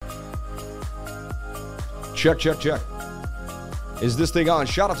Check, check, check. Is this thing on?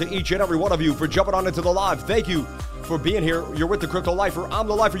 Shout out to each and every one of you for jumping on into the live. Thank you for being here. You're with the Crypto Lifer. I'm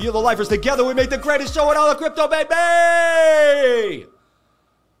the Lifer. You're the Lifers. Together we make the greatest show in all the crypto, baby!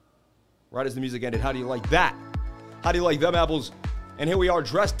 Right as the music ended. How do you like that? How do you like them apples? And here we are,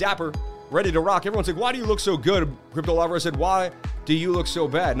 dressed dapper, ready to rock. Everyone's like, why do you look so good, Crypto Lifer? I said, why do you look so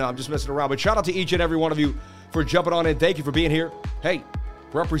bad? No, I'm just messing around. But shout out to each and every one of you for jumping on in. Thank you for being here. Hey,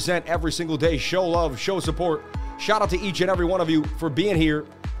 represent every single day. Show love, show support. Shout out to each and every one of you for being here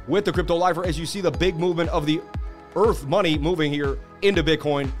with the Crypto Lifer. As you see the big movement of the earth money moving here into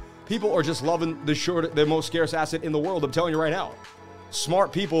Bitcoin, people are just loving the most scarce asset in the world. I'm telling you right now.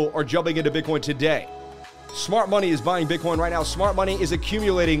 Smart people are jumping into Bitcoin today. Smart money is buying Bitcoin right now. Smart money is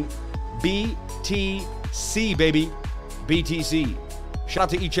accumulating BTC, baby. BTC. Shout out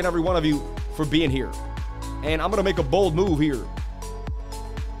to each and every one of you for being here. And I'm going to make a bold move here.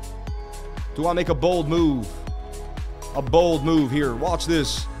 Do I make a bold move? A bold move here. Watch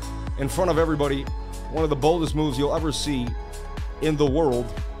this in front of everybody. One of the boldest moves you'll ever see in the world.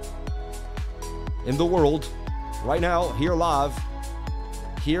 In the world. Right now, here live.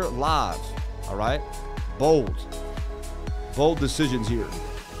 Here live. All right? Bold. Bold decisions here.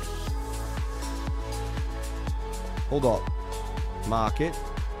 Hold up. Market.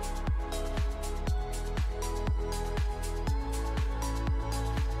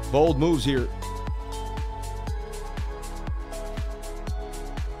 Bold moves here.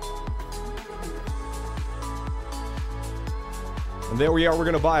 And there we are. We're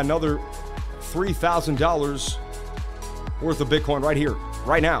going to buy another $3,000 worth of Bitcoin right here,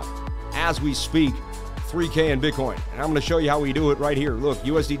 right now, as we speak. 3K in Bitcoin. And I'm going to show you how we do it right here. Look,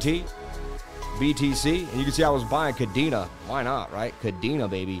 USDT, BTC, and you can see I was buying Kadena. Why not, right? Kadena,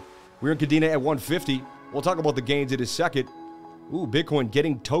 baby. We're in Kadena at 150. We'll talk about the gains in a second. Ooh, Bitcoin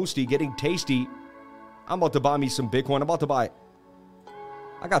getting toasty, getting tasty. I'm about to buy me some Bitcoin. I'm about to buy,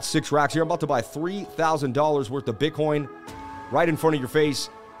 I got 6 racks here. I'm about to buy $3,000 worth of Bitcoin right in front of your face.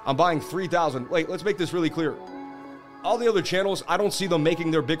 I'm buying 3,000. Wait, let's make this really clear. All the other channels, I don't see them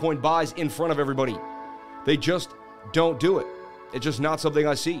making their Bitcoin buys in front of everybody. They just don't do it. It's just not something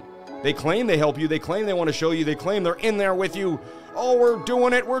I see. They claim they help you. They claim they want to show you. They claim they're in there with you. Oh, we're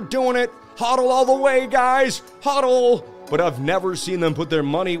doing it. We're doing it. Hodl all the way, guys. Hodl. But I've never seen them put their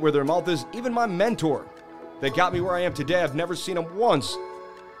money where their mouth is. Even my mentor that got me where I am today, I've never seen him once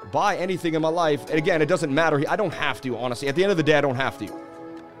buy anything in my life. And again, it doesn't matter. I don't have to, honestly. At the end of the day, I don't have to.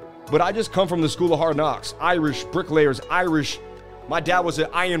 But I just come from the school of hard knocks. Irish bricklayers, Irish. My dad was an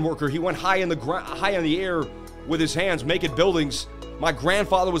iron worker. He went high in the air with his hands, making buildings. My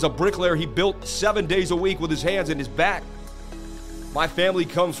grandfather was a bricklayer. He built 7 days a week with his hands and his back. My family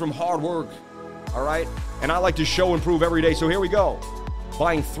comes from hard work, all right? And I like to show and prove every day. So here we go.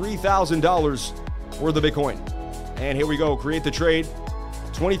 Buying $3,000 worth of Bitcoin. And here we go. Create the trade.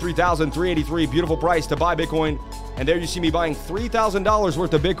 $23,383. Beautiful price to buy Bitcoin. And there you see me buying $3,000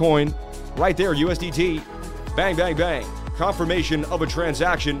 worth of Bitcoin right there, USDT. Bang, bang, bang. Confirmation of a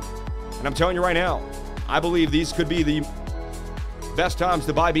transaction. And I'm telling you right now, I believe these could be the best times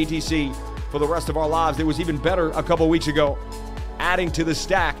to buy BTC for the rest of our lives. It was even better a couple weeks ago. Adding to the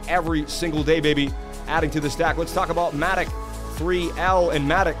stack every single day, baby. Adding to the stack. Let's talk about Matic 3L and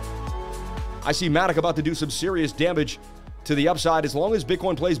Matic. I see Matic about to do some serious damage to the upside as long as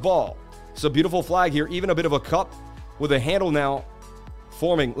Bitcoin plays ball. It's a beautiful flag here. Even a bit of a cup with a handle now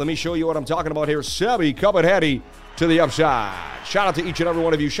forming. Let me show you what I'm talking about here. Sebby Cup and Hattie to the upside. Shout out to each and every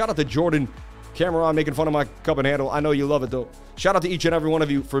one of you. Shout out to Jordan Cameron making fun of my cup and handle. I know you love it though. Shout out to each and every one of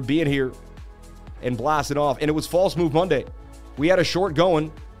you for being here and blasting off. And it was False Move Monday. We had a short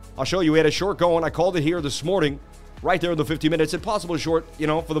going. I'll show you. We had a short going. I called it here this morning, right there in the 50 minutes. Impossible short,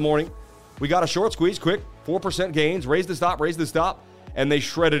 for the morning. We got a short squeeze, quick, 4% gains, raise the stop, and they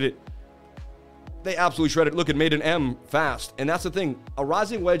shredded it. They absolutely shredded it. Look, it made an M fast. And that's the thing. A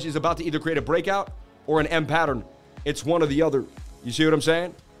rising wedge is about to either create a breakout or an M pattern. It's one or the other. You see what I'm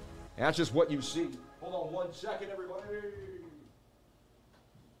saying? That's just what you see. Hold on 1 second, everybody.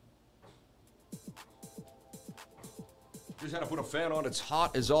 Just had to put a fan on. It's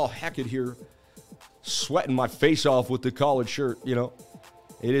hot as all heck in here. Sweating my face off with the collared shirt,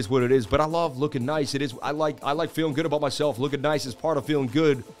 It is what it is. But I love looking nice. It is. I like feeling good about myself. Looking nice is part of feeling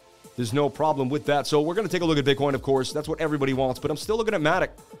good. There's no problem with that. So we're going to take a look at Bitcoin, of course. That's what everybody wants. But I'm still looking at Matic.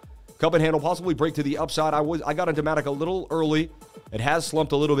 Cup and handle, possibly break to the upside. I got into Matic a little early. It has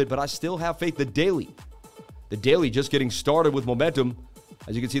slumped a little bit, but I still have faith. The daily just getting started with momentum.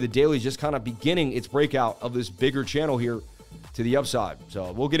 As you can see, the daily is just kind of beginning its breakout of this bigger channel here to the upside.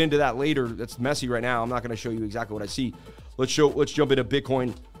 So we'll get into that later. That's messy right now. I'm not going to show you exactly what I see. Let's jump into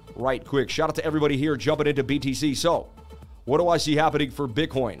Bitcoin right quick. Shout out to everybody here jumping into BTC. So, what do I see happening for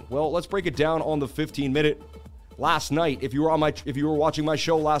Bitcoin? Well, let's break it down on the 15-minute. Last night, if you were watching my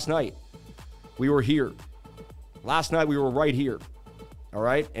show last night, we were here. Last night we were right here. All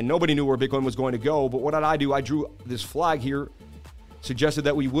right? And nobody knew where Bitcoin was going to go, but what did I do? I drew this flag here, suggested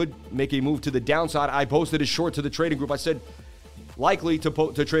that we would make a move to the downside. I posted a short to the trading group. I said likely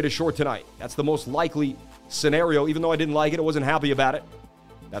to trade a short tonight. That's the most likely scenario. Even though I didn't like it, I wasn't happy about it.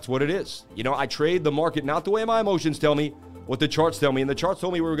 That's what it is. You know, I trade the market not the way my emotions tell me, what the charts tell me. And the charts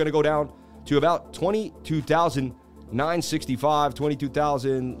told me we were going to go down to about 22,965,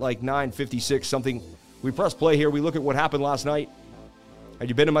 22,956, something. We press play here. We look at what happened last night. Had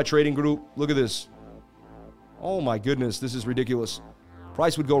you been in my trading group? Look at this. Oh my goodness, this is ridiculous.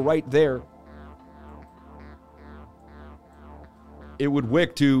 Price would go right there. It would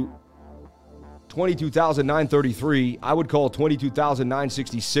wick to 22,933. I would call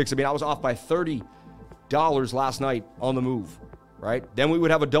 22,966. I mean, I was off by $30 last night on the move, right? Then we would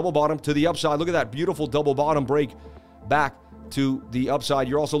have a double bottom to the upside. Look at that beautiful double bottom break back to the upside.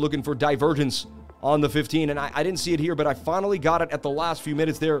 You're also looking for divergence on the 15, and I didn't see it here, but I finally got it at the last few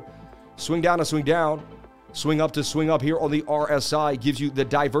minutes there. Swing down to swing down, swing up to swing up here on the RSI gives you the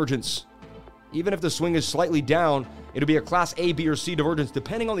divergence. Even if the swing is slightly down, it'll be a class A, B, or C divergence,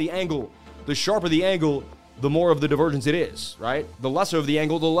 depending on the angle. The sharper the angle, the more of the divergence it is, right? The lesser of the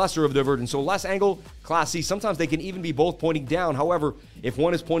angle, the lesser of the divergence. So less angle, class C. Sometimes they can even be both pointing down. However, if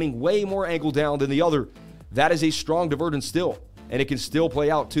one is pointing way more angle down than the other, that is a strong divergence still. And it can still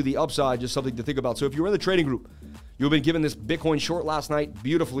play out to the upside, just something to think about. So if you're in the trading group, you've been given this Bitcoin short last night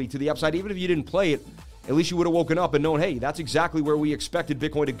beautifully to the upside. Even if you didn't play it, at least you would have woken up and known, hey, that's exactly where we expected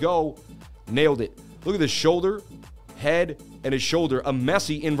Bitcoin to go. Nailed it. Look at this shoulder, head, and his shoulder. A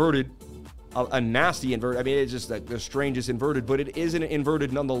messy inverted, a nasty inverted. I mean, it's just the strangest inverted, but it is an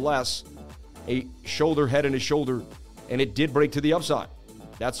inverted nonetheless. A shoulder, head, and a shoulder, and it did break to the upside.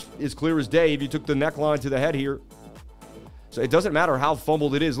 That's as clear as day if you took the neckline to the head here. So it doesn't matter how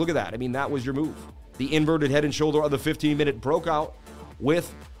fumbled it is. Look at that. I mean, that was your move. The inverted head and shoulder on the 15-minute broke out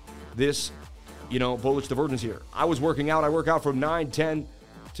with this, bullish divergence here. I was working out. I work out from 9, 10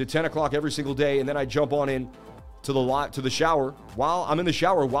 to 10 o'clock every single day, and then I jump on in to the shower. While I'm in the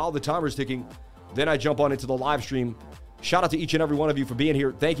shower, while the timer's ticking, then I jump on into the live stream. Shout out to each and every one of you for being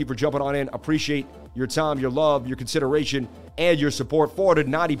here. Thank you for jumping on in. Appreciate your time, your love, your consideration, and your support.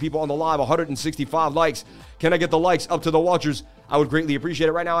 490 people on the live, 165 likes. Can I get the likes up to the watchers? I would greatly appreciate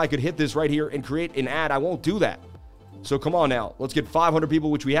it. Right now, I could hit this right here and create an ad. I won't do that. So come on now. Let's get 500 people,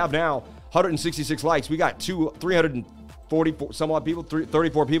 which we have now. 166 likes. We got 344 some odd people,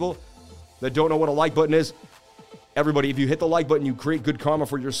 34 people that don't know what a like button is. Everybody, if you hit the like button, you create good karma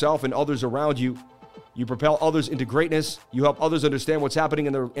for yourself and others around you. You propel others into greatness. You help others understand what's happening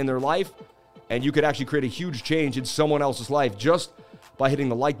in their life. And you could actually create a huge change in someone else's life just by hitting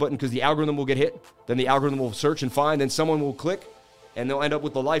the like button, because the algorithm will get hit. Then the algorithm will search and find. Then someone will click and they'll end up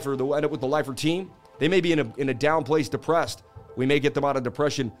with the lifer. They'll end up with the lifer team. They may be in a down place, depressed. We may get them out of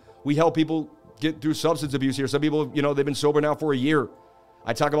depression. We help people get through substance abuse here. Some people, they've been sober now for a year.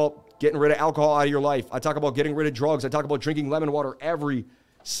 I talk about getting rid of alcohol out of your life. I talk about getting rid of drugs. I talk about drinking lemon water every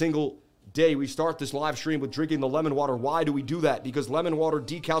single day. We start this live stream with drinking the lemon water. Why do we do that? Because lemon water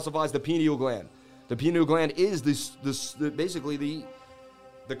decalcifies the pineal gland. The pineal gland is basically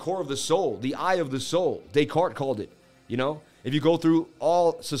the core of the soul, the eye of the soul. Descartes called it. If you go through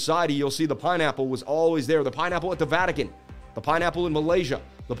all society, you'll see the pineapple was always there. The pineapple at the Vatican, the pineapple in Malaysia,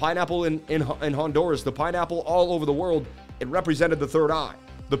 the pineapple in Honduras, the pineapple all over the world. It represented the third eye.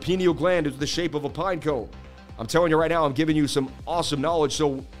 The pineal gland is the shape of a pine cone. I'm telling you right now, I'm giving you some awesome knowledge.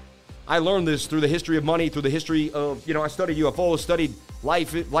 So I learned this through the history of money, through the history of, I studied UFOs, studied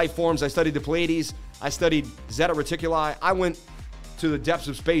life forms. I studied the Pleiades. I studied Zeta Reticuli. I went to the depths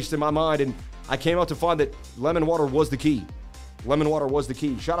of space in my mind, and I came out to find that lemon water was the key. Lemon water was the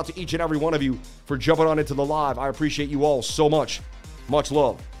key. Shout out to each and every one of you for jumping on into the live. I appreciate you all so much. Much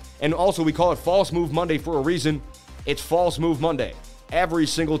love. And also, we call it False Move Monday for a reason. It's False Move Monday. Every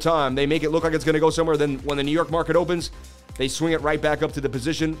single time they make it look like it's going to go somewhere, then when the New York market opens, they swing it right back up to the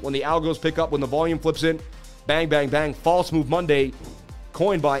position. When the algos pick up, when the volume flips in, bang, bang, bang. False Move Monday,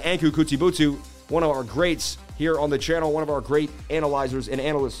 coined by Anku Kutsibutsu, one of our greats here on the channel, one of our great analyzers and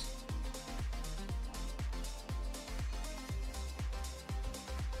analysts.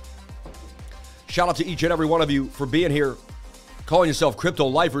 Shout out to each and every one of you for being here, calling yourself Crypto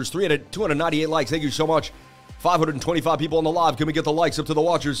Lifers. 298 likes. Thank you so much. 525 people on the live. Can we get the likes up to the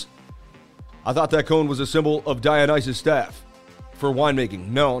watchers? I thought that cone was a symbol of Dionysus' staff for winemaking.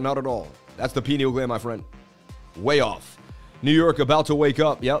 No, not at all. That's the pineal gland, my friend. Way off. New York about to wake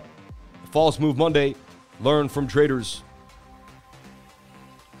up. Yep. False Move Monday. Learn from traders.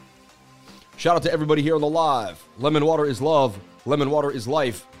 Shout out to everybody here on the live. Lemon water is love. Lemon water is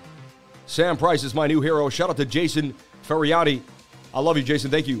life. Sam Price is my new hero. Shout out to Jason Ferriani. I love you,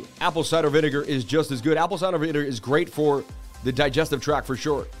 Jason. Thank you. Apple cider vinegar is just as good. Apple cider vinegar is great for the digestive tract for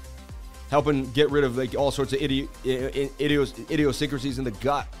sure. Helping get rid of like all sorts of idiosyncrasies in the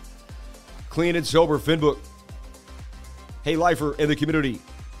gut. Clean and sober, Finbook. Hey, lifer in the community.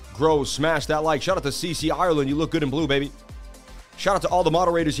 Grow, smash that like. Shout out to CC Ireland. You look good in blue, baby. Shout out to all the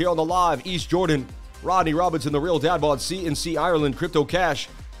moderators here on the live. East Jordan, Rodney Robinson, The Real Dad Bod, CNC Ireland, Crypto Cash,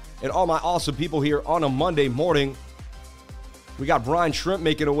 and all my awesome people here on a Monday morning. We got Brian Shrimp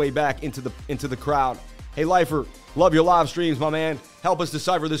making a way back into the crowd. Hey, lifer, love your live streams, my man. Help us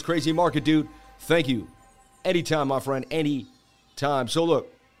decipher this crazy market, dude. Thank you. Anytime, my friend, anytime. So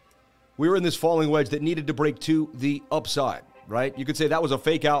look, we were in this falling wedge that needed to break to the upside, right? You could say that was a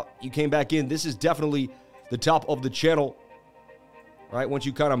fake out. You came back in. This is definitely the top of the channel, right? Once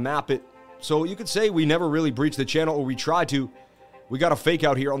you kind of map it. So you could say we never really breached the channel, or we tried to. We got a fake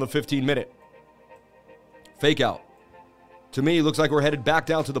out here on the 15-minute. Fake out. To me, it looks like we're headed back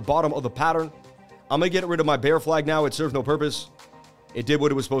down to the bottom of the pattern. I'm going to get rid of my bear flag now. It serves no purpose. It did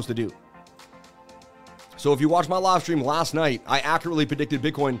what it was supposed to do. So if you watched my live stream last night, I accurately predicted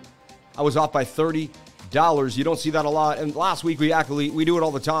Bitcoin. I was off by $30. You don't see that a lot. And last week, we do it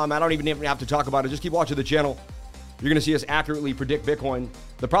all the time. I don't even have to talk about it. Just keep watching the channel. You're going to see us accurately predict Bitcoin.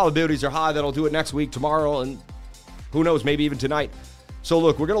 The probabilities are high that I'll do it next week, tomorrow, and who knows, maybe even tonight. So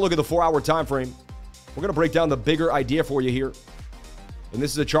look, we're going to look at the 4-hour time frame. We're going to break down the bigger idea for you here. And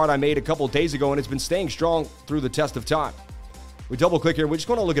this is a chart I made a couple of days ago, and it's been staying strong through the test of time. We double click here. We're just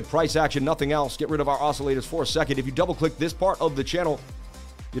going to look at price action, nothing else. Get rid of our oscillators for a second. If you double click this part of the channel,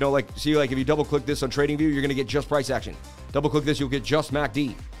 you know, like, see, like if you double click this on TradingView, you're going to get just price action. Double click this, you'll get just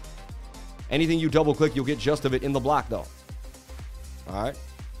MACD. Anything you double click, you'll get just of it in the black though. All right.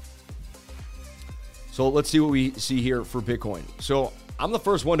 So let's see what we see here for Bitcoin. So I'm the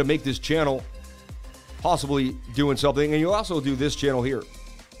first one to make this channel possibly doing something. And you also do this channel here.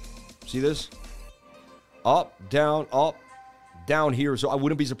 See this? Up, down here. So I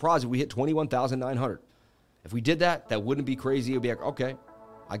wouldn't be surprised if we hit 21,900. If we did that, that wouldn't be crazy. It would be like, okay,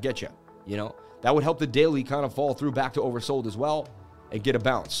 I get you. You know, that would help the daily kind of fall through back to oversold as well and get a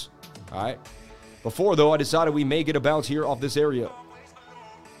bounce. All right. Before, though, I decided we may get a bounce here off this area.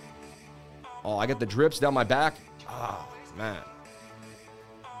 Oh, I got the drips down my back. Ah, man.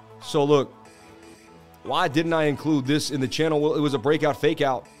 So, look. Why didn't I include this in the channel? Well, it was a breakout, fake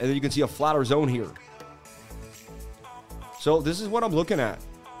out, and then you can see a flatter zone here. So this is what I'm looking at.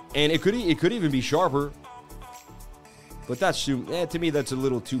 And it could even be sharper. But that's too, to me, that's a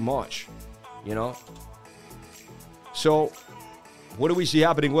little too much, you know? So what do we see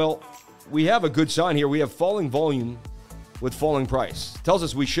happening? Well, we have a good sign here. We have falling volume with falling price. Tells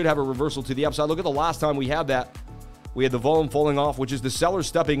us we should have a reversal to the upside. Look at the last time we had that. We had the volume falling off, which is the seller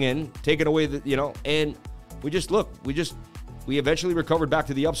stepping in, taking away the, you know, and we eventually recovered back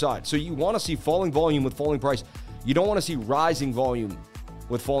to the upside. So you want to see falling volume with falling price. You don't want to see rising volume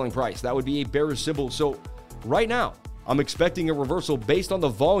with falling price. That would be a bearish symbol. So right now, I'm expecting a reversal based on the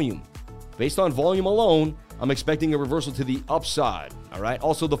volume. Based on volume alone, I'm expecting a reversal to the upside. All right.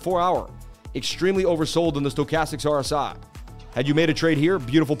 Also, the 4-hour, extremely oversold in the stochastics RSI. Had you made a trade here,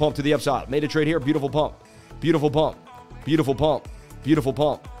 beautiful pump to the upside. Made a trade here, beautiful pump. Beautiful pump, beautiful pump, beautiful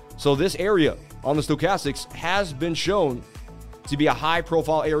pump. So this area on the stochastics has been shown to be a high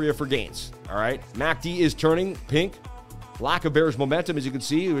profile area for gains. All right. MACD is turning pink. Lack of bearish momentum, as you can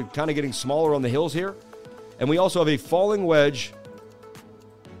see. We're kind of getting smaller on the hills here. And we also have a falling wedge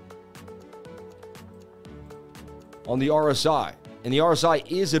on the RSI. And the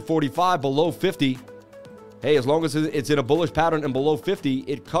RSI is at 45, below 50. Hey, as long as it's in a bullish pattern and below 50,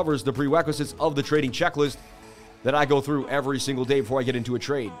 it covers the prerequisites of the trading checklist that I go through every single day before I get into a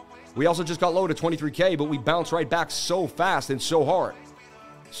trade. We also just got low to 23K, but we bounced right back so fast and so hard.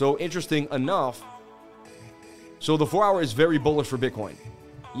 So interesting enough. So the 4-hour is very bullish for Bitcoin.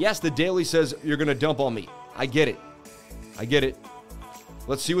 Yes, the daily says you're going to dump on me. I get it. I get it.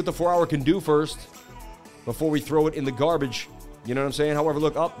 Let's see what the 4-hour can do first before we throw it in the garbage. You know what I'm saying? However,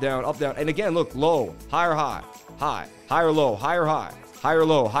 look, up, down, up, down. And again, look, low, higher, high, high, higher, low, higher, high, higher,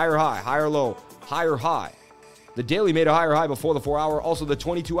 low, higher, high, higher, low, higher, high. The daily made a higher high before the 4-hour. Also, the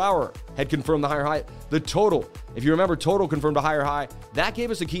 22-hour had confirmed the higher high. The total, if you remember, total confirmed a higher high. That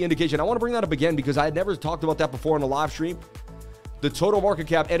gave us a key indication. I want to bring that up again because I had never talked about that before in a live stream. The total market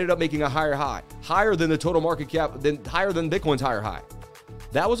cap ended up making a higher high, higher than the total market cap, higher than Bitcoin's higher high.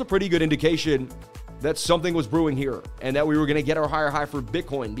 That was a pretty good indication that something was brewing here and that we were going to get our higher high for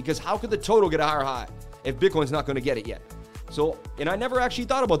Bitcoin, because how could the total get a higher high if Bitcoin's not going to get it yet? So, and I never actually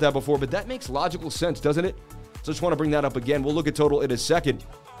thought about that before, but that makes logical sense, doesn't it? So I just want to bring that up again. We'll look at total in a second,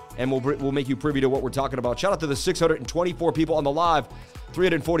 and we'll make you privy to what we're talking about. Shout out to the 624 people on the live,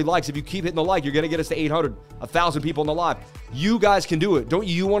 340 likes. If you keep hitting the like, you're going to get us to 800, 1,000 people on the live. You guys can do it. Don't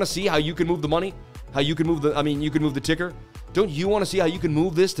you want to see how you can move the money? How you can move you can move the ticker? Don't you want to see how you can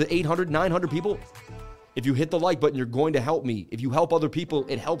move this to 800, 900 people? If you hit the like button, you're going to help me. If you help other people,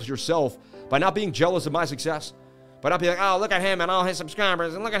 it helps yourself by not being jealous of my success. By not being like, oh, look at him and all his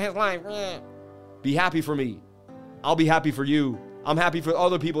subscribers and look at his life. Be happy for me. I'll be happy for you. I'm happy for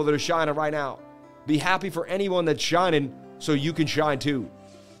other people that are shining right now. Be happy for anyone that's shining so you can shine too.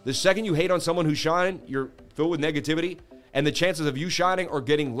 The second you hate on someone who's shining, you're filled with negativity, and the chances of you shining are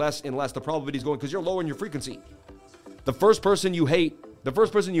getting less and less. The probability is going because you're lowering your frequency. The first person you hate, the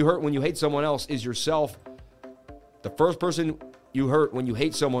first person you hurt when you hate someone else is yourself. The first person you hurt when you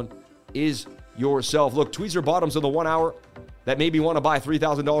hate someone is yourself. Look, Tweezer bottoms of the 1 hour that made me want to buy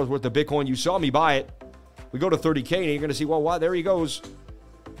 $3,000 worth of Bitcoin. You saw me buy it. We go to 30K and you're going to see, well, why? There he goes.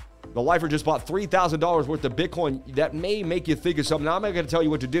 The lifer just bought $3,000 worth of Bitcoin. That may make you think of something. Now, I'm not going to tell you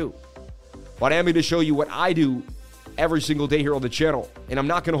what to do, but I am going to show you what I do every single day here on the channel, and I'm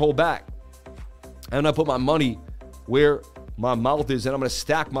not going to hold back. I'm going to put my money where my mouth is, and I'm going to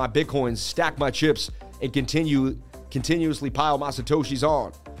stack my Bitcoins, stack my chips, and continuously pile my Satoshis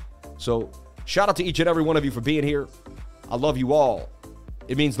on. So shout out to each and every one of you for being here. I love you all.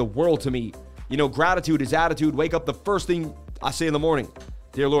 It means the world to me. You know, gratitude is attitude. Wake up, the first thing I say in the morning,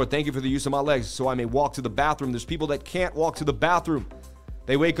 dear Lord, thank you for the use of my legs so I may walk to the bathroom. There's people that can't walk to the bathroom.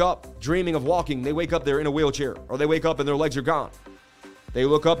 They wake up dreaming of walking. They wake up, they're in a wheelchair, or they wake up and their legs are gone. They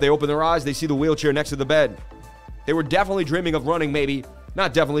look up, they open their eyes, they see the wheelchair next to the bed. They were definitely dreaming of running, maybe.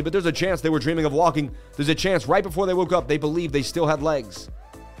 Not definitely, but there's a chance they were dreaming of walking. There's a chance right before they woke up, they believed they still had legs.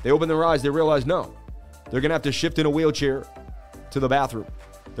 They opened their eyes, they realized, no. They're going to have to shift in a wheelchair to the bathroom.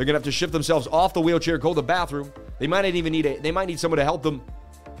 They're going to have to shift themselves off the wheelchair, go to the bathroom. They might not even they might need someone to help them.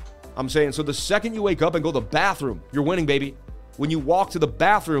 I'm saying, so the second you wake up and go to the bathroom, you're winning, baby. When you walk to the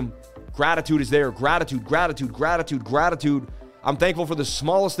bathroom, gratitude is there. Gratitude, gratitude, gratitude, gratitude. I'm thankful for the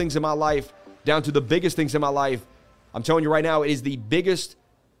smallest things in my life down to the biggest things in my life. I'm telling you right now, it is the biggest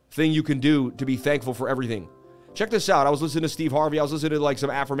thing you can do to be thankful for everything. Check this out. I was listening to Steve Harvey. I was listening to like some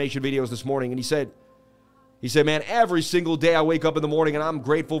affirmation videos this morning, and he said, man, every single day I wake up in the morning and I'm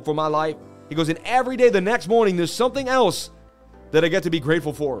grateful for my life. He goes, and every day the next morning, there's something else that I get to be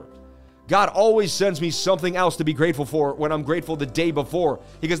grateful for. God always sends me something else to be grateful for when I'm grateful the day before.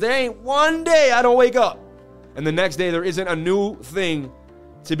 He goes, there ain't one day I don't wake up, and the next day there isn't a new thing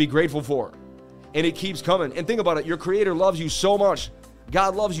to be grateful for. And it keeps coming. And think about it. Your creator loves you so much.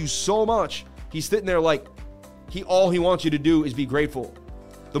 God loves you so much. He's sitting there like, all he wants you to do is be grateful.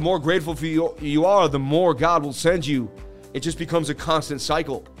 The more grateful for you are, the more God will send you. It just becomes a constant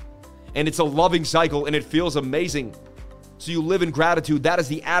cycle. And it's a loving cycle, and it feels amazing. So you live in gratitude. That is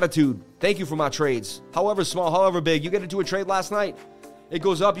the attitude. Thank you for my trades. However small, however big. You get into a trade last night. It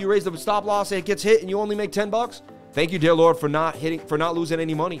goes up, you raise the stop loss, it gets hit, and you only make $10. Thank you, dear Lord, for not losing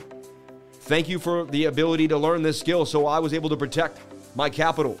any money. Thank you for the ability to learn this skill so I was able to protect my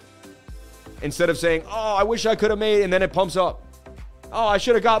capital. Instead of saying, oh, I wish I could have made, and then it pumps up. Oh, I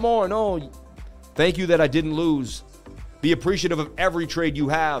should have got more. No. Thank you that I didn't lose. Be appreciative of every trade you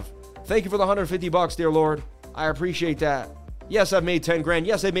have. Thank you for the $150, dear Lord. I appreciate that. Yes, I've made 10 grand.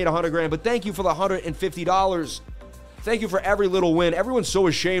 Yes, I've made 100 grand, but thank you for the $150. Thank you for every little win. Everyone's so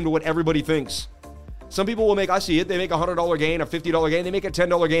ashamed of what everybody thinks. Some people will make, I see it, they make a $100 gain, a $50 gain, they make a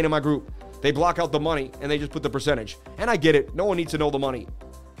 $10 gain in my group. They block out the money and they just put the percentage. And I get it. No one needs to know the money.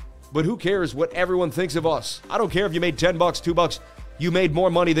 But who cares what everyone thinks of us? I don't care if you made $10, $2. You made more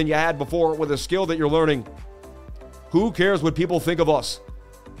money than you had before with a skill that you're learning. Who cares what people think of us?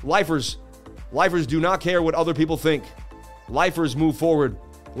 Lifers do not care what other people think. Lifers move forward.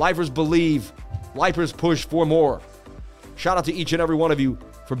 Lifers believe. Lifers push for more. Shout out to each and every one of you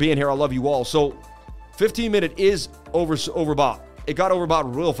for being here. I love you all. So 15-minute is overbought. It got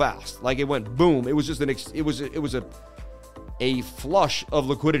overbought real fast. Like it went boom. It was just a flush of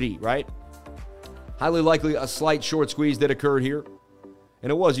liquidity, right? Highly likely a slight short squeeze that occurred here.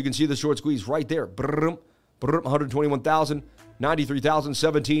 And it was. You can see the short squeeze right there. 121,000, 93,000,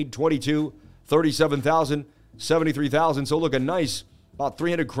 17, 22, 37,000, 73,000. So look, a nice about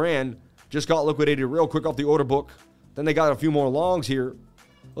 300 grand just got liquidated real quick off the order book. Then they got a few more longs here.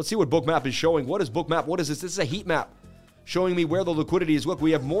 Let's see what Bookmap is showing. What is Bookmap? What is this? This is a heat map showing me where the liquidity is. Look,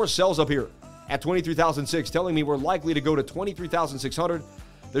 we have more sells up here at 23,006, telling me we're likely to go to 23,600,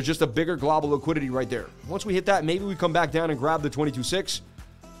 There's just a bigger global liquidity right there. Once we hit that, maybe we come back down and grab the 22.6.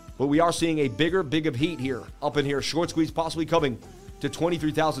 But we are seeing a big of heat here, up in here. Short squeeze possibly coming to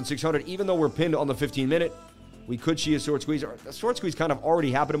 23,600. Even though we're pinned on the 15-minute, we could see a short squeeze. A short squeeze kind of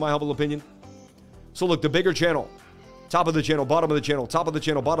already happened, in my humble opinion. So look, the bigger channel, top of the channel, bottom of the channel, top of the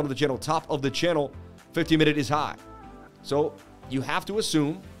channel, bottom of the channel, top of the channel, 15-minute is high. So you have to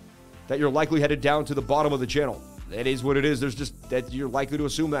assume that you're likely headed down to the bottom of the channel. That is what it is. There's just that you're likely to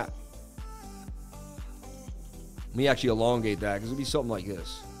assume that. Let me actually elongate that because it'll be something like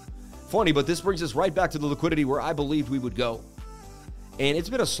this. Funny, but this brings us right back to the liquidity where I believed we would go. And it's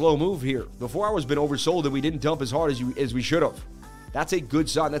been a slow move here. The 4 hours been oversold and we didn't dump as hard as we should have. That's a good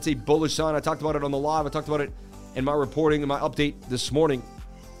sign. That's a bullish sign. I talked about it on the live. I talked about it in my reporting, in my update this morning,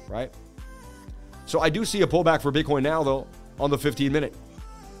 right? So I do see a pullback for Bitcoin now, though, on the 15-minute.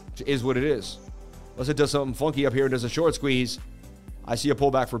 Which is what it is. Unless it does something funky up here and does a short squeeze, I see a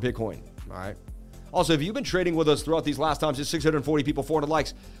pullback for Bitcoin, all right? Also, if you've been trading with us throughout these last times, it's 640 people, 400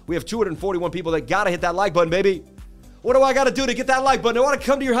 likes. We have 241 people that got to hit that like button, baby. What do I got to do to get that like button? Do I got to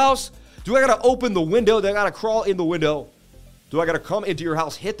come to your house? Do I got to open the window? Do I got to crawl in the window? Do I got to come into your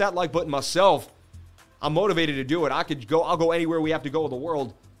house, hit that like button myself? I'm motivated to do it. I'll go anywhere we have to go in the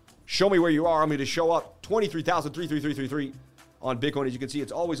world. Show me where you are. I'm going to show up. 23,33333 on Bitcoin. As you can see,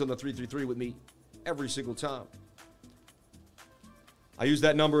 it's always on the 333 with me every single time. I use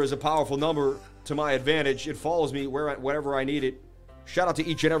that number as a powerful number to my advantage. It follows me wherever I need it. Shout out to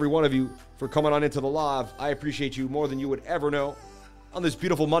each and every one of you for coming on into the live. I appreciate you more than you would ever know on this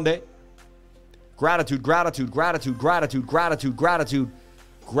beautiful Monday. Gratitude, gratitude, gratitude, gratitude, gratitude, gratitude,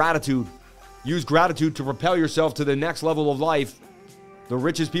 gratitude. Use gratitude to propel yourself to the next level of life. The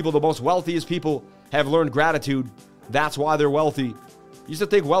richest people, the most wealthiest people have learned gratitude. That's why they're wealthy. You used to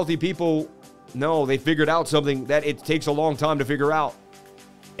think wealthy people, no, they figured out something that it takes a long time to figure out.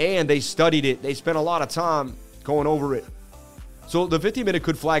 And they studied it. They spent a lot of time going over it. So the 15-minute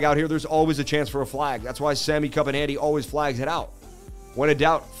could flag out here. There's always a chance for a flag. That's why Sammy Cup and Andy always flags it out. When in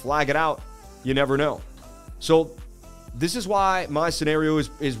doubt, flag it out. You never know. So this is why my scenario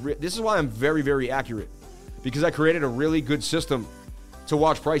this is why I'm very, very accurate. Because I created a really good system to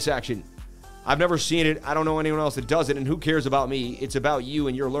watch price action. I've never seen it. I don't know anyone else that does it. And who cares about me? It's about you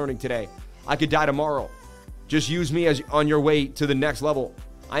and your learning today. I could die tomorrow. Just use me as on your way to the next level.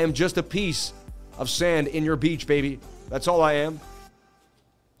 I am just a piece of sand in your beach, baby. That's all I am.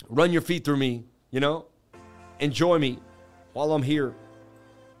 Run your feet through me, you know? Enjoy me while I'm here.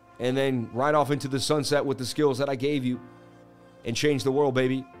 And then ride off into the sunset with the skills that I gave you and change the world,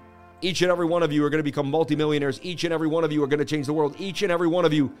 baby. Each and every one of you are going to become multimillionaires. Each and every one of you are going to change the world. Each and every one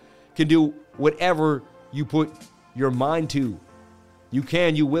of you can do whatever you put your mind to. You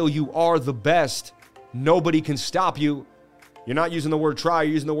can, you will, you are the best. Nobody can stop you. You're not using the word try,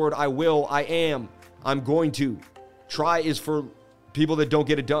 you're using the word I will, I am, I'm going to. Try is for people that don't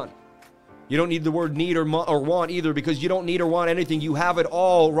get it done. You don't need the word need or want either because you don't need or want anything. You have it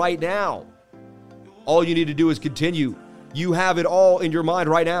all right now. All you need to do is continue. You have it all in your mind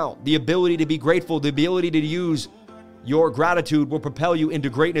right now. The ability to be grateful, the ability to use your gratitude will propel you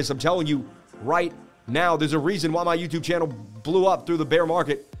into greatness. I'm telling you right now, there's a reason why my YouTube channel blew up through the bear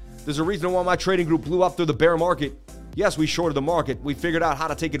market. There's a reason why my trading group blew up through the bear market. Yes, we shorted the market. We figured out how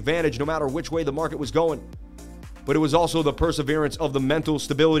to take advantage no matter which way the market was going. But it was also the perseverance of the mental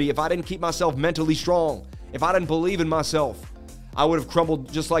stability. If I didn't keep myself mentally strong, if I didn't believe in myself, I would have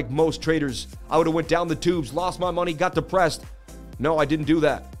crumbled just like most traders. I would have went down the tubes, lost my money, got depressed. No, I didn't do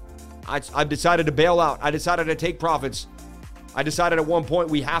that. I decided to bail out. I decided to take profits. I decided at one point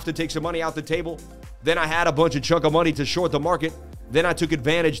we have to take some money out the table. Then I had a bunch of chunk of money to short the market. Then I took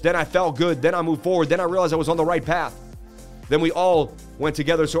advantage. Then I felt good. Then I moved forward. Then I realized I was on the right path. Then we all went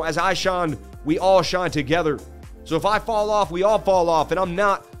together. So as I shine, we all shine together. So if I fall off, we all fall off. And I'm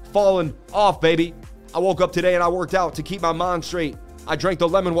not falling off, baby. I woke up today and I worked out to keep my mind straight. I drank the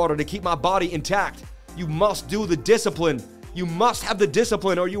lemon water to keep my body intact. You must do the discipline. You must have the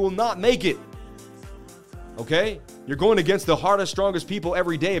discipline or you will not make it. Okay? You're going against the hardest, strongest people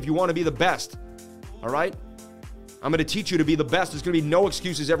every day if you want to be the best. All right? I'm going to teach you to be the best. There's going to be no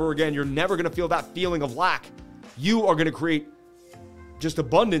excuses ever again. You're never going to feel that feeling of lack. You are going to create just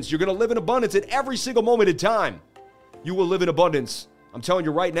abundance. You're going to live in abundance at every single moment in time. You will live in abundance. I'm telling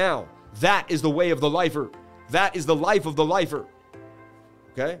you right now, that is the way of the lifer. That is the life of the lifer.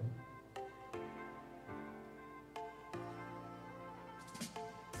 Okay?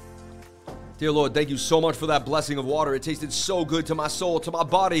 Dear Lord, thank you so much for that blessing of water. It tasted so good to my soul, to my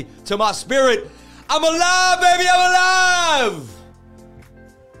body, to my spirit. I'm alive, baby, I'm alive!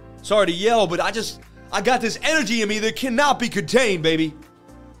 Sorry to yell, but I got this energy in me that cannot be contained, baby.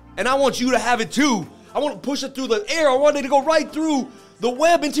 And I want you to have it too. I want to push it through the air. I want it to go right through the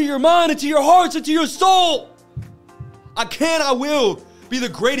web into your mind, into your hearts, into your soul. I will be the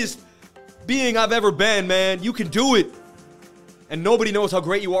greatest being I've ever been, man. You can do it. And nobody knows how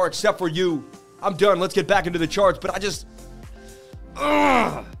great you are except for you. I'm done. Let's get back into the charts. But it's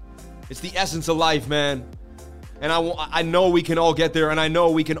the essence of life, man. And I know we can all get there. And I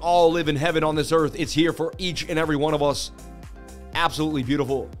know we can all live in heaven on this earth. It's here for each and every one of us. Absolutely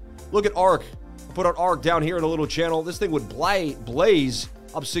beautiful. Look at ARK. I put our ARK down here in a little channel. This thing would blaze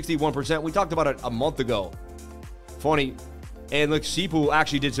up 61%. We talked about it a month ago. Funny. And look, Sipu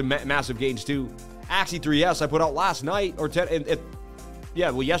actually did some massive gains too. Axie 3S I put out last night or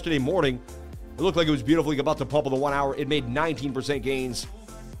yesterday morning. It looked like it was beautifully about to pump in the 1 hour. It made 19% gains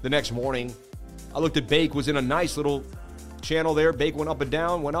the next morning. I looked at Bake, was in a nice little channel there. Bake went up and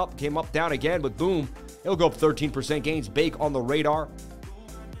down, went up, came up, down again, but boom, it'll go up 13% gains. Bake on the radar,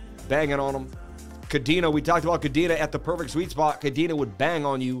 banging on them. Kadena, we talked about Kadena at the perfect sweet spot. Kadena would bang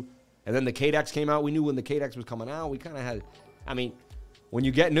on you, and then the KDEX came out. We knew when the KDEX was coming out. We kind of had, I mean, when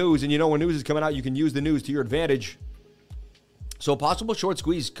you get news and you know when news is coming out, you can use the news to your advantage. So possible short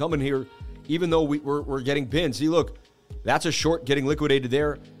squeeze coming here, even though we're getting pinned. See, look, that's a short getting liquidated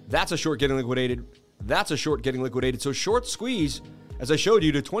there. That's a short getting liquidated. That's a short getting liquidated. So short squeeze, as I showed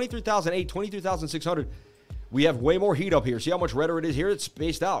you, to 23,800, 23,600. We have way more heat up here. See how much redder it is here? It's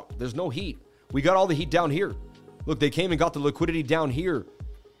spaced out. There's no heat. We got all the heat down here. Look, they came and got the liquidity down here.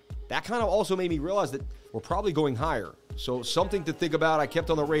 That kind of also made me realize that we're probably going higher. So something to think about. I kept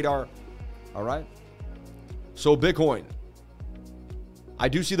on the radar. All right. So Bitcoin. I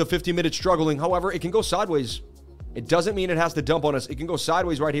do see the 50-minute struggling. However, it can go sideways. It doesn't mean it has to dump on us. It can go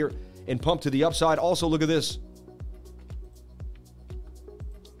sideways right here and pump to the upside. Also, look at this.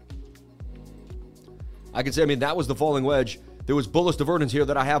 I can say, I mean, that was the falling wedge. There was bullish divergence here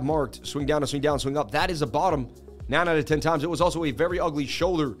that I have marked. Swing down, swing down, swing up. That is a bottom 9 out of 10 times. It was also a very ugly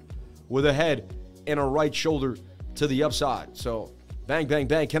shoulder with a head and a right shoulder to the upside. So, bang, bang,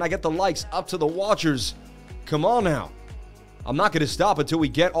 bang. Can I get the likes up to the watchers? Come on now. I'm not going to stop until we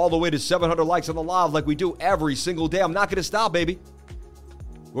get all the way to 700 likes on the live like we do every single day. I'm not going to stop, baby.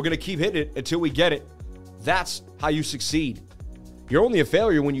 We're going to keep hitting it until we get it. That's how you succeed. You're only a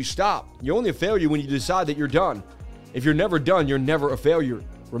failure when you stop. You're only a failure when you decide that you're done. If you're never done, you're never a failure.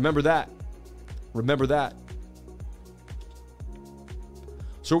 Remember that. Remember that.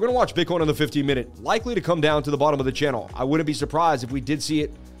 So we're going to watch Bitcoin on the 15-minute. Likely to come down to the bottom of the channel. I wouldn't be surprised if we did see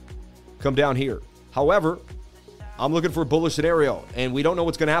it come down here. However, I'm looking for a bullish scenario, and we don't know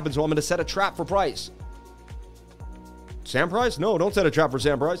what's going to happen, so I'm going to set a trap for price. Sam Price? No, don't set a trap for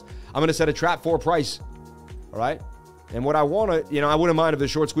Sam Price. I'm going to set a trap for price. All right? And what I want to, I wouldn't mind if the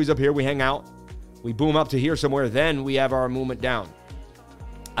short squeeze up here, we hang out, we boom up to here somewhere, then we have our movement down.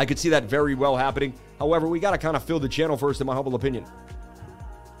 I could see that very well happening. However, we got to kind of fill the channel first, in my humble opinion.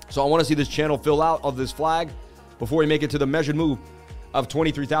 So I want to see this channel fill out of this flag before we make it to the measured move of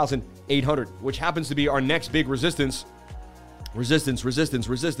 23,800, which happens to be our next big resistance. Resistance, resistance,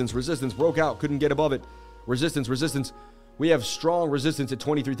 resistance, resistance. Broke out, couldn't get above it. Resistance, resistance. We have strong resistance at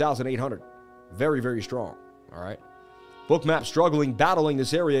 23,800. Very, very strong. All right. Bookmap struggling, battling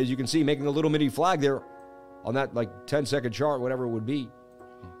this area, as you can see, making a little mini flag there on that like 10-second chart, whatever it would be.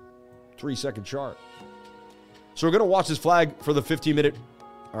 3-second chart. So we're going to watch this flag for the 15-minute.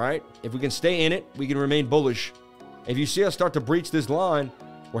 All right. If we can stay in it, we can remain bullish. If you see us start to breach this line,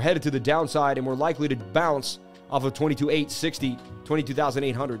 we're headed to the downside, and we're likely to bounce off of 22,860,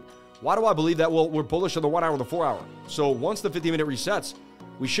 22,800. Why do I believe that? Well, we're bullish on the 1 hour and the 4 hour. So once the 15-minute resets,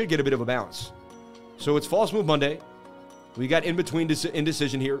 we should get a bit of a bounce. So it's False Move Monday. We got in-between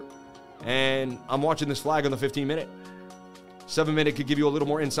indecision here, and I'm watching this flag on the 15-minute. 7-minute could give you a little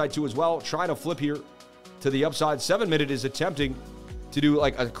more insight too as well. Trying to flip here to the upside. 7-minute is attempting to do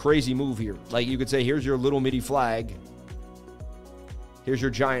like a crazy move here. Like you could say, here's your little midi flag. Here's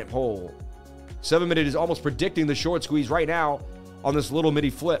your giant pole. 7-minute is almost predicting the short squeeze right now on this little midi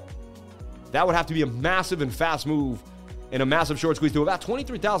flip. That would have to be a massive and fast move and a massive short squeeze to about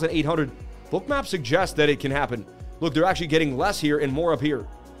 23,800. Bookmap suggests that it can happen. Look, they're actually getting less here and more up here.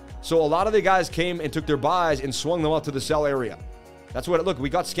 So a lot of the guys came and took their buys and swung them up to the sell area. That's what it looked. We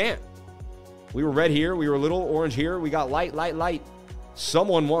got scant. We were red here. We were a little orange here. We got light, light, light.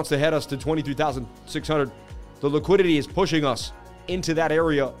 Someone wants to head us to 23,600. The liquidity is pushing us into that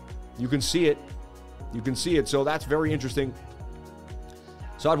area. You can see it. You can see it. So that's very interesting.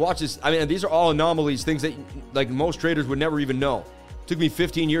 So I'd watch this. I mean, these are all anomalies, things that like most traders would never even know. It took me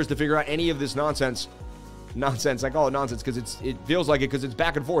 15 years to figure out any of this nonsense. Nonsense. I call it nonsense because it feels like it because it's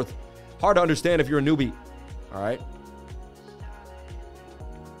back and forth. Hard to understand if you're a newbie. All right.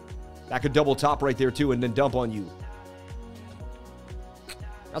 That could double top right there too and then dump on you.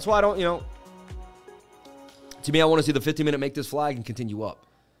 That's why I don't, to me, I want to see the 15-minute make this flag and continue up.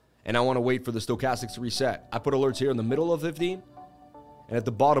 And I want to wait for the stochastics to reset. I put alerts here in the middle of 15 and at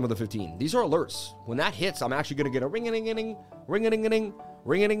the bottom of the 15. These are alerts. When that hits, I'm actually going to get a ring-a-ding-a-ding, ring-a-ding-a-ding,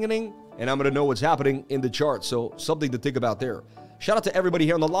 ring-a-ding-a-ding, and I'm going to know what's happening in the chart. So something to think about there. Shout out to everybody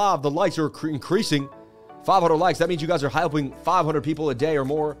here on the live. The likes are increasing. 500 likes. That means you guys are helping 500 people a day or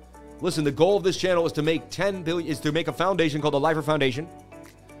more. Listen, the goal of this channel is to make $10 billion, is to make a foundation called the Lifer Foundation,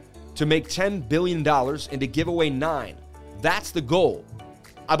 to make $10 billion and to give away 9. That's the goal.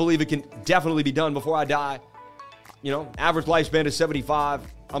 I believe it can definitely be done before I die. Average lifespan is 75.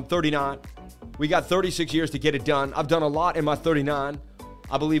 I'm 39. We got 36 years to get it done. I've done a lot in my 39.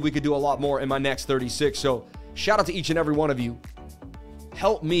 I believe we could do a lot more in my next 36. So shout out to each and every one of you.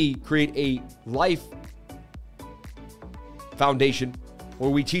 Help me create a life foundation where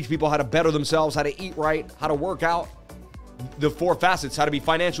we teach people how to better themselves, how to eat right, how to work out. The 4 facets: how to be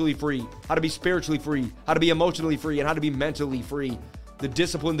financially free, how to be spiritually free, how to be emotionally free, and how to be mentally free. The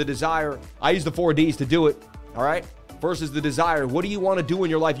discipline, the desire. I use the 4 Ds to do it, all right? First is the desire. What do you want to do in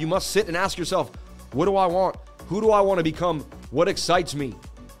your life? You must sit and ask yourself, what do I want? Who do I want to become? What excites me?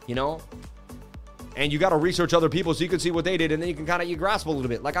 And you got to research other people so you can see what they did, and then you can you grasp a little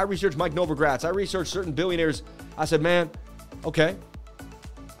bit. Like I researched Mike Novogratz. I researched certain billionaires. I said, man, okay,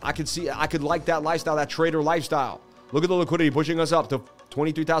 I could like that lifestyle, that trader lifestyle. Look at the liquidity pushing us up to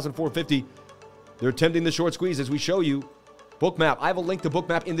 23,450. They're attempting the short squeeze as we show you. Bookmap. I have a link to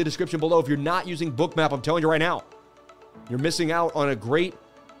Bookmap in the description below. If you're not using Bookmap, I'm telling you right now, you're missing out on a great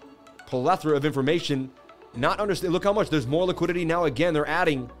plethora of information. Not understand. Look how much. There's more liquidity now. Again, they're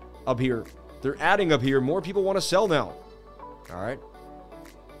adding up here. They're adding up here. More people want to sell now. All right.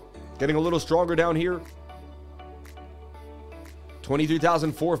 Getting a little stronger down here.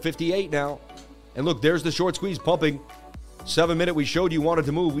 23,458 now. And look, there's the short squeeze pumping. 7-minute, we showed you wanted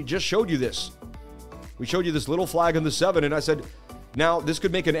to move. We just showed you this. We showed you this little flag on the 7, and I said, now this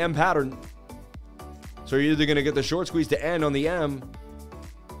could make an M pattern. So you're either going to get the short squeeze to end on the M,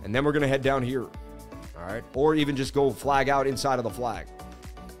 and then we're going to head down here. All right? Or even just go flag out inside of the flag.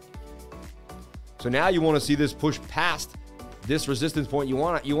 So now you want to see this push past this resistance point. You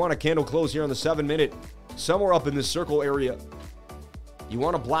want a candle close here on the 7-minute, somewhere up in this circle area. You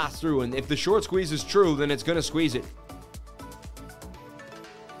want to blast through, and if the short squeeze is true, then it's going to squeeze it.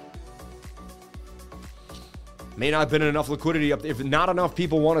 May not have been enough liquidity up there. If not enough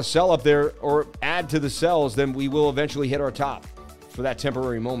people want to sell up there or add to the sells, then we will eventually hit our top for that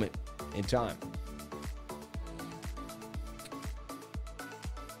temporary moment in time.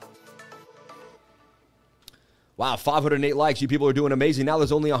 Wow, 508 likes. You people are doing amazing. Now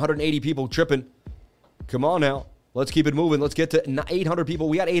there's only 180 people tripping. Come on now. Let's keep it moving. Let's get to 800 people.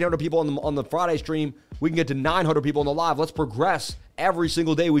 We had 800 people on the Friday stream. We can get to 900 people on the live. Let's progress. Every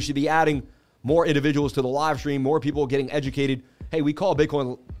single day we should be adding more individuals to the live stream, more people getting educated. Hey, we call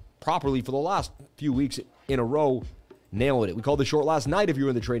Bitcoin properly for the last few weeks in a row. Nailing it. We called the short last night if you were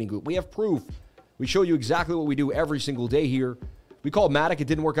in the trading group. We have proof. We show you exactly what we do every single day here. We called Matic. It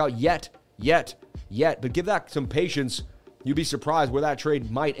didn't work out yet. But give that some patience. You'd be surprised where that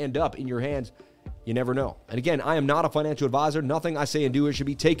trade might end up in your hands. You never know. And again, I am not a financial advisor. Nothing I say and do should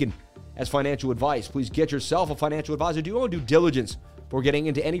be taken as financial advice. Please get yourself a financial advisor. Do your own due diligence before getting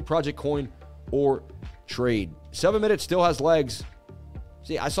into any project, coin, or trade. 7 minutes still has legs.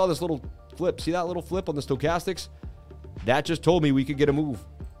 See, I saw this little flip. See that little flip on the stochastics? That just told me we could get a move.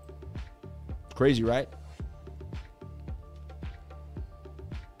 Crazy, right?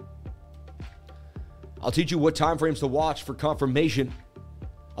 I'll teach you what time frames to watch for confirmation.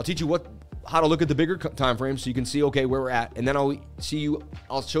 I'll teach you how to look at the bigger time frames so you can see, okay, where we're at. And then I'll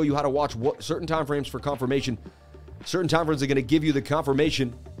show you how to watch certain time frames for confirmation. Certain time frames are going to give you the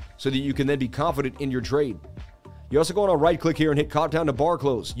confirmation so that you can then be confident in your trade. You also go on a right click here and hit countdown to bar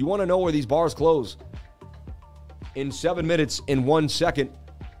close. You want to know where these bars close. In 7 minutes, in 1 second,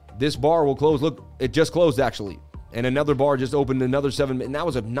 this bar will close. Look, it just closed actually. And another bar just opened another 7 minutes. And that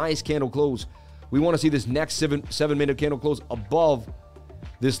was a nice candle close. We want to see this next 7-minute candle close above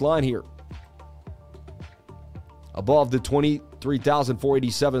this line here. Above the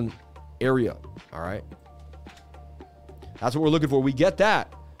 23,487 area. All right. That's what we're looking for. We get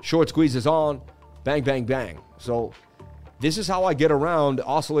that. Short squeeze is on. Bang, bang, bang. So this is how I get around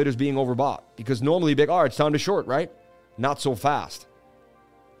oscillators being overbought. Because normally, all right, it's time to short, right? Not so fast.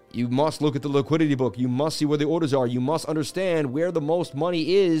 You must look at the liquidity book. You must see where the orders are. You must understand where the most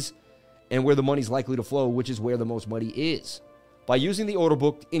money is and where the money's likely to flow, which is where the most money is. By using the order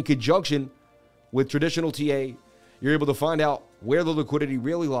book in conjunction with traditional TA, you're able to find out where the liquidity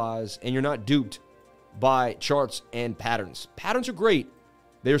really lies, and you're not duped by charts and patterns. Patterns are great.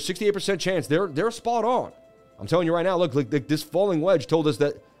 They're 68% chance. They're spot on. I'm telling you right now, look, this falling wedge told us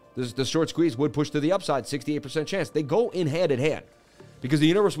that the short squeeze would push to the upside, 68% chance. They go in hand in hand because the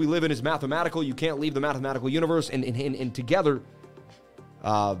universe we live in is mathematical. You can't leave the mathematical universe, and together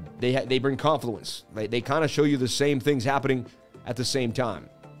they bring confluence. They kind of show you the same things happening at the same time.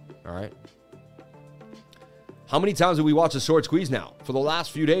 All right. How many times have we watched a short squeeze now? For the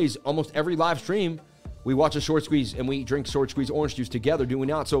last few days, almost every live stream, we watch a short squeeze and we drink short squeeze orange juice together, do we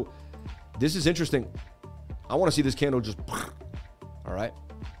not? So this is interesting. I want to see this candle just, all right.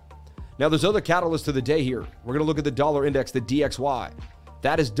 Now there's other catalysts to the day here. We're going to look at the dollar index, the DXY.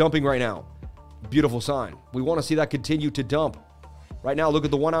 That is dumping right now. Beautiful sign. We want to see that continue to dump. Right now, look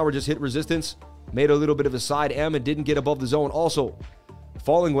at the 1 hour just hit resistance, made a little bit of a side M and didn't get above the zone. Also,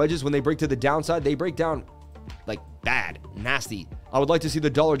 falling wedges, when they break to the downside, they break down like bad, nasty. I would like to see the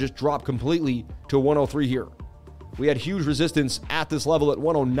dollar just drop completely to 103 here. We had huge resistance at this level at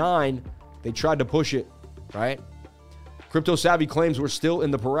 109. They tried to push it, right? Crypto Savvy claims we're still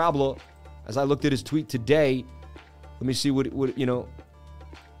in the parabola. As I looked at his tweet today, let me see what you know.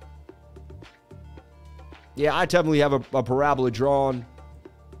 Yeah, I definitely have a parabola drawn.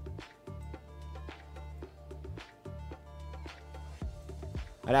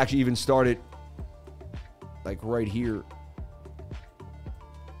 I'd actually even started like right here.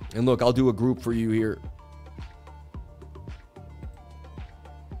 And look, I'll do a group for you here.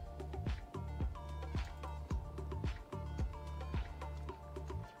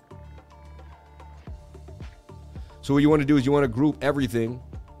 So what you want to do is you want to group everything,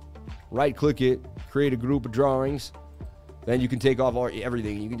 right click it, create a group of drawings, then you can take off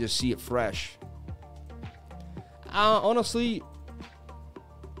everything. You can just see it fresh. Honestly,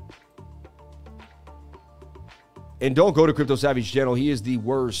 and don't go to Crypto Savvy's channel. He is the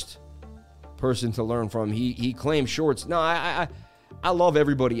worst person to learn from. He claims shorts. No, I love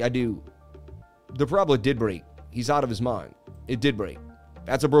everybody. I do. The parabola did break. He's out of his mind. It did break.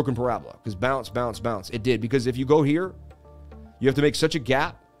 That's a broken parabola because bounce, bounce, bounce. It did, because if you go here, you have to make such a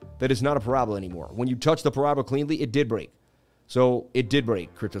gap that it's not a parabola anymore. When you touch the parabola cleanly, it did break. So it did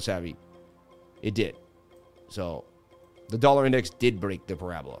break, Crypto Savvy. It did. So the dollar index did break the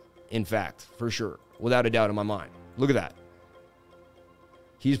parabola. In fact, for sure, without a doubt in my mind. Look at that.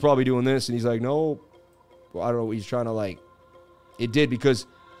 He's probably doing this, and he's like, no. Well, I don't know. He's trying to like. It did, because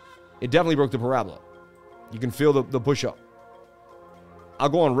it definitely broke the parabola. You can feel the push-up. I'll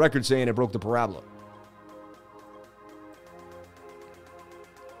go on record saying it broke the parabola.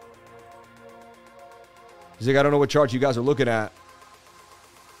 He's like, I don't know what chart you guys are looking at.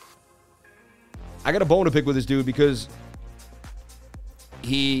 I got a bone to pick with this dude because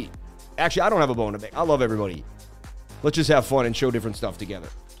actually, I don't have a bone to pick. I love everybody. Let's just have fun and show different stuff together.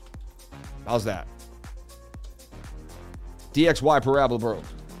 How's that? DXY parabola broke.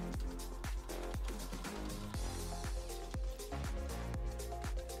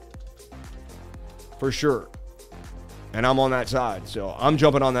 For sure. And I'm on that side, so I'm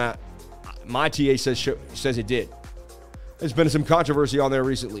jumping on that. My TA says it did. There's been some controversy on there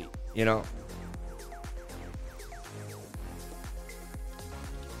recently, you know.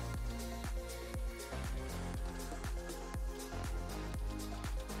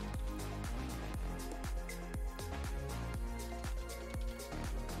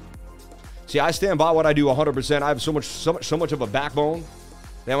 See, I stand by what I do 100%. I have so much of a backbone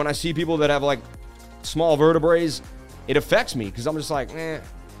that when I see people that have like small vertebrae, it affects me because I'm just like,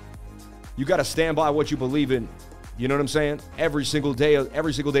 you got to stand by what you believe in. You know what I'm saying? Every single day of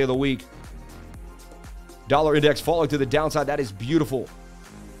the week. Dollar index falling to the downside. That is beautiful.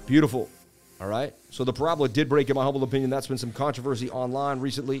 Beautiful. All right. So the parabola did break, in my humble opinion. That's been some controversy online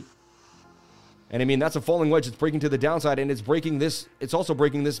recently. And I mean, that's a falling wedge. It's breaking to the downside, and it's breaking this. It's also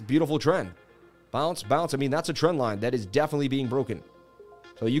breaking this beautiful trend. Bounce, bounce. I mean, that's a trend line that is definitely being broken.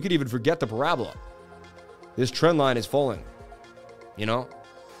 So you could even forget the parabola. This trend line is falling. You know?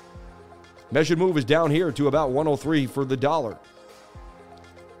 Measured move is down here to about 103 for the dollar.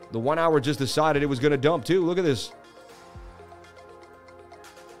 The 1 hour just decided it was going to dump too. Look at this.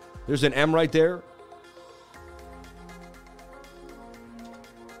 There's an M right there.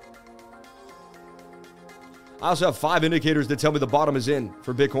 I also have 5 indicators that tell me the bottom is in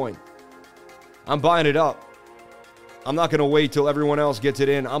for Bitcoin. I'm buying it up. I'm not going to wait till everyone else gets it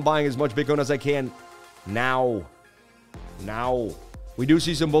in. I'm buying as much Bitcoin as I can now. Now. We do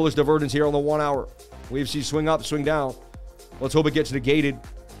see some bullish divergence here on the 1 hour. We see swing up, swing down. Let's hope it gets negated.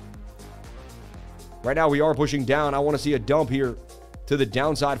 Right now we are pushing down. I want to see a dump here to the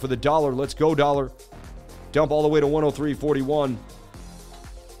downside for the dollar. Let's go, dollar. Dump all the way to 103.41.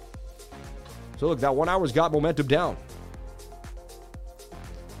 So look, that 1 hour's got momentum down.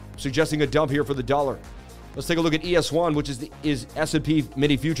 Suggesting a dump here for the dollar. Let's take a look at ES1, which is S&P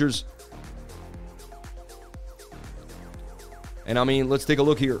mini futures. And I mean, let's take a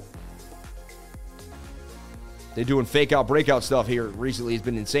look here. They're doing fake out, breakout stuff here recently. It's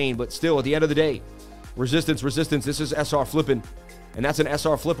been insane, but still, at the end of the day, resistance, resistance. This is SR flipping, and that's an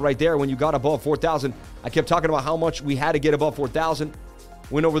SR flip right there when you got above 4,000. I kept talking about how much we had to get above 4,000.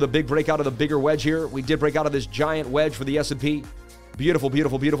 Went over the big breakout of the bigger wedge here. We did break out of this giant wedge for the S&P. Beautiful,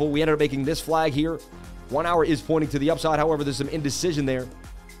 beautiful, beautiful. We ended up making this flag here. 1 hour is pointing to the upside. However, there's some indecision there.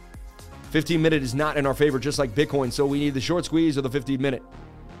 15-minute is not in our favor, just like Bitcoin. So we need the short squeeze or the 15-minute,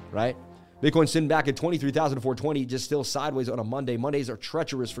 right? Bitcoin sitting back at 23,420, just still sideways on a Monday. Mondays are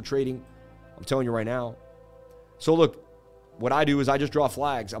treacherous for trading. I'm telling you right now. So look, what I do is I just draw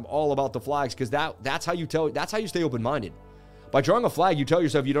flags. I'm all about the flags because that's how you stay open-minded. By drawing a flag, you tell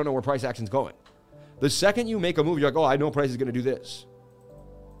yourself you don't know where price action's going. The second you make a move, you're like, oh, I know price is going to do this.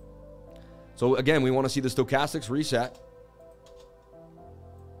 So again, we want to see the stochastics reset.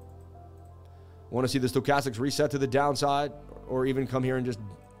 We want to see the stochastics reset to the downside or even come here and just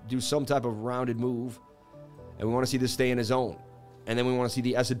do some type of rounded move. And we want to see this stay in a zone. And then we want to see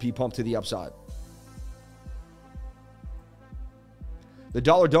the S&P pump to the upside. The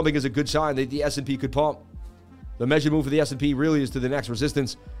dollar dumping is a good sign that the S&P could pump. The measured move for the S&P really is to the next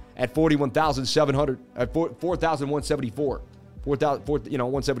resistance at 41,700, at 4,174.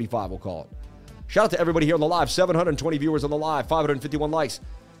 175, we'll call it. Shout out to everybody here on the live. 720 viewers on the live, 551 likes.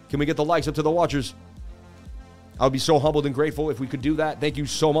 Can we get the likes up to the watchers? I would be so humbled and grateful if we could do that. Thank you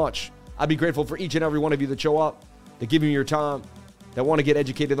so much. I'd be grateful for each and every one of you that show up, that give me your time, that want to get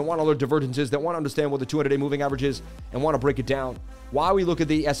educated, that want to learn divergences, that want to understand what the 200-day moving average is and want to break it down. Why we look at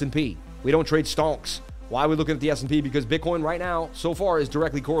the S&P? We don't trade stonks. Why are we looking at the S&P? Because Bitcoin right now, so far, is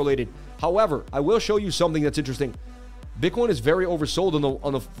directly correlated. However, I will show you something that's interesting. Bitcoin is very oversold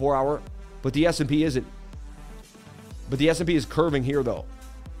on the 4 hour, but the S&P isn't. But the S&P is curving here, though.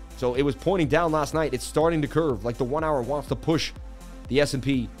 So it was pointing down last night. It's starting to curve. Like the 1 hour wants to push the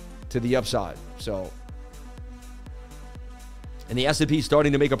S&P to the upside. So, and the S&P is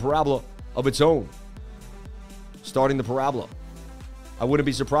starting to make a parabola of its own. Starting the parabola. I wouldn't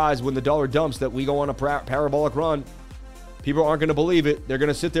be surprised when the dollar dumps that we go on a parabolic run. People aren't going to believe it. They're going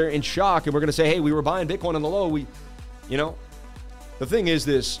to sit there in shock, and we're going to say, hey, we were buying Bitcoin on the low. The thing is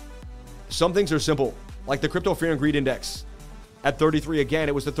this. Some things are simple, like the Crypto Fear and Greed Index at 33 again.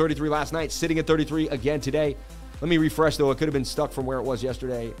 It was the 33 last night, sitting at 33 again today. Let me refresh, though. It could have been stuck from where it was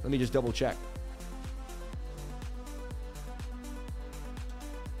yesterday. Let me just double check.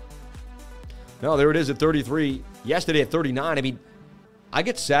 No, there it is at 33. Yesterday at 39. I mean, I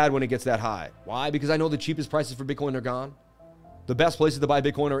get sad when it gets that high. Why? Because I know the cheapest prices for Bitcoin are gone. The best places to buy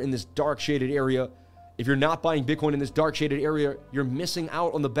Bitcoin are in this dark shaded area. If you're not buying Bitcoin in this dark shaded area, you're missing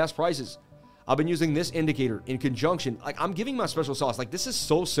out on the best prices. I've been using this indicator in conjunction. Like, I'm giving my special sauce. Like, this is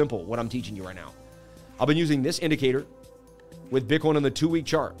so simple what I'm teaching you right now. I've been using this indicator with Bitcoin on the 2-week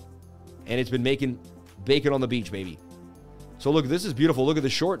chart, and it's been making bacon on the beach, baby. So look, this is beautiful. Look at the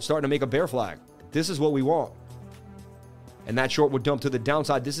short starting to make a bear flag. This is what we want. And that short would dump to the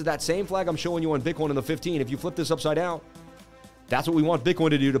downside. This is that same flag I'm showing you on Bitcoin in the 15. If you flip this upside down, that's what we want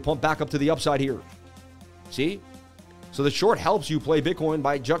Bitcoin to do, to pump back up to the upside here. See? So the short helps you play Bitcoin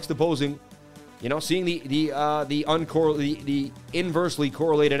by juxtaposing, seeing the inversely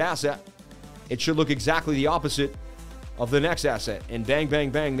correlated asset. It should look exactly the opposite of the next asset. And bang, bang,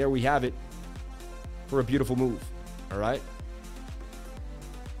 bang, there we have it for a beautiful move. All right?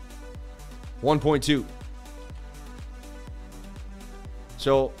 1.2.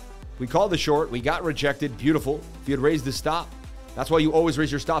 So we called the short. We got rejected. Beautiful. If you had raised the stop, that's why you always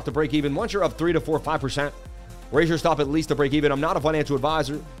raise your stop to break even. Once you're up 3 to 4, 5%, raise your stop at least to break even. I'm not a financial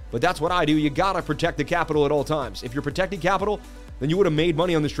advisor, but that's what I do. You got to protect the capital at all times. If you're protecting capital, then you would have made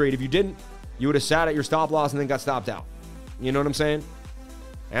money on this trade. If you didn't, you would have sat at your stop loss and then got stopped out. You know what I'm saying?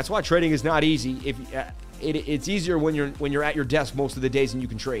 And that's why trading is not easy. It's easier when you're at your desk most of the days and you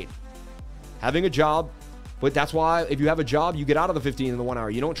can trade. Having a job, but that's why if you have a job, you get out of the 15 and the 1 hour.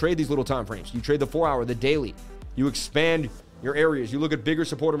 You don't trade these little time frames. You trade the 4 hour, the daily. You expand your areas. You look at bigger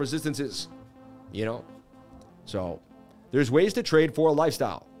support and resistances. So there's ways to trade for a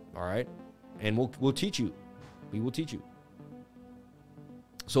lifestyle. All right, and we'll teach you. We will teach you.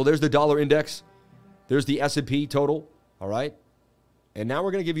 So there's the dollar index. There's the S&P total. All right, and now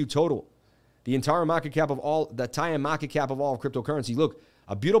we're going to give you total, the entire market cap of all, the entire market cap of all cryptocurrency. Look,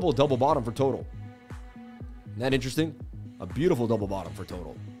 a beautiful double bottom for total. Isn't that interesting? A beautiful double bottom for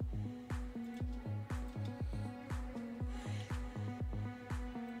total.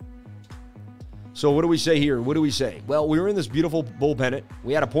 So what do we say here? What do we say? Well, we were in this beautiful bull pennant.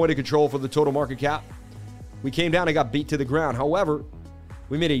 We had a point of control for the total market cap. We came down and got beat to the ground. However,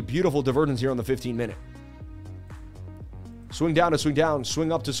 we made a beautiful divergence here on the 15-minute. Swing down to swing down,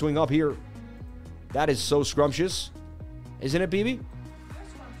 swing up to swing up here. That is so scrumptious. Isn't it, BB?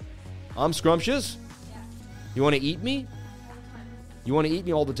 I'm scrumptious? Yeah. You want to eat me? You want to eat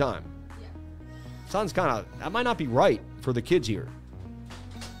me all the time? Yeah. Sounds kind of, that might not be right for the kids here.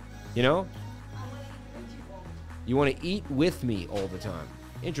 You know? You want to eat with me all the time.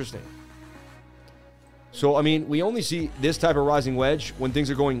 Interesting. So, I mean, we only see this type of rising wedge when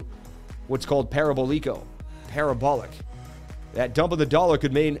things are going what's called parabolic. That dump of the dollar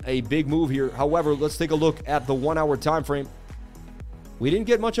could mean a big move here. However, let's take a look at the 1 hour time frame. We didn't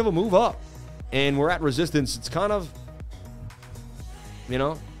get much of a move up, and we're at resistance. It's kind of, you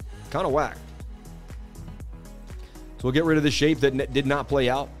know, kind of whack. So we'll get rid of the shape that did not play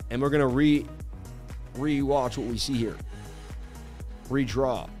out, and we're going to re-watch what we see here.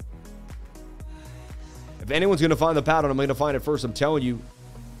 Redraw. If anyone's going to find the pattern, I'm going to find it first. I'm telling you,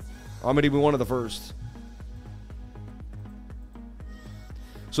 I'm going to be one of the first.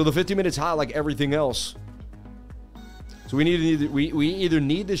 So the 50 minutes high, like everything else. So we either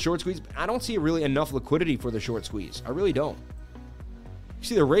need the short squeeze. I don't see really enough liquidity for the short squeeze. I really don't. You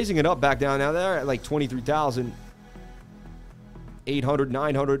see, they're raising it up back down. Now they're at like 23,800,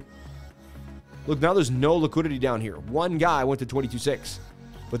 900. Look, now there's no liquidity down here. One guy went to 22.6.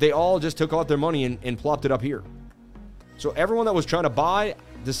 But they all just took out their money and plopped it up here. So everyone that was trying to buy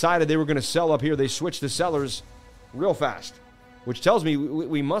decided they were going to sell up here. They switched to sellers real fast, which tells me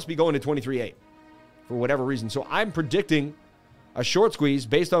we must be going to 23.8 for whatever reason. So I'm predicting a short squeeze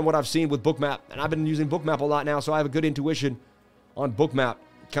based on what I've seen with Bookmap. And I've been using Bookmap a lot now, so I have a good intuition on Bookmap,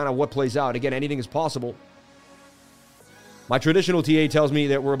 kind of what plays out. Again, anything is possible. My traditional TA tells me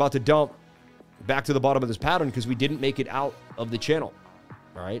that we're about to dump back to the bottom of this pattern because we didn't make it out of the channel.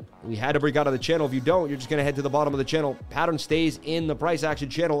 All right, we had to break out of the channel. If you don't, you're just going to head to the bottom of the channel. Pattern stays in the price action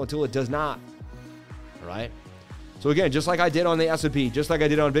channel until it does not. All right. So again, just like I did on the S&P, just like I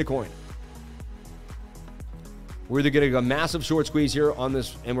did on Bitcoin, we're either getting a massive short squeeze here on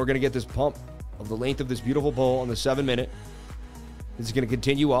this, and we're going to get this pump of the length of this beautiful bull on the 7-minute. This is going to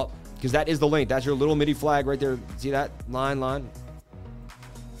continue up because that is the length. That's your little midi flag right there. See that line?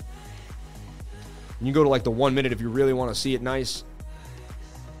 You can go to like the 1 minute if you really want to see it nice.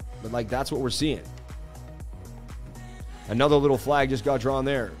 But like that's what we're seeing. Another little flag just got drawn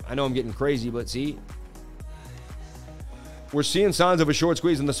there. I know I'm getting crazy, but see, we're seeing signs of a short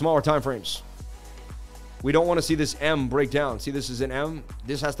squeeze in the smaller time frames. We don't want to see this M break down. See, this is an M.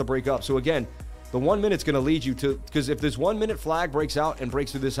 This has to break up. So again, the 1 minute's going to lead you to, because if this 1 minute flag breaks out and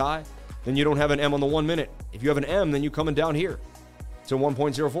breaks through this high, then you don't have an M on the 1 minute. If you have an M, then you're coming down here to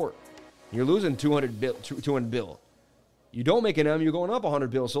 1.04. You're losing 200 bill. You don't make an M, you're going up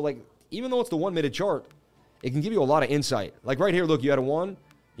 100 bills. So, like, even though it's the 1 minute chart, it can give you a lot of insight. Like right here, look, you had a 1,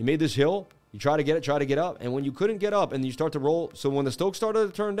 you made this hill, you try to get up, and when you couldn't get up and you start to roll, so when the Stoke started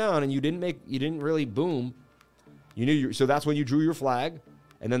to turn down and you didn't really boom, you knew so that's when you drew your flag,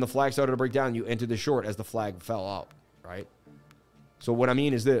 and then the flag started to break down, you entered the short as the flag fell out, right? So what I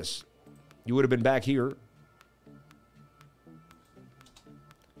mean is this, you would have been back here,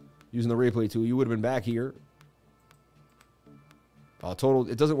 using the replay tool, you would have been back here. Total,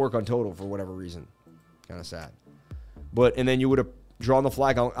 it doesn't work on total for whatever reason. Kind of sad. But, and then you would have drawn the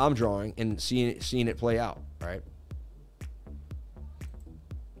flag I'm drawing and seen it play out, right?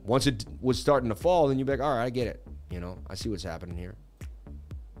 Once it was starting to fall, then you'd be like, all right, I get it. You know, I see what's happening here.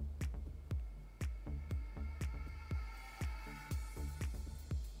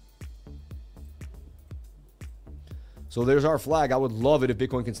 So there's our flag. I would love it if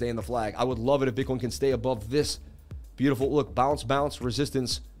Bitcoin can stay in the flag. I would love it if Bitcoin can stay above this beautiful, look, bounce,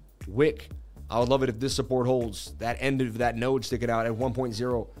 resistance, wick. I would love it if this support holds. That end of that node sticking out at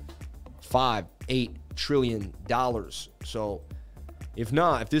 $1.058 trillion. So if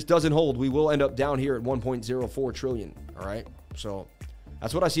not, if this doesn't hold, we will end up down here at 1.04 trillion. All right. So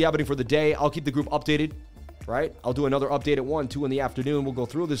that's what I see happening for the day. I'll keep the group updated, right? I'll do another update at 1, 2 in the afternoon. We'll go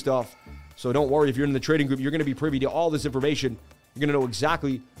through this stuff. So don't worry, if you're in the trading group, you're going to be privy to all this information. You're going to know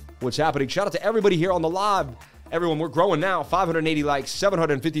exactly what's happening. Shout out to everybody here on the live. Everyone, we're growing now. 580 likes,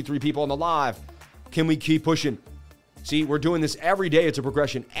 753 people on the live. Can we keep pushing? See, we're doing this every day. It's a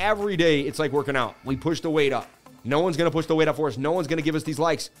progression. Every day, it's like working out. We push the weight up. No one's going to push the weight up for us. No one's going to give us these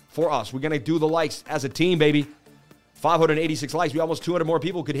likes for us. We're going to do the likes as a team, baby. 586 likes. We almost 200 more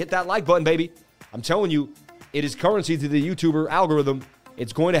people could hit that like button, baby. I'm telling you, it is currency to the YouTuber algorithm.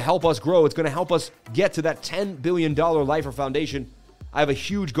 It's going to help us grow. It's going to help us get to that $10 billion Lifer Foundation. I have a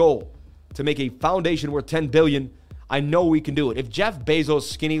huge goal to make a foundation worth $10 billion, I know we can do it. If Jeff Bezos'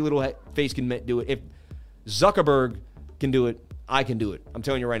 skinny little face can do it, if Zuckerberg can do it, I can do it. I'm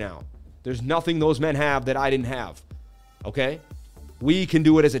telling you right now. There's nothing those men have that I didn't have. Okay? We can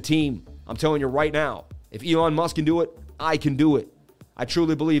do it as a team. I'm telling you right now. If Elon Musk can do it, I can do it. I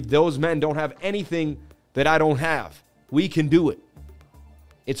truly believe those men don't have anything that I don't have. We can do it.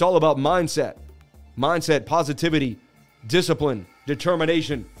 It's all about mindset. Mindset, positivity, discipline,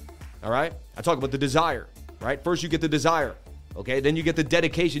 determination. All right? I talk about the desire, right? First you get the desire, okay? Then you get the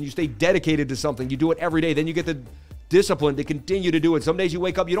dedication. You stay dedicated to something. You do it every day. Then you get the discipline to continue to do it. Some days you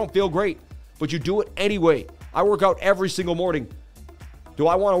wake up, you don't feel great, but you do it anyway. I work out every single morning. Do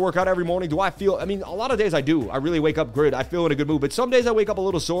I want to work out every morning? Do I feel, I mean, a lot of days I do. I really wake up good. I feel in a good mood. But some days I wake up a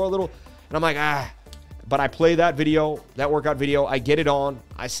little sore, and I'm like, But I play that video, that workout video. I get it on,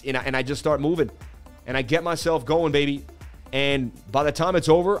 and I just start moving. And I get myself going, baby. And by the time it's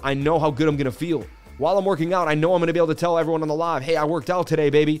over, I know how good I'm going to feel. While I'm working out, I know I'm going to be able to tell everyone on the live, hey, I worked out today,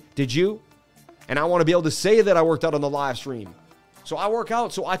 baby. Did you? And I want to be able to say that I worked out on the live stream. So I work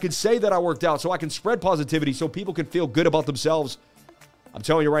out so I can say that I worked out, so I can spread positivity, so people can feel good about themselves. I'm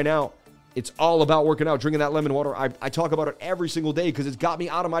telling you right now, it's all about working out, drinking that lemon water. I talk about it every single day because it's got me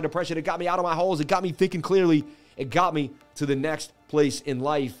out of my depression. It got me out of my holes. It got me thinking clearly. It got me to the next place in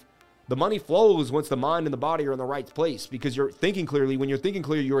life. The money flows once the mind and the body are in the right place because you're thinking clearly. When you're thinking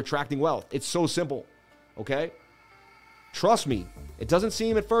clearly, you're attracting wealth. It's so simple, okay? Trust me. It doesn't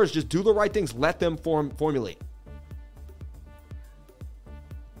seem at first. Just do the right things. Let them formulate.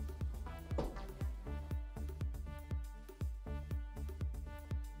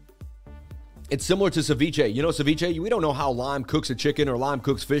 It's similar to ceviche. You know ceviche? We don't know how lime cooks a chicken or lime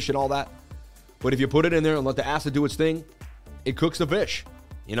cooks fish and all that. But if you put it in there and let the acid do its thing, it cooks the fish,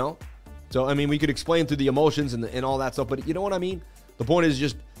 you know? So, I mean, we could explain through the emotions and all that stuff, but you know what I mean? The point is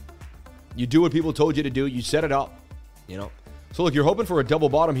just you do what people told you to do. You set it up, you know? So, look, you're hoping for a double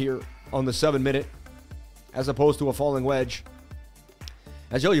bottom here on the 7-minute as opposed to a falling wedge.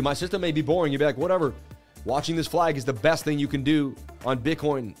 I tell you, my system may be boring. You'd be like, whatever. Watching this flag is the best thing you can do on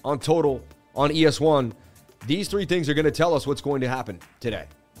Bitcoin, on Total, on ES1. These three things are going to tell us what's going to happen today.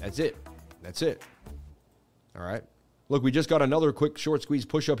 That's it. That's it. All right. Look, we just got another quick short squeeze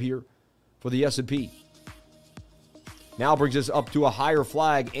push up here for the S&P. Now brings us up to a higher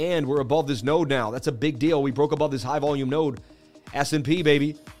flag, and we're above this node now. That's a big deal. We broke above this high volume node. S&P,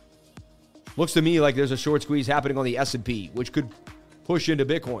 baby. Looks to me like there's a short squeeze happening on the S&P, which could push into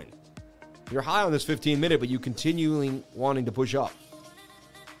Bitcoin. You're high on this 15-minute, but you continuing wanting to push up.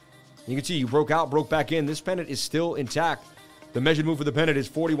 You can see you broke out, broke back in. This pennant is still intact. The measured move for the pennant is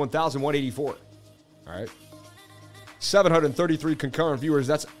 41,184. All right. 733 concurrent viewers.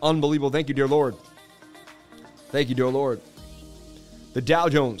 That's unbelievable. Thank you, dear Lord. Thank you, dear Lord. The Dow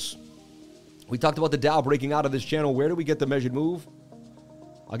Jones. We talked about the Dow breaking out of this channel. Where do we get the measured move?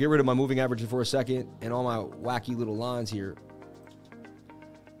 I'll get rid of my moving averages for a second and all my wacky little lines here.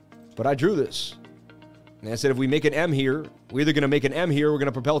 But I drew this. And I said if we make an M here, we're either going to make an M here or we're going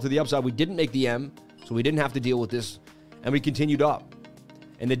to propel to the upside. We didn't make the M, so we didn't have to deal with this. And we continued up.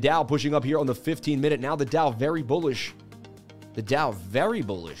 And the Dow pushing up here on the 15-minute. Now the Dow very bullish. The Dow very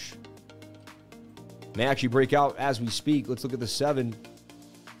bullish. May actually break out as we speak. Let's look at the 7.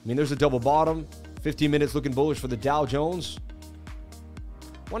 I mean, there's a double bottom. 15 minutes looking bullish for the Dow Jones.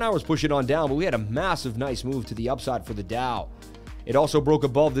 1 hour's pushing on down, but we had a massive, nice move to the upside for the Dow. It also broke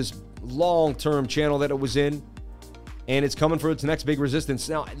above this long-term channel that it was in, and it's coming for its next big resistance.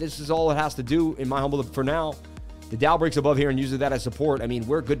 Now, this is all it has to do, in my humble, for now. The Dow breaks above here and uses that as support. I mean,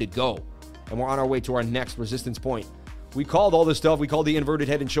 we're good to go, and we're on our way to our next resistance point. We called all this stuff. We called the inverted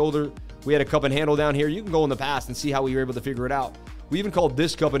head and shoulder. We had a cup and handle down here. You can go in the past and see how we were able to figure it out. We even called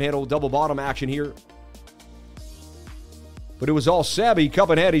this cup and handle double bottom action here. But it was all Sabby cup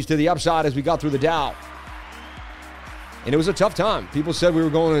and headies to the upside as we got through the Dow. And it was a tough time. People said we were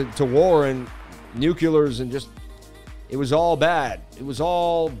going to war and nuclears and just, it was all bad. It was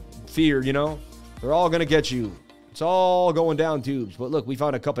all fear, you know. They're all going to get you. It's all going down tubes. But look, we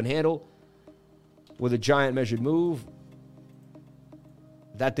found a cup and handle with a giant measured move.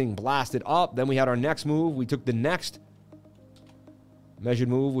 That thing blasted up. Then we had our next move. We took the next measured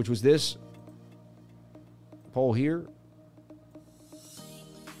move, which was this pole here.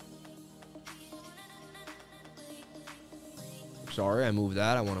 Sorry, I moved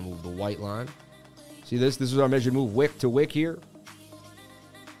that. I want to move the white line. See this? This is our measured move, wick to wick here.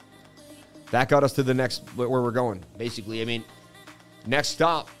 That got us to the next, where we're going, basically. I mean, next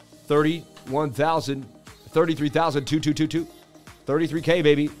stop, 33,2222. 33K,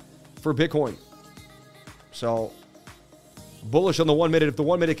 baby, for Bitcoin. So, Bullish on the 1 minute. If the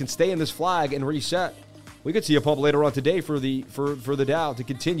 1 minute can stay in this flag and reset, we could see a pump later on today for the Dow to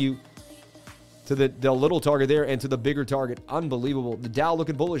continue to the little target there and to the bigger target. Unbelievable. The Dow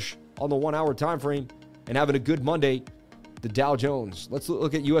looking bullish on the 1 hour time frame and having a good Monday. The Dow Jones. Let's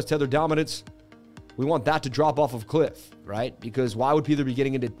look at U.S. Tether dominance. We want that to drop off of cliff, right? Because why would people be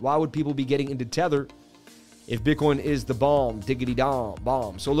getting into Tether if Bitcoin is the bomb, diggity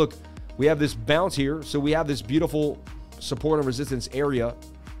bomb? So look, we have this bounce here. So we have this beautiful support and resistance area.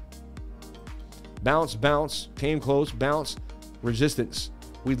 Bounce, bounce, came close, bounce, resistance.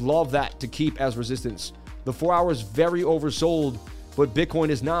 We'd love that to keep as resistance. The 4 hours very oversold, but Bitcoin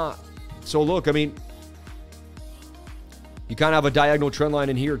is not. So look, I mean, you kind of have a diagonal trend line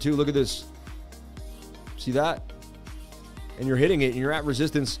in here too. Look at this. See that? And you're hitting it and you're at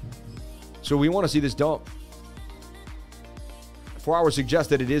resistance. So we want to see this dump. 4 hours suggests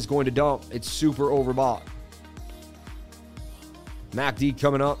that it is going to dump. It's super overbought. MACD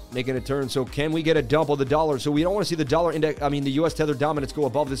coming up, making a turn. So can we get a dump of the dollar? So we don't want to see the dollar index, the U.S. Tether dominance go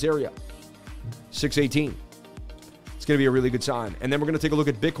above this area. 618. It's going to be a really good sign. And then we're going to take a look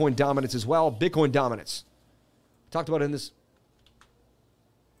at Bitcoin dominance as well. Bitcoin dominance. Talked about it in this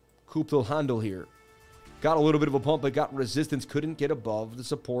Kuptil handle here. Got a little bit of a pump, but got resistance. Couldn't get above the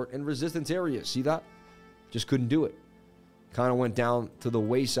support and resistance areas. See that? Just couldn't do it. Kind of went down to the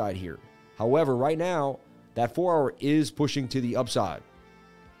wayside here. However, right now, that 4 hour is pushing to the upside.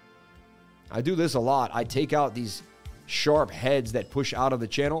 I do this a lot. I take out these sharp heads that push out of the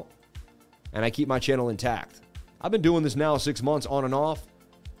channel, and I keep my channel intact. I've been doing this now 6 months on and off,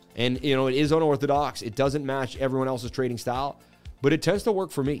 and it is unorthodox. It doesn't match everyone else's trading style, but it tends to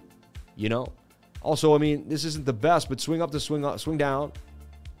work for me, Also, this isn't the best, but swing up to swing down.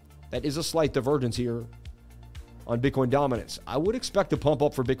 That is a slight divergence here on Bitcoin dominance. I would expect a pump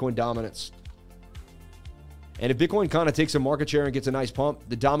up for Bitcoin dominance. And if Bitcoin kind of takes some market share and gets a nice pump,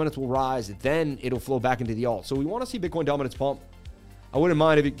 the dominance will rise. Then it'll flow back into the alt. So we want to see Bitcoin dominance pump. I wouldn't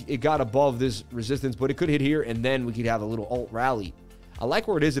mind if it got above this resistance, but it could hit here, and then we could have a little alt rally. I like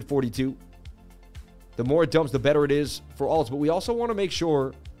where it is at 42. The more it dumps, the better it is for alts. But we also want to make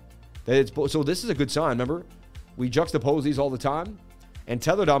sure that it's... So this is a good sign, remember? We juxtapose these all the time. And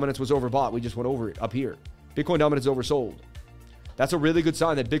Tether dominance was overbought. We just went over it up here. Bitcoin dominance oversold. That's a really good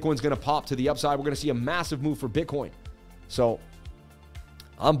sign that Bitcoin's going to pop to the upside. We're going to see a massive move for Bitcoin. So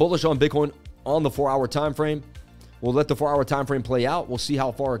I'm bullish on Bitcoin on the 4 hour time frame. We'll let the 4 hour time frame play out. We'll see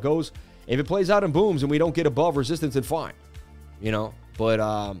how far it goes. If it plays out and booms and we don't get above resistance, then fine. But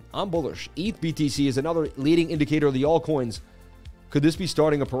I'm bullish. ETH BTC is another leading indicator of the altcoins. Could this be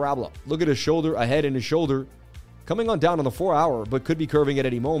starting a parabola? Look at his shoulder, a head and his shoulder coming on down on the 4 hour, but could be curving at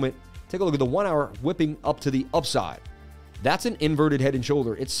any moment. Take a look at the 1 hour whipping up to the upside. That's an inverted head and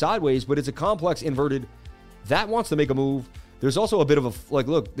shoulder. It's sideways, but it's a complex inverted. That wants to make a move. There's also a bit of a,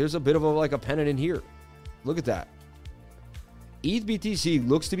 look, there's a bit of a pennant in here. Look at that. ETH BTC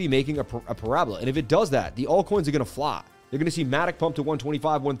looks to be making a parabola. And if it does that, the altcoins are going to fly. You're going to see Matic pump to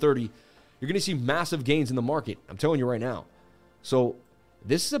 125, 130. You're going to see massive gains in the market. I'm telling you right now. So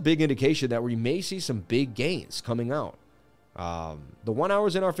this is a big indication that we may see some big gains coming out. The 1 hour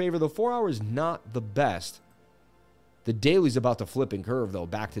is in our favor. The 4 hour is not the best. The daily's about to flip and curve, though,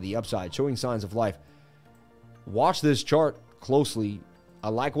 back to the upside, showing signs of life. Watch this chart closely. I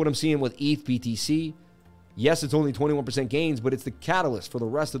like what I'm seeing with ETH BTC. Yes, it's only 21% gains, but it's the catalyst for the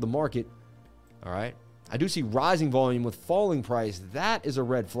rest of the market. All right. I do see rising volume with falling price. That is a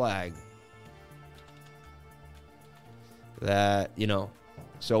red flag. That,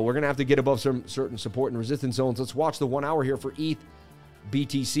 So we're going to have to get above some certain support and resistance zones. Let's watch the 1 hour here for ETH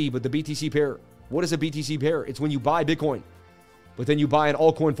BTC. But the BTC pair, what is a BTC pair? It's when you buy Bitcoin, but then you buy an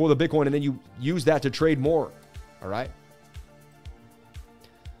altcoin for the Bitcoin, and then you use that to trade more. All right.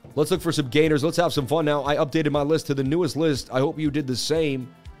 Let's look for some gainers. Let's have some fun now. I updated my list to the newest list. I hope you did the same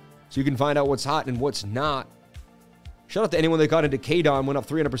so you can find out what's hot and what's not. Shout out to anyone that got into KDON. Went up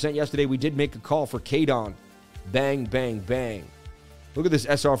 300% yesterday. We did make a call for KDON. Bang, bang, bang. Look at this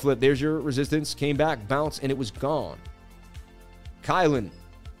SR flip. There's your resistance. Came back, bounced, and it was gone. Kylan.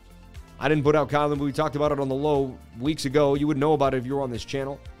 I didn't put out Kylan, but we talked about it on the low weeks ago. You would know about it if you were on this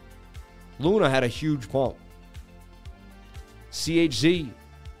channel. Luna had a huge pump. CHZ.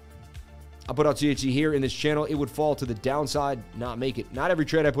 I put out CHZ here in this channel. It would fall to the downside, not make it. Not every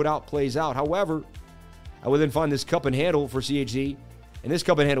trade I put out plays out. However, I would then find this cup and handle for CHZ, and this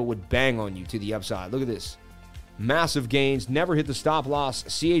cup and handle would bang on you to the upside. Look at this. Massive gains. Never hit the stop loss.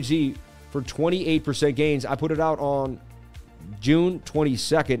 CHZ for 28% gains. I put it out on June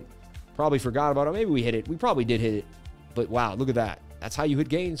 22nd. Probably forgot about it. Maybe we hit it. We probably did hit it. But wow, look at that. That's how you hit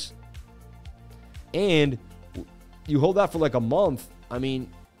gains. And You hold that for like a month. I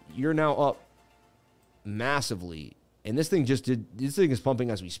mean, you're now up massively. And this thing is pumping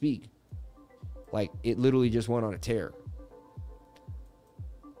as we speak. Like, it literally just went on a tear.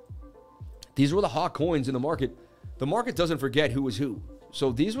 These were the hot coins in the market. The market doesn't forget who is who.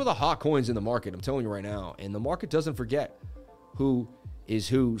 So these were the hot coins in the market, I'm telling you right now. And the market doesn't forget who is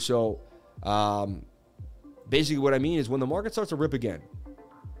who. So basically what I mean is when the market starts to rip again,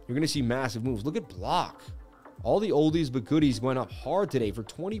 you're going to see massive moves. Look at Block. All the oldies but goodies went up hard today for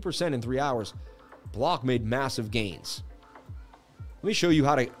 20% in 3 hours. Block made massive gains. Let me show you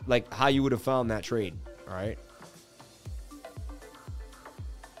how you would have found that trade. All right.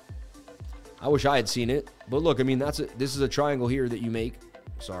 I wish I had seen it, but look, I mean, this is a triangle here that you make.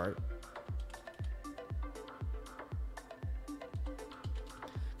 Sorry.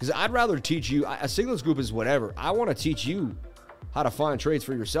 Because I'd rather teach you, a signals group is whatever. I want to teach you how to find trades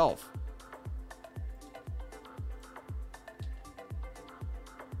for yourself.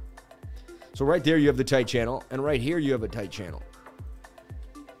 So right there you have the tight channel, and right here you have a tight channel.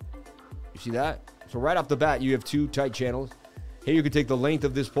 You see that? So right off the bat, you have two tight channels. Here you can take the length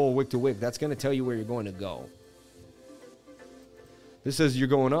of this pole wick to wick. That's going to tell you where you're going to go. This says you're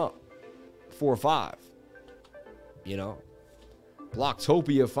going up 4 or 5. You know?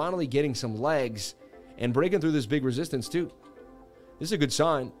 Blocktopia finally getting some legs and breaking through this big resistance too. This is a good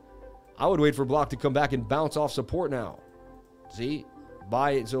sign. I would wait for Block to come back and bounce off support now. See?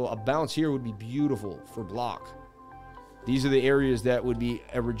 Buy it. So a bounce here would be beautiful for Block. These are the areas that would be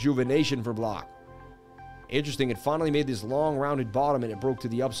a rejuvenation for Block. Interesting. It finally made this long rounded bottom and it broke to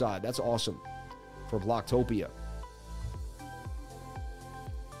the upside. That's awesome for Blocktopia.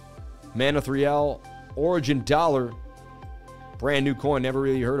 Mana 3L, Origin Dollar, brand new coin. Never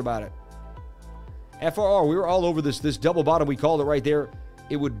really heard about it. FRR, we were all over this double bottom. We called it right there.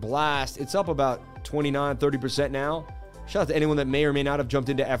 It would blast. It's up about 29, 30% now. Shout out to anyone that may or may not have jumped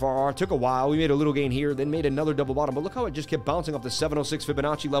into FRR. Took a while. We made a little gain here, then made another double bottom. But look how it just kept bouncing off the 706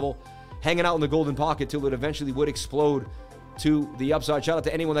 Fibonacci level, hanging out in the golden pocket till it eventually would explode to the upside. Shout out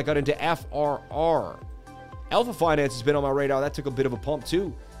to anyone that got into FRR. Alpha Finance has been on my radar. That took a bit of a pump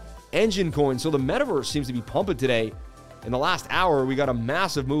too. Engine Coin. So the metaverse seems to be pumping today. In the last hour, we got a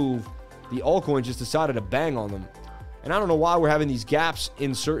massive move. The altcoin just decided to bang on them. And I don't know why we're having these gaps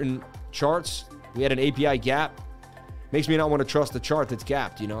in certain charts. We had an API gap. Makes me not want to trust the chart that's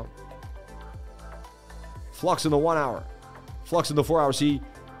gapped, you know. Flux in the 1 hour. Flux in the 4 hour. See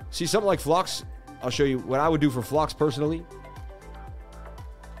something like Flux? I'll show you what I would do for Flux personally.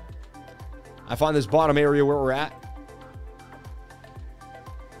 I find this bottom area where we're at.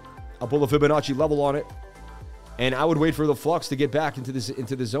 I'll pull the Fibonacci level on it. And I would wait for the Flux to get back into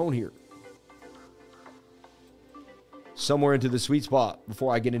the zone here. Somewhere into the sweet spot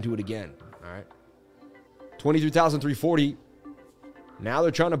before I get into it again. All right. 23,340. Now they're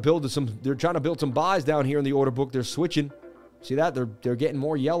trying to build some buys down here in the order book. They're switching. See that? They're getting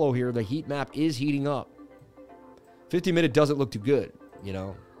more yellow here. The heat map is heating up. 50-minute doesn't look too good, you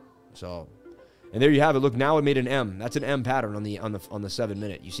know. So, and there you have it. Look, now it made an M. That's an M pattern on the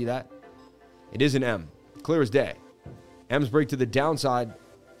 7-minute. You see that? It is an M. Clear as day. M's break to the downside,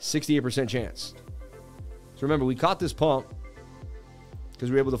 68% chance. So remember, we caught this pump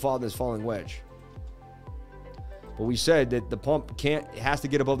because we were able to follow this falling wedge. But we said that the pump has to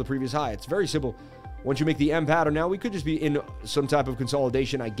get above the previous high. It's very simple. Once you make the M pattern, now we could just be in some type of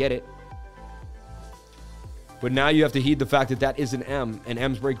consolidation. I get it. But now you have to heed the fact that that is an M, and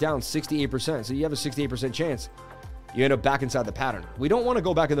M's break down 68%. So you have a 68% chance you end up back inside the pattern. We don't want to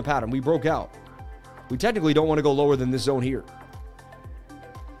go back in the pattern. We broke out. We technically don't want to go lower than this zone here.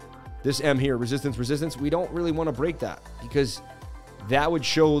 This M here, resistance, resistance. We don't really want to break that because that would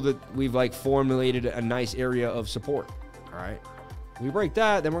show that we've like formulated a nice area of support. All right. We break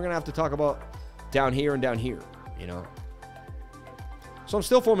that, then we're going to have to talk about down here and down here, you know. So I'm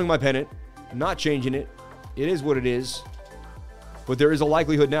still forming my pennant. I'm not changing it. It is what it is. But there is a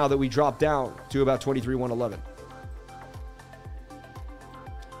likelihood now that we drop down to about 23,111.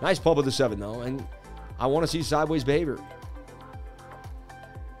 Nice pump of the 7 though, and I want to see sideways behavior.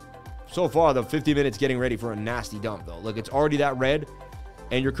 So far, the 50 minutes getting ready for a nasty dump though. Look, it's already that red,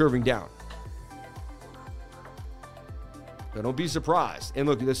 and you're curving down. So don't be surprised. And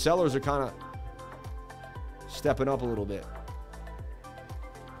look, the sellers are kind of stepping up a little bit.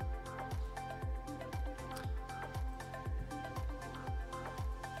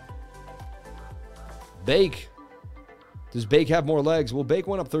 Bake. Does Bake have more legs? Well, Bake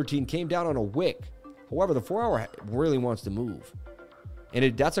went up 13, came down on a wick. However, the 4 hour really wants to move.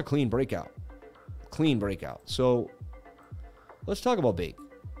 And that's a clean breakout. Clean breakout. So let's talk about Bake.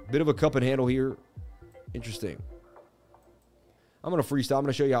 Bit of a cup and handle here. Interesting. I'm going to freestyle. I'm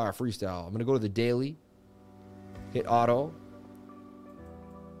going to show you how I freestyle. I'm going to go to the daily, hit auto.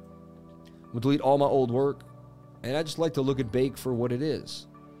 I'm going to delete all my old work. And I just like to look at Bake for what it is.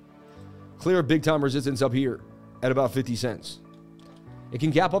 Clear big time resistance up here at about 50 cents. It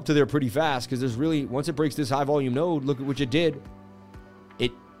can gap up to there pretty fast because there's really, once it breaks this high volume node, look at what it did.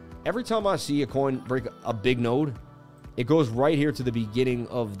 Every time I see a coin break a big node, it goes right here to the beginning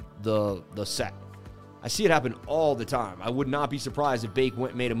of the set. I see it happen all the time. I would not be surprised if Bake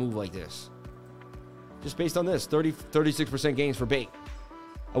made a move like this. Just based on this, 36% gains for Bake.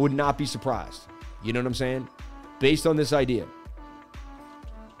 I would not be surprised. You know what I'm saying? Based on this idea.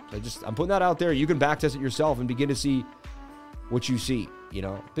 I'm putting that out there. You can backtest it yourself and begin to see what you see. You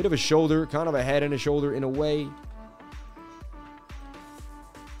know, bit of a shoulder, kind of a head and a shoulder in a way.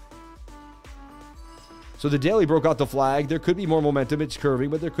 So the daily broke out the flag. There could be more momentum. It's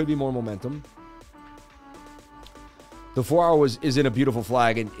curving, but there could be more momentum. The 4 hour is in a beautiful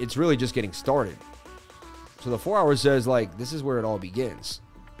flag, and it's really just getting started. So the 4 hour says, like, this is where it all begins.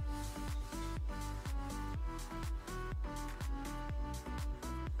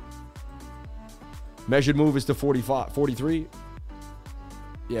 Measured move is to 43.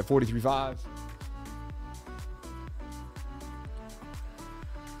 Yeah, 43.5.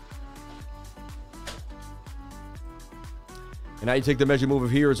 And now you take the measured move of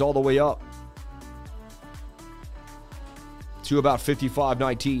here, it's all the way up to about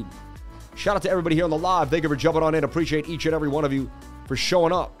 55.19. Shout out to everybody here on the live. Thank you for jumping on in. Appreciate each and every one of you for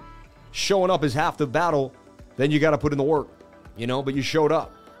showing up. Showing up is half the battle. Then you got to put in the work, you know, but you showed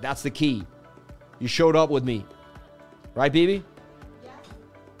up. That's the key. You showed up with me. Right, BB? Yeah.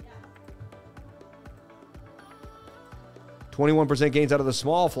 21% gains out of the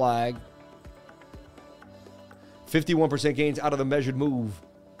small flag. 51% gains out of the measured move.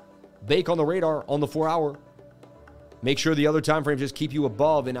 Bake on the radar on the 4 hour. Make sure the other time frames just keep you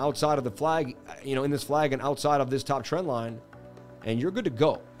above and outside of the flag, you know, in this flag and outside of this top trend line, and you're good to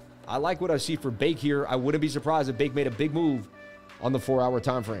go. I like what I see for Bake here. I wouldn't be surprised if Bake made a big move on the 4 hour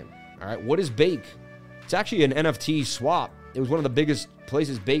time frame. All right, what is Bake? It's actually an NFT swap. It was one of the biggest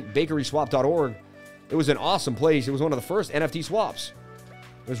places, bakeryswap.org. It was an awesome place. It was one of the first NFT swaps.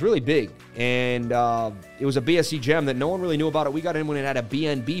 It was really big, and it was a BSC gem that no one really knew about it. We got in when it had a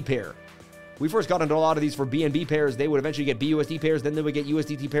BNB pair. We first got into a lot of these for BNB pairs. They would eventually get BUSD pairs, then they would get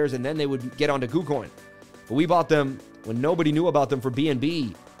USDT pairs, and then they would get onto KuCoin. But we bought them when nobody knew about them for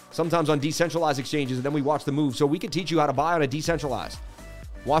BNB, sometimes on decentralized exchanges, and then we watched the move. So we could teach you how to buy on a decentralized.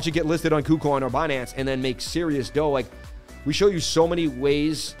 Watch it get listed on KuCoin or Binance, and then make serious dough. Like, we show you so many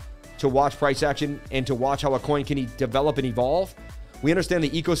ways to watch price action and to watch how a coin can develop and evolve. We understand the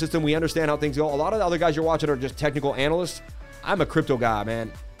ecosystem. We understand how things go. A lot of the other guys you're watching are just technical analysts. I'm a crypto guy,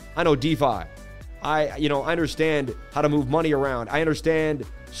 man. I know DeFi. I understand how to move money around. I understand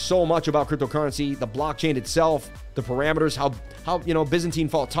so much about cryptocurrency, the blockchain itself, the parameters, how Byzantine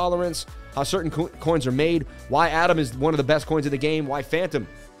fault tolerance, how certain coins are made, why Atom is one of the best coins in the game, why Phantom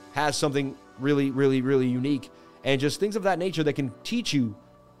has something really, really, really unique, and just things of that nature that can teach you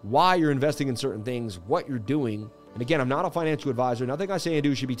why you're investing in certain things, what you're doing. And again, I'm not a financial advisor. Nothing I say and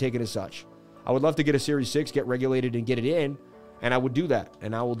do should be taken as such. I would love to get a Series 6, get regulated, and get it in, and I would do that,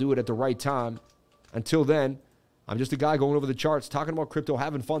 and I will do it at the right time. Until then, I'm just a guy going over the charts, talking about crypto,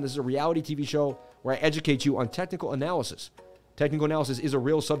 having fun. This is a reality TV show where I educate you on technical analysis. Technical analysis is a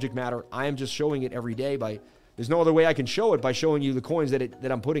real subject matter. I am just showing it every day. There's no other way I can show it by showing you the coins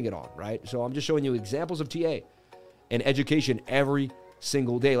that I'm putting it on, right? So I'm just showing you examples of TA and education every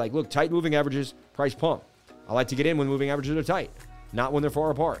single day. Like, look, tight moving averages, price pump. I like to get in when moving averages are tight, not when they're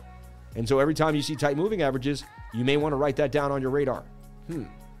far apart. And so every time you see tight moving averages, you may want to write that down on your radar.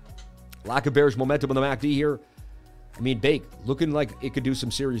 Lack of bearish momentum on the MACD here. I mean, Bake looking like it could do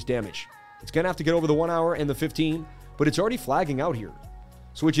some serious damage. It's going to have to get over the 1 hour and the 15, but it's already flagging out here.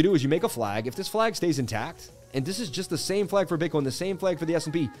 So what you do is you make a flag. If this flag stays intact, and this is just the same flag for Bitcoin, the same flag for the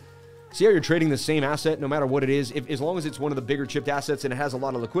S&P, see how you're trading the same asset no matter what it is? As long as it's one of the bigger chipped assets and it has a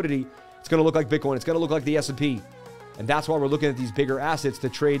lot of liquidity, it's going to look like Bitcoin. It's going to look like the S&P. And that's why we're looking at these bigger assets to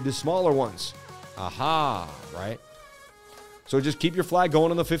trade the smaller ones. Aha, right? So just keep your flag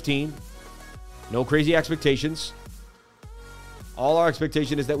going on the 15. No crazy expectations. All our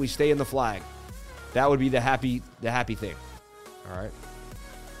expectation is that we stay in the flag. That would be the happy thing. All right.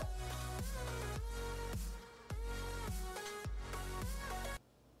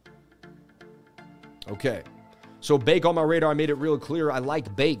 Okay. So Bake on my radar, I made it real clear. I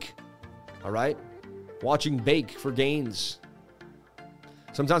like Bake. All right. Watching Bake for gains.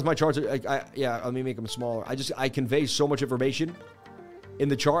 Sometimes my charts are, let me make them smaller. I convey so much information in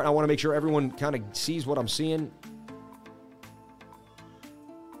the chart. I want to make sure everyone kind of sees what I'm seeing.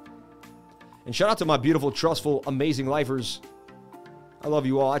 And shout out to my beautiful, trustful, amazing lifers. I love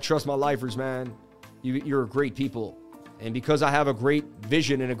you all. I trust my lifers, man. You're great people. And because I have a great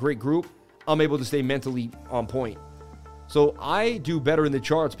vision and a great group, I'm able to stay mentally on point. So I do better in the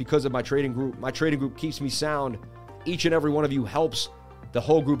charts because of my trading group. My trading group keeps me sound. Each and every one of you helps the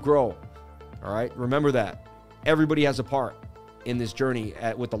whole group grow. All right? Remember that. Everybody has a part in this journey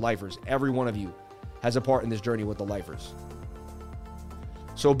with the lifers. Every one of you has a part in this journey with the lifers.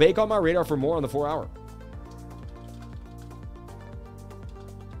 So bake on my radar for more on the 4 hour.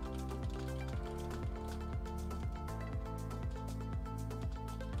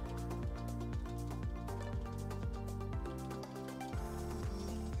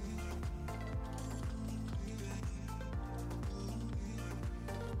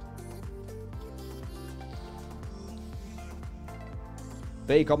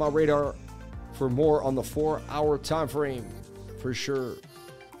 Bake on my radar for more on the 4 hour time frame for sure.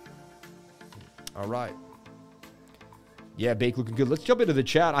 All right. Yeah, Bake looking good. Let's jump into the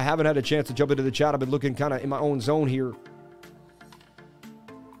chat. I haven't had a chance to jump into the chat. I've been looking kind of in my own zone here.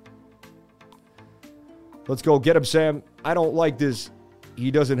 Let's go. Get him, Sam. I don't like this.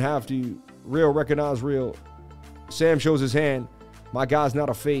 He doesn't have to. Real, recognize real. Sam shows his hand. My guy's not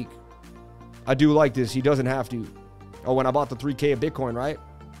a fake. I do like this. He doesn't have to. Oh, when I bought the 3K of Bitcoin, right?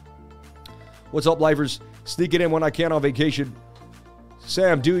 What's up, lifers? Sneaking in when I can on vacation.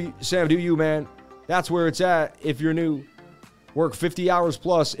 Sam, do you, man. That's where it's at if you're new. Work 50 hours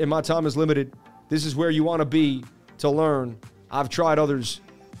plus and my time is limited. This is where you want to be to learn. I've tried others.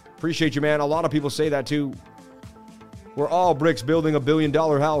 Appreciate you, man. A lot of people say that too. We're all bricks building $1 billion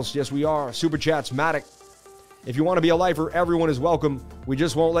house. Yes, we are. Super chats, Matic. If you want to be a lifer, everyone is welcome. We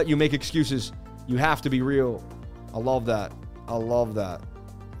just won't let you make excuses. You have to be real. I love that. I love that.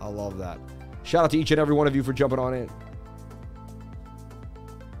 I love that. Shout out to each and every one of you for jumping on in.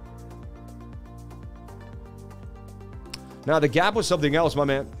 Now, the gap was something else, my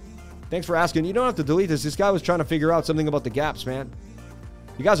man. Thanks for asking. You don't have to delete this. This guy was trying to figure out something about the gaps, man.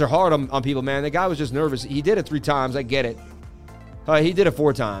 You guys are hard on people, man. The guy was just nervous. He did it 3 times. I get it. He did it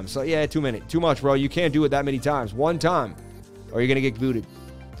 4 times. So, yeah, too many. Too much, bro. You can't do it that many times. 1 time, or you're going to get booted.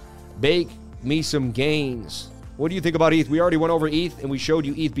 Bake me some gains. What do you think about ETH? We already went over ETH, and we showed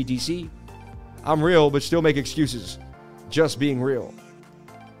you ETH BTC. I'm real, but still make excuses. Just being real.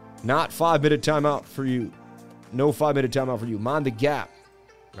 Not 5-minute timeout for you. No 5-minute timeout for you. Mind the gap.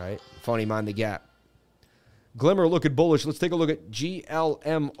 Right? Funny, mind the gap. Glimmer looking bullish. Let's take a look at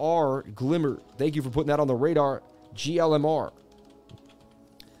GLMR. Glimmer. Thank you for putting that on the radar. GLMR.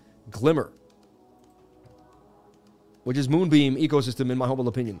 Glimmer. Which is Moonbeam ecosystem in my humble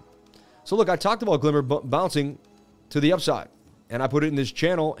opinion. So look, I talked about Glimmer bouncing to the upside. And I put it in this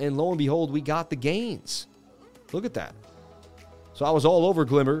channel, and lo and behold, we got the gains. Look at that. So I was all over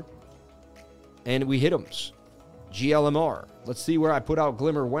Glimmer, and we hit them. GLMR. Let's see where I put out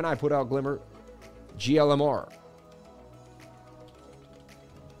Glimmer, when I put out Glimmer. GLMR.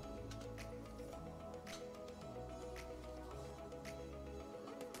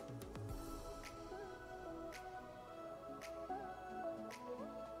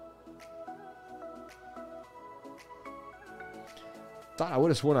 Thought I would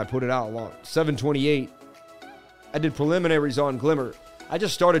have sworn I put it out long. 728. I did preliminaries on Glimmer. I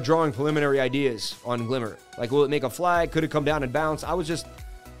just started drawing preliminary ideas on Glimmer. Like, will it make a flag? Could it come down and bounce? I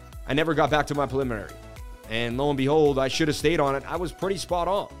never got back to my preliminary. And lo and behold, I should have stayed on it. I was pretty spot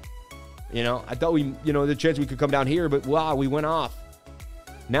on. You know, I thought the chance we could come down here, but wow, we went off.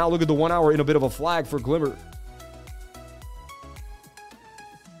 Now look at the 1 hour in a bit of a flag for Glimmer.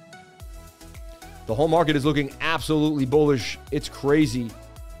 The whole market is looking absolutely bullish. It's crazy.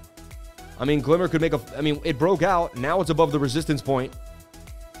 I mean, Glimmer could make it broke out. Now it's above the resistance point.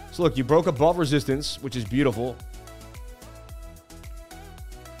 So look, you broke above resistance, which is beautiful.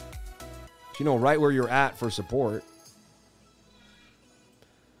 You know, right where you're at for support.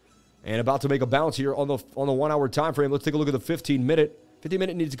 And about to make a bounce here on the 1 hour time frame. Let's take a look at the 15-minute.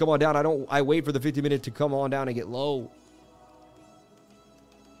 15-minute needs to come on down. I wait for the 15-minute to come on down and get low.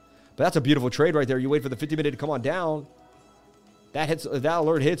 But that's a beautiful trade right there. You wait for the 50-minute to come on down. That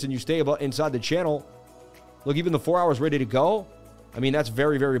alert hits and you stay inside the channel. Look, even the 4 hours ready to go. I mean, that's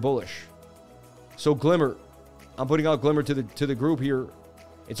very, very bullish. So Glimmer, I'm putting out Glimmer to the group here.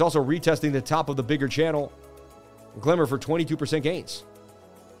 It's also retesting the top of the bigger channel. Glimmer for 22% gains.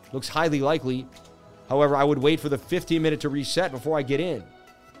 Looks highly likely. However, I would wait for the 15-minute to reset before I get in.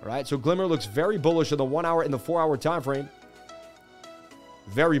 All right, so Glimmer looks very bullish on the 1 hour and the 4 hour time frame.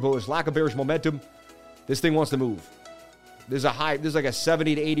 Very bullish. Lack of bearish momentum. This thing wants to move. There's like a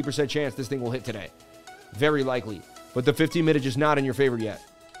 70 to 80% chance this thing will hit today. Very likely. But the 15-minute is not in your favor yet.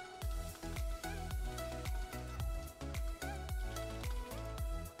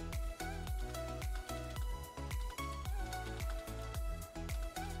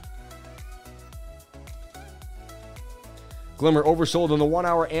 Glimmer oversold on the 1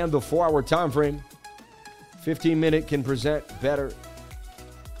 hour and the 4 hour time frame. 15-minute can present better.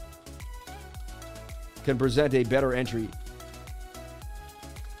 Can present a better entry.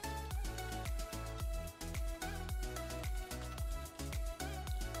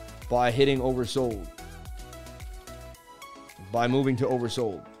 By hitting oversold. By moving to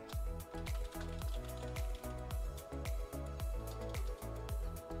oversold.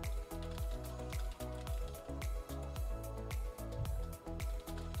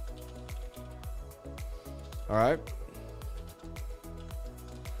 All right.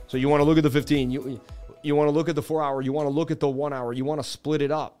 So you want to look at the 15. You want to look at the 4 hour. You want to look at the 1 hour. You want to split it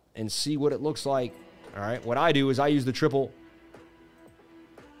up and see what it looks like. All right. What I do is I use the triple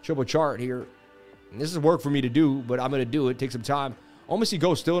chart here. And this is work for me to do, but I'm going to do it. Take some time. OMC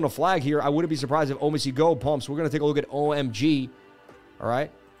Go still in a flag here. I wouldn't be surprised if OMC Go pumps. We're going to take a look at OMG. All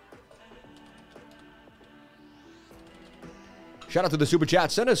right. Shout out to the Super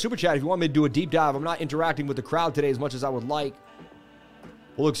Chat. Send us a Super Chat if you want me to do a deep dive. I'm not interacting with the crowd today as much as I would like.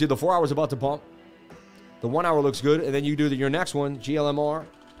 Well, look, see, the 4 hour's about to pump. The 1 hour looks good. And then you do your next one, GLMR.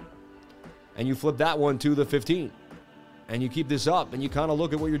 And you flip that one to the 15. And you keep this up. And you kind of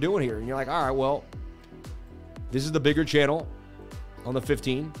look at what you're doing here. And you're like, all right, well, this is the bigger channel on the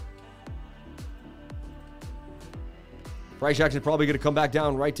 15. Price action is probably going to come back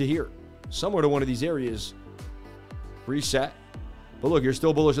down right to here. Somewhere to one of these areas. Reset. But look, you're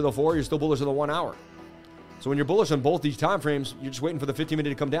still bullish on the 4, you're still bullish on the 1 hour. So when you're bullish on both these time frames, you're just waiting for the 15-minute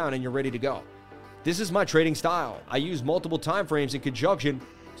to come down and you're ready to go. This is my trading style. I use multiple time frames in conjunction.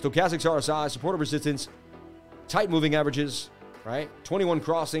 Stochastics RSI, supportive resistance, tight moving averages, right? 21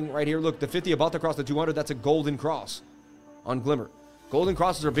 crossing right here. Look, the 50 about to cross the 200, that's a golden cross on Glimmer. Golden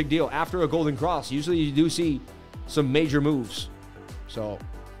crosses are a big deal. After a golden cross, usually you do see some major moves. So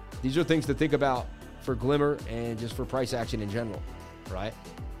these are things to think about for Glimmer and just for price action in general, right?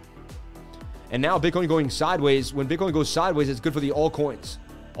 And now Bitcoin going sideways. When Bitcoin goes sideways, it's good for the altcoins.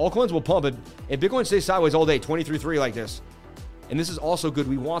 Altcoins will pump it. If Bitcoin stays sideways all day, 23.3 like this, and this is also good.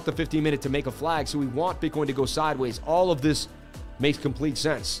 We want the 15-minute to make a flag, so we want Bitcoin to go sideways. All of this makes complete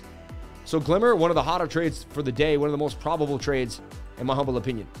sense. So Glimmer, one of the hotter trades for the day, one of the most probable trades, in my humble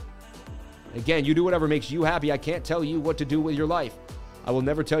opinion. Again, you do whatever makes you happy. I can't tell you what to do with your life. I will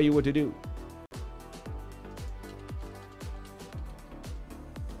never tell you what to do.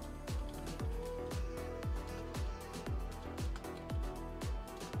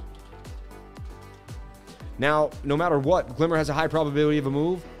 Now, no matter what, Glimmer has a high probability of a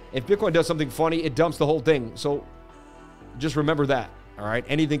move. If Bitcoin does something funny, it dumps the whole thing. So just remember that, all right?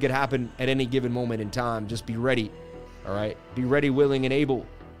 Anything could happen at any given moment in time. Just be ready, all right? Be ready, willing, and able,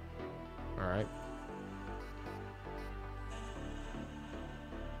 all right?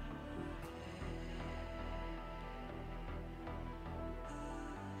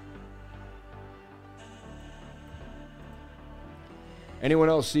 Anyone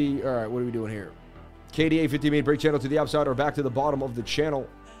else see? All right, what are we doing here? KDA 50-minute break channel to the upside or back to the bottom of the channel.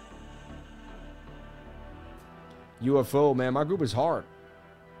 UFO, man, my group is hard.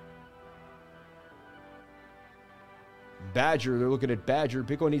 Badger, they're looking at Badger.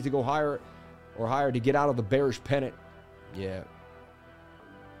 Bitcoin needs to go higher or higher to get out of the bearish pennant. Yeah.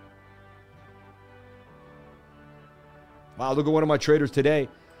 Wow, look at one of my traders today.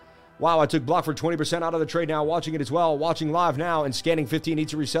 Wow, I took block for 20% out of the trade now, watching it as well, watching live now, and scanning 15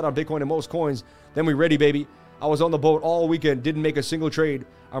 needs to reset on Bitcoin and most coins. Then we ready, baby. I was on the boat all weekend, didn't make a single trade.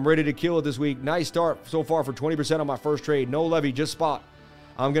 I'm ready to kill it this week. Nice start so far for 20% on my first trade. No levy, just spot.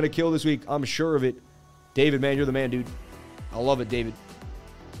 I'm going to kill this week. I'm sure of it. David, man, you're the man, dude. I love it, David.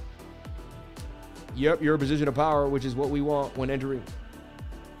 Yep, you're in a position of power, which is what we want when entering.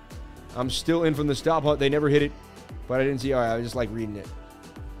 I'm still in from the stop hunt. They never hit it, but I didn't see. All right, I just like reading it.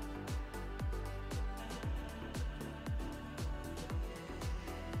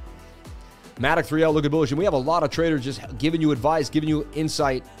 Matic 3L, look at bullish. And we have a lot of traders just giving you advice, giving you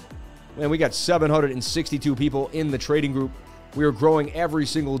insight. Man, we got 762 people in the trading group. We are growing every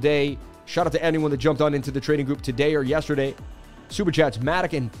single day. Shout out to anyone that jumped on into the trading group today or yesterday. Super chats,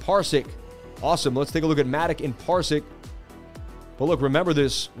 Matic and Parsec. Awesome. Let's take a look at Matic and Parsec. But look, remember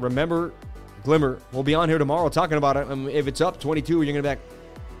this. Remember Glimmer. We'll be on here tomorrow talking about it. If it's up 22, you're going to be like,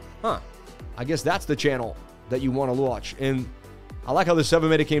 huh, I guess that's the channel that you want to watch. And I like how the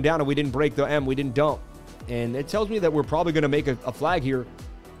 7-minute came down and we didn't break the M. We didn't dump. And it tells me that we're probably going to make a flag here.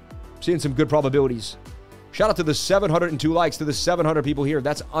 Seeing some good probabilities. Shout out to the 702 likes, to the 700 people here.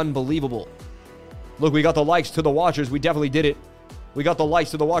 That's unbelievable. Look, we got the likes to the watchers. We definitely did it. We got the likes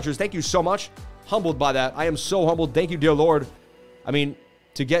to the watchers. Thank you so much. Humbled by that. I am so humbled. Thank you, dear Lord. I mean,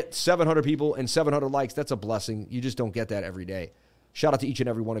 to get 700 people and 700 likes, that's a blessing. You just don't get that every day. Shout out to each and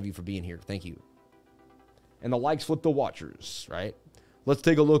every one of you for being here. Thank you. And the likes flip the watchers, right? Let's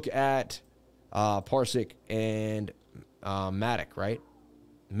take a look at Parsec and Matic, right?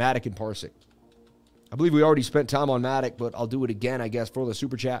 Matic and Parsec. I believe we already spent time on Matic, but I'll do it again, I guess, for the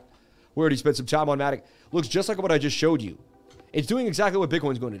super chat. We already spent some time on Matic. Looks just like what I just showed you. It's doing exactly what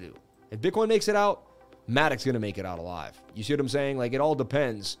Bitcoin's going to do. If Bitcoin makes it out, Matic's going to make it out alive. You see what I'm saying? Like, it all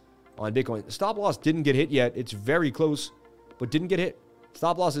depends on Bitcoin. The stop loss didn't get hit yet. It's very close, but didn't get hit.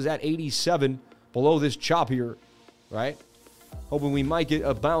 Stop loss is at 87, below this chop here, right? Hoping we might get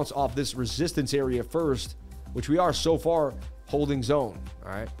a bounce off this resistance area first, which we are so far holding zone,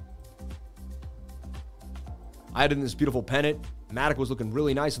 all right? I had in this beautiful pennant. Matic was looking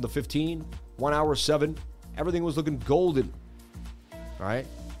really nice in the 15, 1 hour, 7. Everything was looking golden, all right?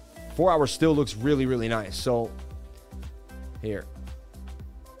 4 hours still looks really, really nice. So, here.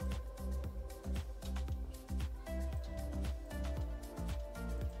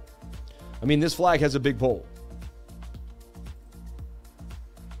 I mean, this flag has a big pull.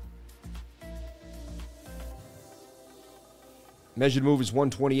 Measured move is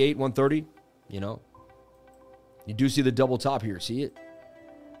 128, 130, you know. You do see the double top here. See it?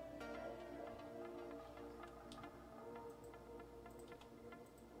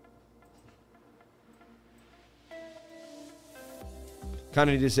 Kind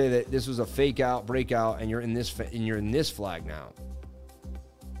of need to say that this was a fake out, breakout, and you're in this flag now.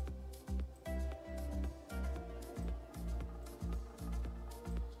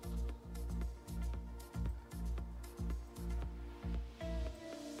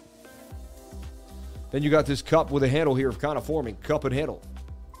 Then you got this cup with a handle here kind of forming, cup and handle.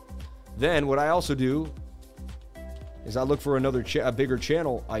 Then what I also do is I look for a bigger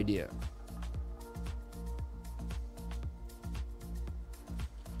channel idea.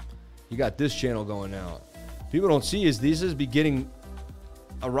 You got this channel going now. People don't see is this is beginning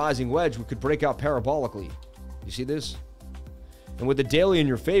a rising wedge. We could break out parabolically. You see this? And with the daily in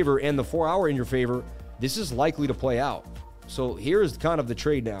your favor and the 4 hour in your favor, this is likely to play out. So here's kind of the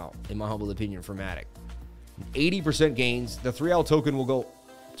trade now, in my humble opinion, for Matic. 80% gains. The 3L token will go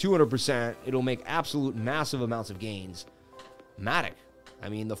 200%. It'll make absolute massive amounts of gains. Matic. I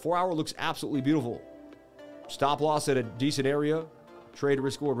mean, the 4 hour looks absolutely beautiful. Stop loss at a decent area. Trade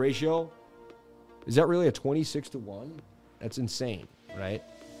risk reward ratio. Is that really a 26-1? That's insane, right?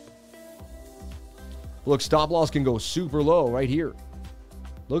 Look, stop loss can go super low right here.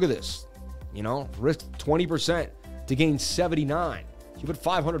 Look at this. You know, risk 20% to gain 79. You put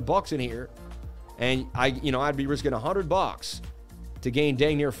 $500 in here, and I'd be risking $100 to gain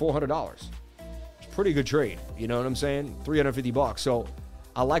dang near $400. It's a pretty good trade. You know what I'm saying? $350. So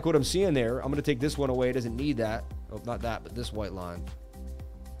I like what I'm seeing there. I'm going to take this one away. It doesn't need that. Oh, not that, but this white line.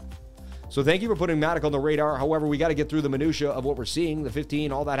 So thank you for putting Matic on the radar. However, we got to get through the minutia of what we're seeing. The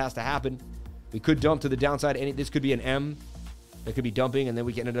 15, all that has to happen. We could dump to the downside. This could be an M. That could be dumping, and then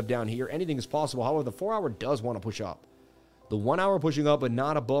we can end up down here. Anything is possible. However, the 4 hour does want to push up. The 1 hour pushing up, but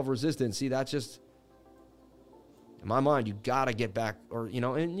not above resistance. See, that's just, in my mind, you got to get back, or,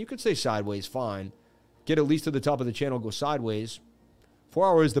 and you could say sideways, fine. Get at least to the top of the channel, go sideways. 4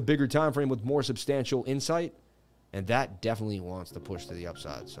 hour is the bigger time frame with more substantial insight, and that definitely wants to push to the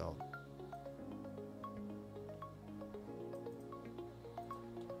upside, so.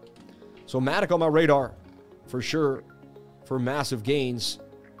 So Matic on my radar, for sure, for massive gains.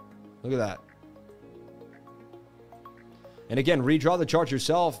 Look at that. And again, redraw the chart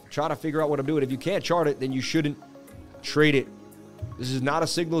yourself. Try to figure out what I'm doing. If you can't chart it, then you shouldn't trade it. This is not a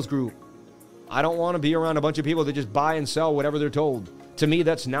signals group. I don't want to be around a bunch of people that just buy and sell whatever they're told. To me,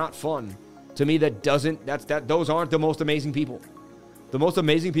 that's not fun. To me, those aren't the most amazing people. The most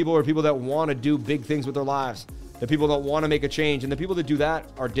amazing people are people that want to do big things with their lives. The people that want to make a change. And the people that do that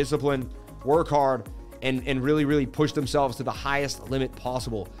are disciplined, work hard, and really, really push themselves to the highest limit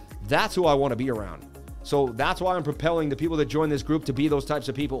possible. That's who I want to be around. So that's why I'm propelling the people that join this group to be those types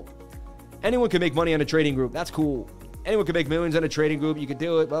of people. Anyone can make money on a trading group. That's cool. Anyone can make millions on a trading group. You can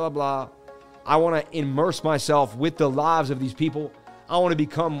do it, blah, blah, blah. I want to immerse myself with the lives of these people. I want to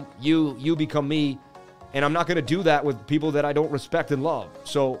become you, you become me. And I'm not going to do that with people that I don't respect and love.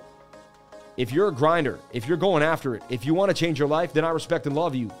 So if you're a grinder, if you're going after it, if you want to change your life, then I respect and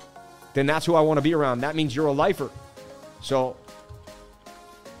love you. Then that's who I want to be around. That means you're a lifer. So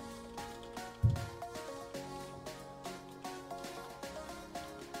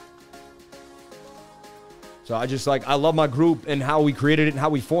I love my group and how we created it and how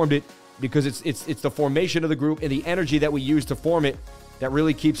we formed it, because it's the formation of the group and the energy that we use to form it that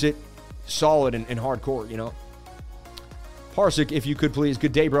really keeps it solid and hardcore, Parsec, if you could please.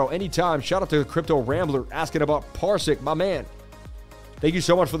 Good day, bro. Anytime. Shout out to the Crypto Rambler asking about Parsec, my man. Thank you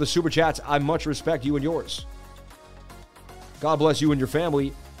so much for the super chats. I much respect you and yours. God bless you and your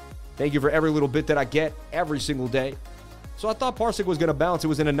family. Thank you for every little bit that I get every single day. So I thought Parsec was going to bounce. It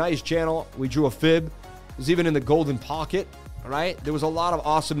was in a nice channel. We drew a fib. It was even in the golden pocket, all right? There was a lot of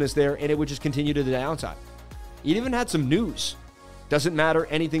awesomeness there, and it would just continue to the downside. It even had some news. Doesn't matter.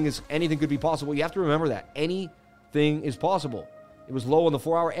 Anything could be possible. You have to remember that. Anything is possible. It was low on the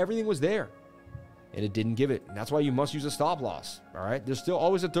 4-hour. Everything was there, and it didn't give it. And that's why you must use a stop loss, all right? There's still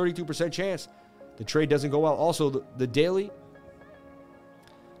always a 32% chance the trade doesn't go well. Also, the daily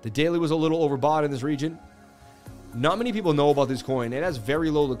was a little overbought in this region. Not many people know about this coin. It has very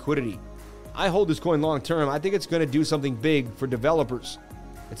low liquidity. I hold this coin long term. I think it's going to do something big for developers.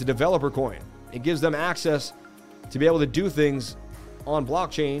 It's a developer coin. It gives them access to be able to do things on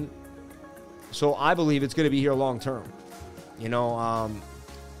blockchain. So I believe it's going to be here long term. You know, I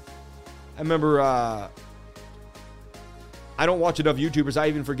remember, I don't watch enough YouTubers. I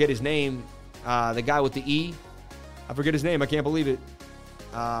even forget his name. The guy with the E. I forget his name. I can't believe it.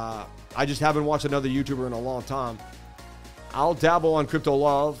 I just haven't watched another YouTuber in a long time. I'll dabble on Crypto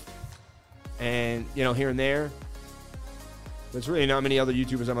Love and, you know, here and there. There's really not many other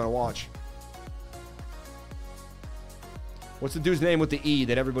YouTubers I'm going to watch. What's the dude's name with the E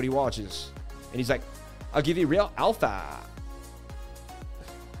that everybody watches? And he's like, I'll give you real alpha.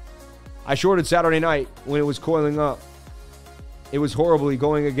 I shorted Saturday night when it was coiling up. It was horribly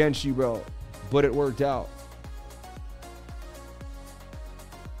going against you, bro. But it worked out.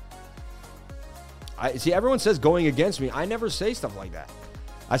 See, everyone says going against me. I never say stuff like that.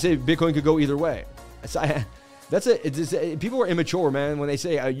 I say Bitcoin could go either way. People are immature, man, when they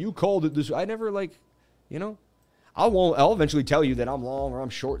say, you called it this. I never, like, you know. I'll eventually tell you that I'm long or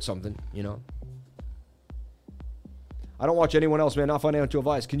I'm short something, you know. I don't watch anyone else, man. Not financial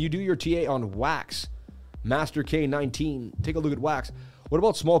advice. Can you do your TA on Wax? Master K19. Take a look at Wax. What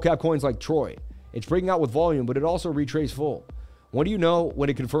about small cap coins like Troy? It's breaking out with volume, but it also retraced full. When do you know when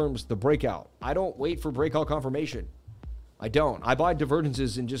it confirms the breakout? I don't wait for breakout confirmation. I don't. I buy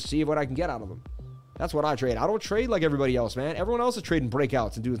divergences and just see what I can get out of them. That's what I trade. I don't trade like everybody else, man. Everyone else is trading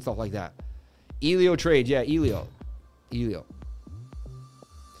breakouts and doing stuff like that. Elio trades. Yeah, Elio.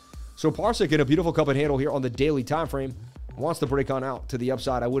 So Parsec in a beautiful cup and handle here on the daily time frame wants to break on out to the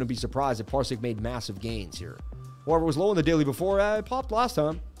upside. I wouldn't be surprised if Parsec made massive gains here. However, it was low in the daily before. It popped last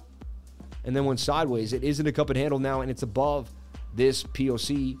time and then went sideways. It is in a cup and handle now, and it's above this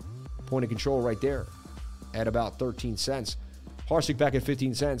POC point of control right there at about 13 cents. Parsec back at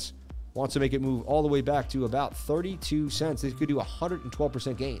 15 cents. Wants to make it move all the way back to about 32 cents. They could do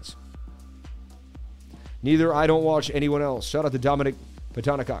 112% gains. Neither. I don't watch anyone else. Shout out to Dominic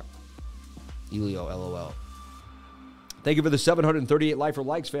Patanikak. Elio, LOL. Thank you for the 738 lifer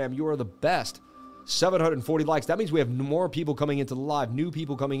likes, fam. You are the best. 740 likes. That means we have more people coming into the live. New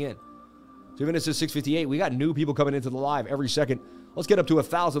people coming in. So even if it's 658, we got new people coming into the live every second. Let's get up to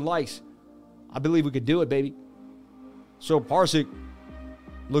 1,000 likes. I believe we could do it, baby. So Parsec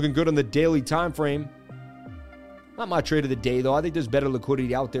looking good on the daily time frame. Not my trade of the day, though. I think there's better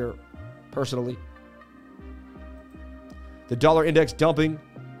liquidity out there, personally. The dollar index dumping.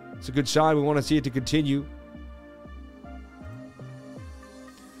 It's a good sign. We want to see it to continue.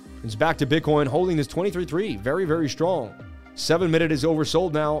 It's back to Bitcoin holding this 23.3. Very, very strong. 7-minute is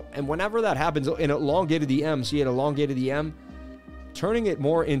oversold now. And whenever that happens, in elongated the M, see it elongated the M, turning it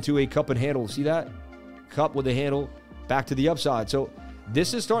more into a cup and handle. See that? Cup with a handle back to the upside. So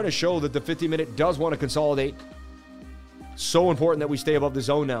this is starting to show that the 50-minute does want to consolidate. So important that we stay above the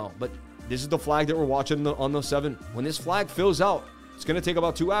zone now. But this is the flag that we're watching on the 7. When this flag fills out, it's going to take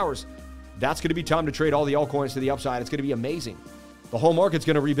about 2 hours. That's going to be time to trade all the altcoins to the upside. It's going to be amazing. The whole market's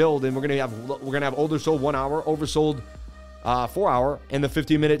going to rebuild, and we're going to have oversold 1 hour, oversold 4 hour, and the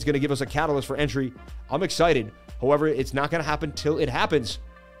 15 minutes is going to give us a catalyst for entry. I'm excited. However, it's not going to happen till it happens.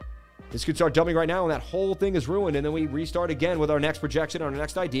 This could start dumping right now, and that whole thing is ruined, and then we restart again with our next projection, our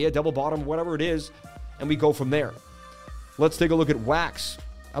next idea, double bottom, whatever it is, and we go from there. Let's take a look at Wax.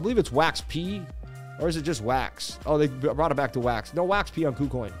 I believe it's Wax P, or is it just Wax? Oh, they brought it back to Wax. No, Wax P on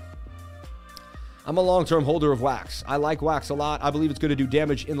KuCoin. I'm a long-term holder of Wax. I like Wax a lot. I believe it's going to do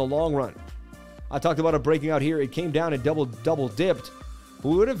damage in the long run. I talked about it breaking out here. It came down and double dipped, but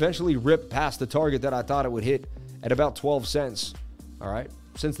we would eventually rip past the target that I thought it would hit at about 12 cents. All right.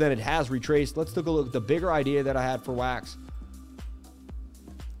 Since then, it has retraced. Let's take a look at the bigger idea that I had for Wax.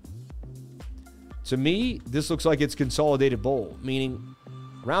 To me, this looks like it's consolidated bull, meaning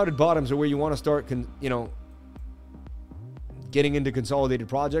rounded bottoms are where you want to start, getting into consolidated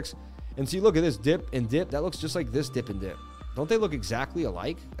projects. And see, look at this dip and dip. That looks just like this dip and dip. Don't they look exactly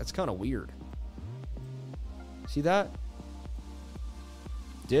alike? That's kind of weird. See that?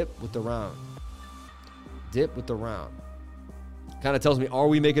 Dip with the round. Dip with the round. Kind of tells me, are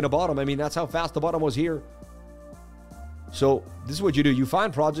we making a bottom? I mean, that's how fast the bottom was here. So this is what you do. You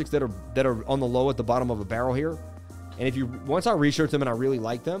find projects that are on the low at the bottom of a barrel here. And if you, once I research them and I really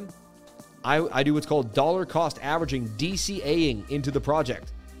like them, I do what's called dollar cost averaging, DCAing into the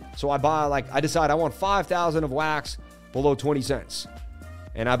project. So I buy, like, I decide I want 5,000 of wax below 20 cents.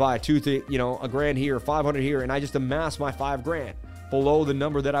 And I buy a grand here, 500 here, and I just amass my $5,000 below the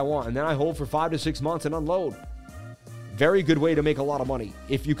number that I want. And then I hold for 5 to 6 months and unload. Very good way to make a lot of money.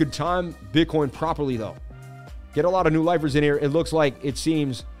 If you could time Bitcoin properly, though. Get a lot of new lifers in here. It looks like, it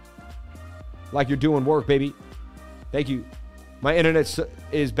seems like you're doing work, baby. Thank you. My internet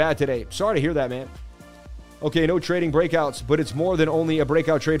is bad today. Sorry to hear that, man. Okay, no trading breakouts, but it's more than only a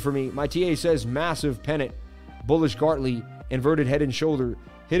breakout trade for me. My TA says massive pennant, bullish Gartley, inverted head and shoulder,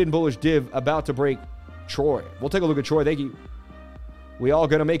 hidden bullish div, about to break Troy. We'll take a look at Troy. Thank you. We all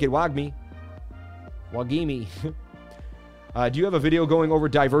gonna make it. Wagme. Wagimi. Do you have a video going over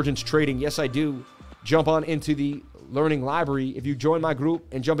divergence trading? Yes, I do. Jump on into the learning library. If you join my group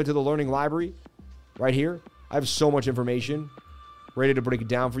and jump into the learning library right here, I have so much information ready to break it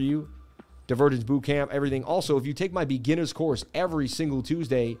down for you. Divergence Bootcamp, everything. Also, if you take my beginner's course every single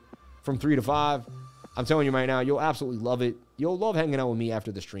Tuesday from 3 to 5, I'm telling you right now, you'll absolutely love it. You'll love hanging out with me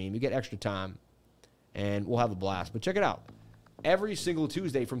after the stream. You get extra time, and we'll have a blast. But check it out. Every single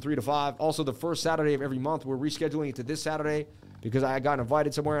Tuesday from 3 to 5. Also, the first Saturday of every month, we're rescheduling it to this Saturday because I got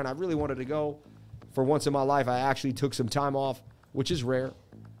invited somewhere, and I really wanted to go. For once in my life, I actually took some time off, which is rare.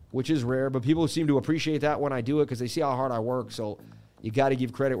 But people seem to appreciate that when I do it because they see how hard I work. So you got to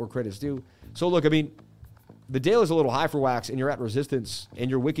give credit where credit's due. So look, I mean, the daily is a little high for wax, and you're at resistance, and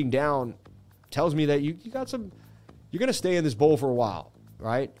you're wicking down. Tells me that you got some, you're going to stay in this bowl for a while,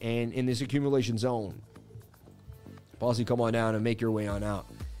 right? And in this accumulation zone. Bossy, come on down and make your way on out.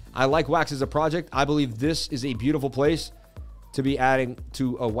 I like wax as a project. I believe this is a beautiful place to be adding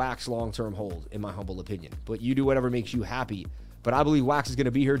to a wax long-term hold, in my humble opinion. But you do whatever makes you happy. But I believe wax is going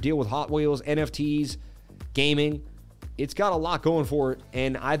to be here, deal with Hot Wheels, NFTs, gaming. It's got a lot going for it,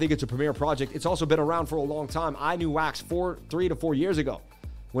 and I think it's a premier project. It's also been around for a long time. I knew wax 3 to 4 years ago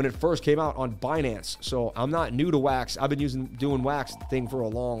when it first came out on Binance. So I'm not new to wax. I've been doing wax thing for a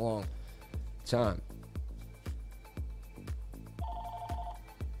long, long time.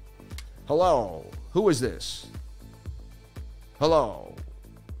 Hello. Who is this? Hello.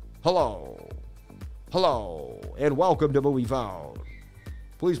 Hello. Hello. And welcome to Movie Found.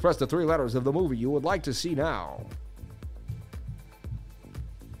 Please press the 3 letters of the movie you would like to see now.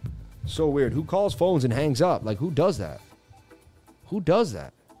 So weird. Who calls phones and hangs up? Like, who does that? Who does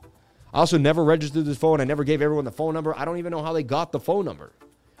that? I also never registered this phone. I never gave everyone the phone number. I don't even know how they got the phone number.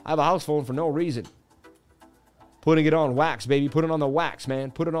 I have a house phone for no reason. Putting it on wax, baby. Put it on the wax,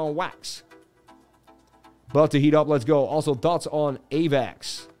 man. Put it on wax. About to heat up. Let's go. Also, thoughts on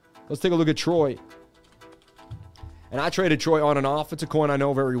AVAX. Let's take a look at Troy. And I traded Troy on and off. It's a coin I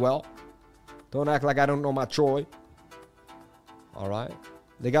know very well. Don't act like I don't know my Troy. All right.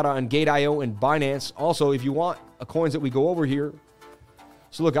 They got it on Gate.io and Binance. Also, if you want coins that we go over here.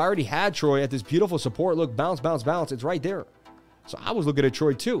 So, look, I already had Troy at this beautiful support. Look, bounce, bounce, bounce. It's right there. So, I was looking at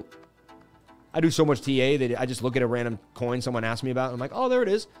Troy, too. I do so much TA that I just look at a random coin someone asked me about. And I'm like, oh, there it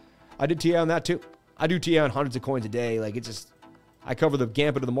is. I did TA on that, too. I do TA on hundreds of coins a day. Like, it's just, I cover the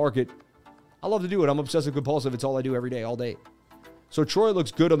gambit of the market. I love to do it. I'm obsessive compulsive. It's all I do every day, all day. So, Troy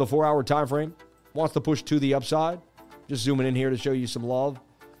looks good on the 4-hour time frame. Wants to push to the upside. Just zooming in here to show you some love.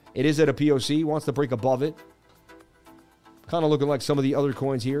 It is at a POC. Wants to break above it. Kind of looking like some of the other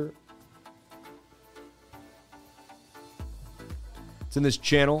coins here. It's in this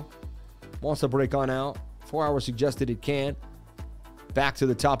channel. Wants to break on out. 4 hours suggested it can. Back to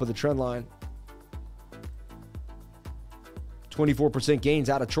the top of the trend line. 24% gains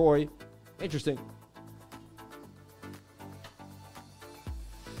out of Troy. Interesting.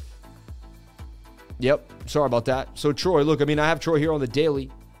 Yep. Sorry about that. So Troy, look, I mean, I have Troy here on the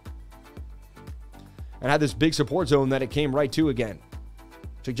daily. And had this big support zone that it came right to again.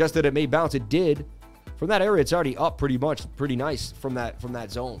 Suggested it may bounce. It did. From that area, it's already up pretty much, pretty nice from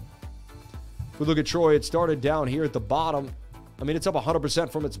that zone. If we look at Troy, it started down here at the bottom. I mean, it's up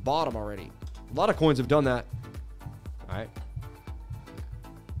 100% from its bottom already. A lot of coins have done that. All right.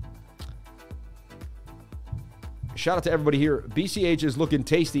 Shout out to everybody here. BCH is looking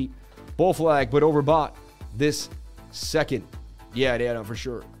tasty. Bull flag, but overbought this second. Yeah, no, for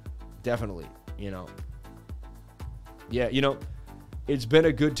sure. Definitely, you know. Yeah, you know, it's been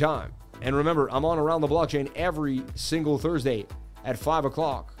a good time. And remember, I'm on Around the Blockchain every single Thursday at 5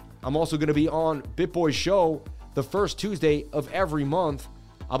 o'clock. I'm also going to be on BitBoy's show the first Tuesday of every month.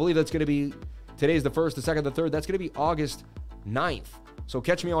 I believe that's going to be, today's the 1st, the 2nd, the 3rd. That's going to be August 9th. So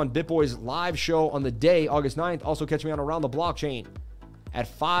catch me on BitBoy's live show on the day, August 9th. Also catch me on Around the Blockchain at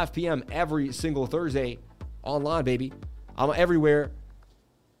 5 p.m. every single Thursday online, baby. I'm everywhere.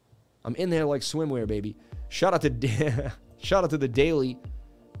 I'm in there like swimwear, baby. Shout out to the Daily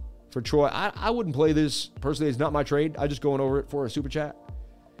for Troy. I wouldn't play this personally. It's not my trade. I'm just going over it for a super chat.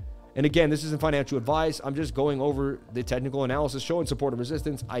 And again, this isn't financial advice. I'm just going over the technical analysis, showing support and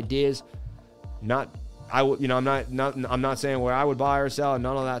resistance, ideas. I'm not saying where I would buy or sell,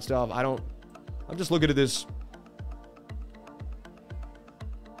 none of that stuff. I'm just looking at this.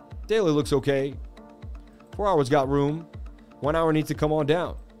 Daily looks okay. 4 hours got room. 1 hour needs to come on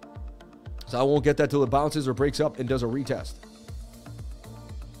down. So I won't get that till it bounces or breaks up and does a retest.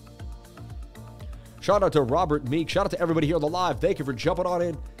 Shout out to Robert Meek. Shout out to everybody here on the live. Thank you for jumping on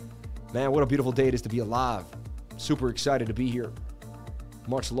in. Man, what a beautiful day it is to be alive. Super excited to be here.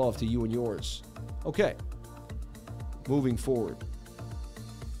 Much love to you and yours. Okay. Moving forward.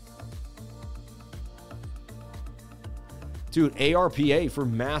 Dude, ARPA for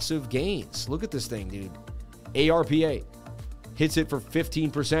massive gains. Look at this thing, dude. ARPA. Hits it for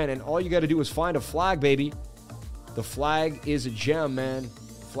 15%, and all you got to do is find a flag, baby. The flag is a gem, man.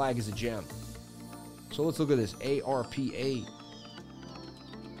 The flag is a gem. So let's look at this. ARPA.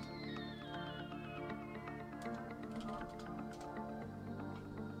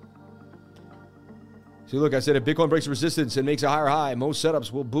 See, look, I said if Bitcoin breaks resistance and makes a higher high, most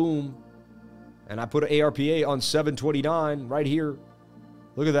setups will boom. And I put an ARPA on 729 right here.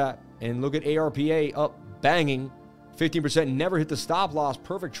 Look at that. And look at ARPA up banging. 15%, never hit the stop loss.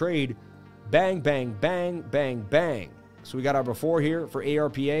 Perfect trade. Bang, bang, bang, bang, bang. So we got our before here for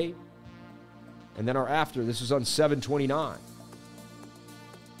ARPA. And then our after. This is on 729.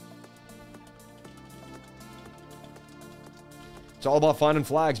 It's all about finding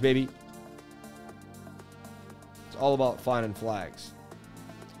flags, baby. It's all about finding flags.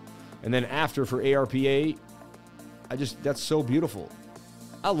 And then after for ARPA, that's so beautiful.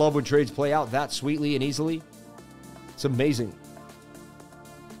 I love when trades play out that sweetly and easily. It's amazing.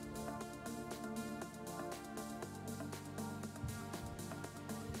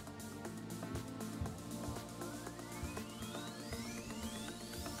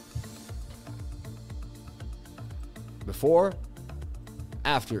 Before,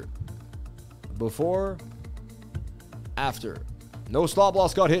 after. Before, after. No stop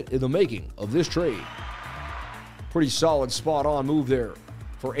loss got hit in the making of this trade. Pretty solid, spot on move there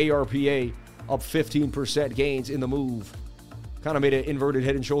for ARPA. Up 15% gains in the move. Kind of made an inverted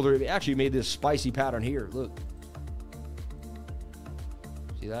head and shoulder. It actually made this spicy pattern here. Look.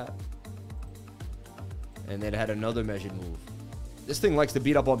 See that? And then it had another measured move. This thing likes to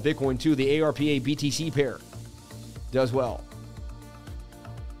beat up on Bitcoin too. The ARPA BTC pair does well.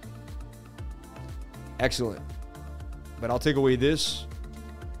 Excellent. But I'll take away this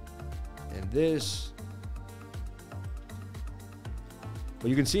and this. But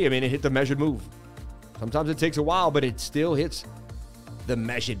you can see, I mean, it hit the measured move. Sometimes it takes a while, but it still hits the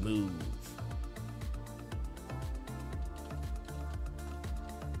measured move.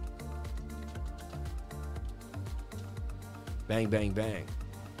 Bang, bang, bang.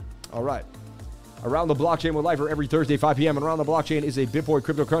 All right. Around the Blockchain with Lifer every Thursday, 5 p.m. And Around the Blockchain is a BitBoy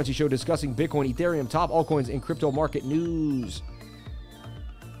cryptocurrency show discussing Bitcoin, Ethereum, top altcoins, and crypto market news.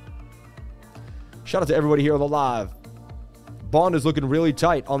 Shout out to everybody here on the live. Bond is looking really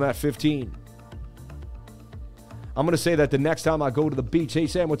tight on that 15. I'm going to say that the next time I go to the beach. Hey,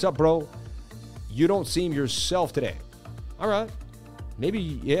 Sam, what's up, bro? You don't seem yourself today. All right. Maybe,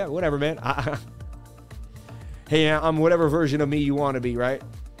 yeah, whatever, man. Hey, I'm whatever version of me you want to be, right?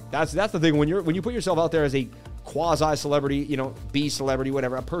 That's the thing. When you put yourself out there as a quasi-celebrity, B celebrity,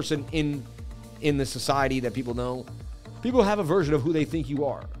 whatever, a person in the society that people know, people have a version of who they think you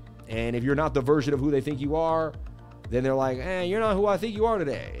are. And if you're not the version of who they think you are, then they're like, you're not who I think you are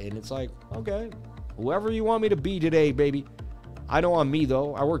today. And it's like, okay, whoever you want me to be today, baby. I know I'm me,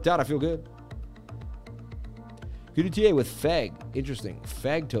 though. I worked out. I feel good. QDTA with FEG. Interesting.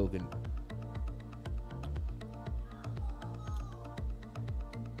 FEG token.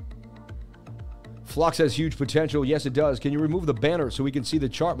 Flux has huge potential. Yes, it does. Can you remove the banner so we can see the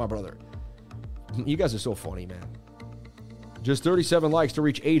chart, my brother? You guys are so funny, man. Just 37 likes to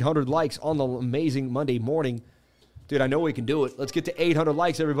reach 800 likes on the amazing Monday morning. Dude, I know we can do it. Let's get to 800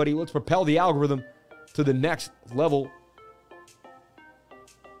 likes, everybody. Let's propel the algorithm to the next level.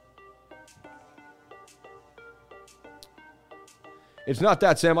 It's not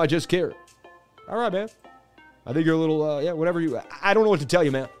that, Sam. I just care. All right, man. I think you're a little, yeah, whatever you, I don't know what to tell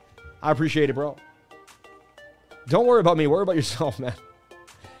you, man. I appreciate it, bro. Don't worry about me. Worry about yourself, man.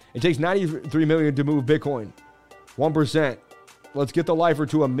 It takes 93 million to move Bitcoin. 1%. Let's get the lifer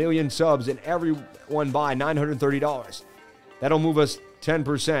to 1 million subs and everyone buy $930. That'll move us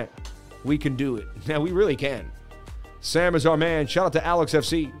 10%. We can do it. Now, we really can. Sam is our man. Shout out to Alex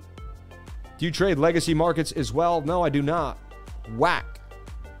FC. Do you trade legacy markets as well? No, I do not. Whack.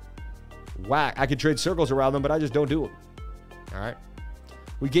 Whack. I could trade circles around them, but I just don't do them. All right.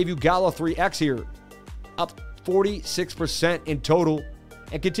 We gave you Gala 3X here. Up 46% in total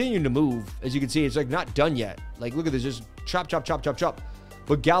and continuing to move. As you can see, it's like not done yet. Like, look at this. Just chop, chop, chop, chop, chop.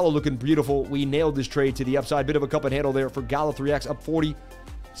 But Gala looking beautiful. We nailed this trade to the upside. Bit of a cup and handle there for Gala 3X. Up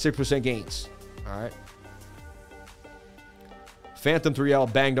 46% gains. All right. Phantom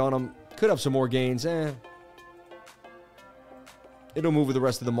 3L banged on them. Could have some more gains. It'll move with the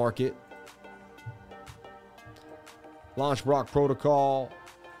rest of the market. Launch Brock Protocol.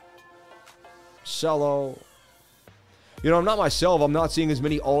 Cello. You know, I'm not myself. I'm not seeing as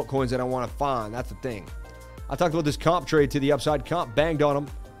many altcoins that I want to find. That's the thing. I talked about this comp trade to the upside. Comp banged on them.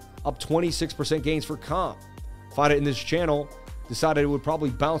 Up 26% gains for comp. Find it in this channel. Decided it would probably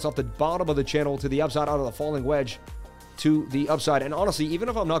bounce off the bottom of the channel to the upside out of the falling wedge to the upside. And honestly, even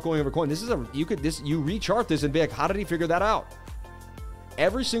if I'm not going over coin, this is you rechart this and be like, how did he figure that out?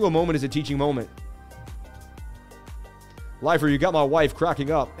 Every single moment is a teaching moment. Lifer, you got my wife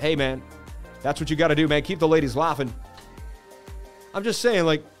cracking up. Hey, man, that's what you got to do, man. Keep the ladies laughing. I'm just saying,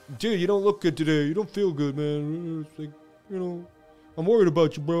 like, dude, you don't look good today. You don't feel good, man. It's like, you know, I'm worried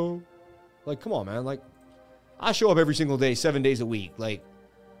about you, bro. Like, come on, man. Like, I show up every single day, 7 days a week. Like,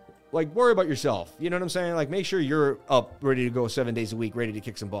 worry about yourself. You know what I'm saying? Like, make sure you're up, ready to go 7 days a week, ready to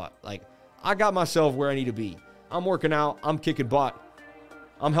kick some butt. Like, I got myself where I need to be. I'm working out. I'm kicking butt.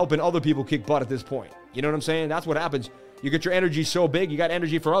 I'm helping other people kick butt at this point. You know what I'm saying? That's what happens. You get your energy so big, you got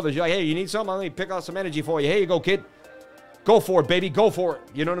energy for others. You're like, hey, you need something? Let me pick out some energy for you. Here you go, kid. Go for it, baby. Go for it.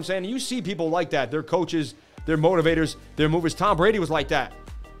 You know what I'm saying? You see people like that. They're coaches. They're motivators. They're movers. Tom Brady was like that.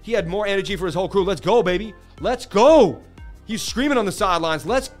 He had more energy for his whole crew. Let's go, baby. Let's go. He's screaming on the sidelines.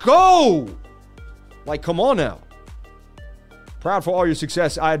 Let's go. Like, come on now. Proud for all your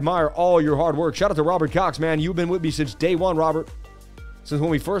success. I admire all your hard work. Shout out to Robert Cox, man. You've been with me since day one, Robert. Since when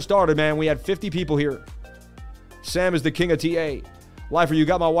we first started, man, we had 50 people here. Sam is the king of TA. Lifer, you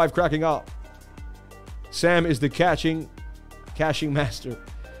got my wife cracking up. Sam is the cashing master.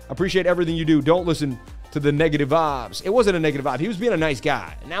 Appreciate everything you do. Don't listen to the negative vibes. It wasn't a negative vibe. He was being a nice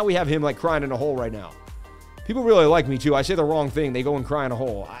guy. Now we have him like crying in a hole right now. People really like me too. I say the wrong thing, they go and cry in a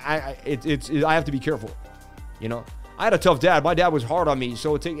hole. I have to be careful. You know, I had a tough dad. My dad was hard on me,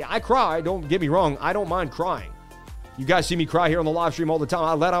 so I cry. Don't get me wrong. I don't mind crying. You guys see me cry here on the live stream all the time.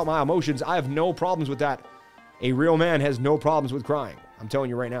 I let out my emotions. I have no problems with that. A real man has no problems with crying. I'm telling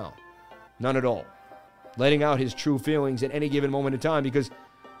you right now. None at all. Letting out his true feelings at any given moment in time, because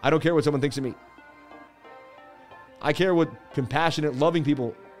I don't care what someone thinks of me. I care what compassionate, loving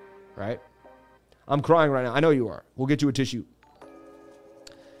people, right? I'm crying right now. I know you are. We'll get you a tissue.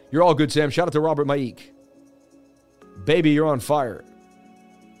 You're all good, Sam. Shout out to Robert Maik. Baby, you're on fire.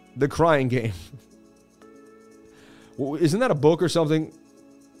 The Crying Game. Isn't that a book or something?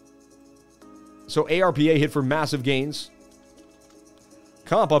 So ARPA hit for massive gains.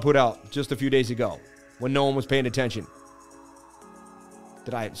 Comp I put out just a few days ago when no one was paying attention.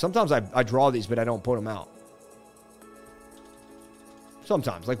 Sometimes I draw these, but I don't put them out.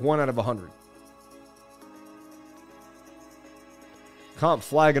 Sometimes, like 1 out of 100. Comp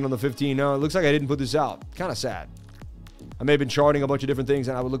flagging on the 15. No, it looks like I didn't put this out. Kind of sad. I may have been charting a bunch of different things,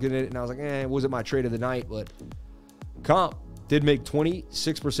 and I would look at it, and I was like, it wasn't my trade of the night, but Comp did make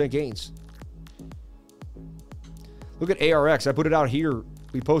 26% gains. Look at ARX. I put it out here.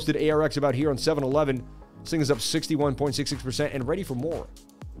 We posted ARX about here on 7-Eleven. This thing is up 61.66% and ready for more.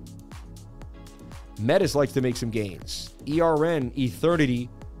 Metis likes to make some gains. ERN, Eternity,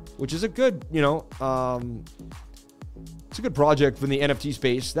 which is a good, it's a good project from the NFT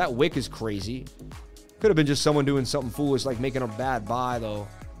space. That wick is crazy. Could have been just someone doing something foolish, like making a bad buy, though.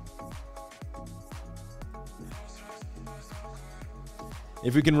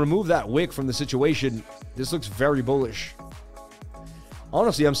 If we can remove that wick from the situation, this looks very bullish.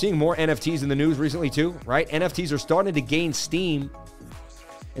 Honestly, I'm seeing more NFTs in the news recently too, right? NFTs are starting to gain steam.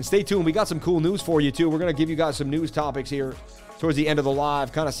 And stay tuned. We got some cool news for you too. We're going to give you guys some news topics here towards the end of the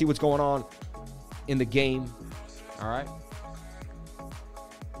live. Kind of see what's going on in the game. All right.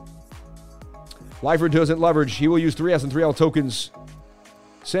 Lifer doesn't leverage. He will use 3S and 3L tokens.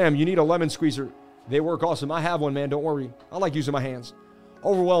 Sam, you need a lemon squeezer. They work awesome. I have one, man. Don't worry. I like using my hands.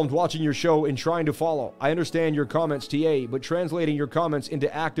 Overwhelmed watching your show and trying to follow. I understand your comments, TA, but translating your comments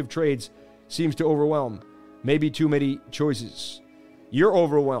into active trades seems to overwhelm. Maybe too many choices. You're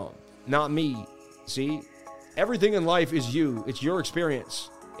overwhelmed, not me. See? Everything in life is you. It's your experience.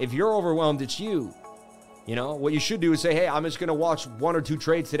 If you're overwhelmed, it's you. You know, what you should do is say, hey, I'm just going to watch 1 or 2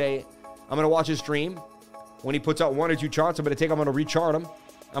 trades today. I'm going to watch his stream. When he puts out 1 or 2 charts, I'm going to rechart them.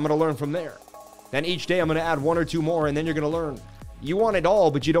 I'm going to learn from there. Then each day I'm going to add 1 or 2 more, and then you're going to learn. You want it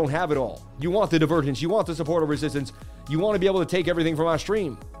all, but you don't have it all. You want the divergence. You want the support or resistance. You want to be able to take everything from our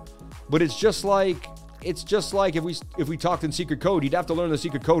stream. But it's just like if we talked in secret code, you'd have to learn the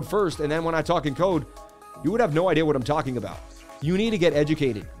secret code first, and then when I talk in code, you would have no idea what I'm talking about. You need to get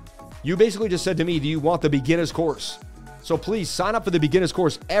educated. You basically just said to me, do you want the beginner's course? So please sign up for the beginner's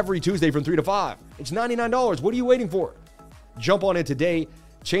course every Tuesday from 3 to 5. It's $99. What are you waiting for? Jump on it today.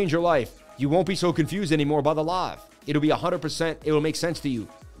 Change your life. You won't be so confused anymore by the live. It'll be 100%. It will make sense to you.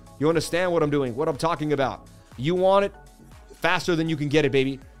 You understand what I'm doing, what I'm talking about. You want it faster than you can get it,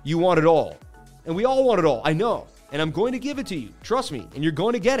 baby. You want it all. And we all want it all. I know. And I'm going to give it to you. Trust me. And you're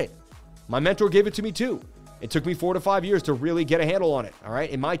going to get it. My mentor gave it to me too. It took me 4 to 5 years to really get a handle on it. All right.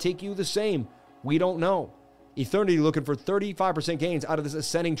 It might take you the same. We don't know. Eternity looking for 35% gains out of this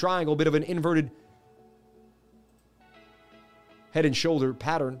ascending triangle, a bit of an inverted head and shoulder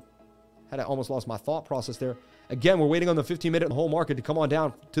pattern. Had I almost lost my thought process there. Again, we're waiting on the 15-minute whole market to come on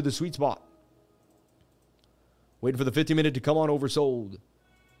down to the sweet spot. Waiting for the 15-minute to come on oversold.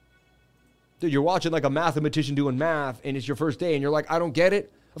 Dude, you're watching like a mathematician doing math, and it's your first day, and you're like, I don't get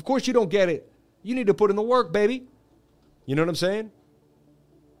it. Of course you don't get it. You need to put in the work, baby. You know what I'm saying?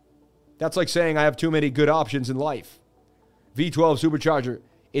 That's like saying I have too many good options in life. V12 supercharger,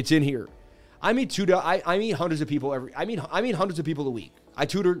 it's in here. I meet hundreds of people I meet hundreds of people a week. I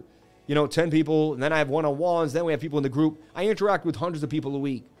tutor, 10 people, and then I have one-on-ones, then we have people in the group. I interact with hundreds of people a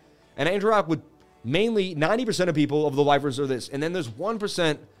week. And I interact with mainly 90% of people of the lifers are this. And then there's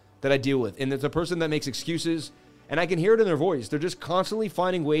 1% that I deal with. And there's a person that makes excuses, and I can hear it in their voice. They're just constantly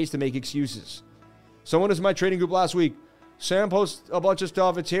finding ways to make excuses. Someone was in my trading group last week. Sam posts a bunch of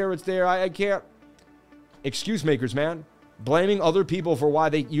stuff. It's here, it's there. I can't. Excuse makers, man. Blaming other people for why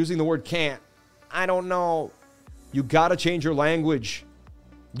they using the word can't. I don't know. You got to change your language.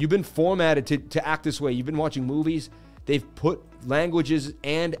 You've been formatted to act this way. You've been watching movies. They've put languages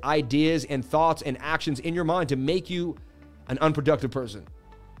and ideas and thoughts and actions in your mind to make you an unproductive person.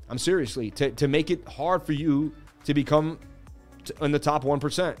 I'm seriously, to make it hard for you to become in the top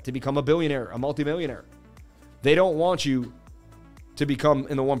 1%, to become a billionaire, a multimillionaire. They don't want you to become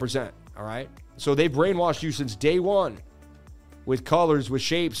in the 1%, all right? So they brainwashed you since day one with colors, with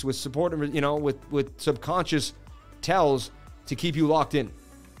shapes, with support, with subconscious tells to keep you locked in.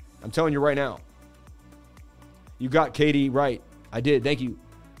 I'm telling you right now. You got Katie right. I did. Thank you.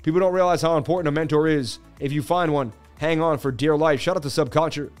 People don't realize how important a mentor is. If you find one, hang on for dear life. Shout out to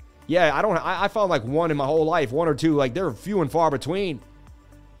Subconscious. Yeah, I found like one in my whole life, 1 or 2. Like they're few and far between.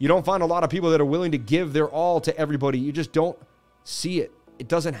 You don't find a lot of people that are willing to give their all to everybody. You just don't see it. It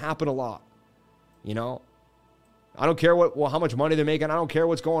doesn't happen a lot. I don't care how much money they're making. I don't care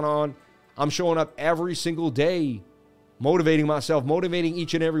what's going on. I'm showing up every single day, motivating myself, motivating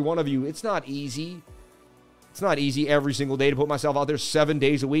each and every one of you. It's not easy. It's not easy every single day to put myself out there 7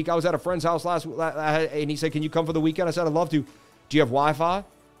 days a week. I was at a friend's house last week, and he said, can you come for the weekend? I said, I'd love to. Do you have Wi-Fi?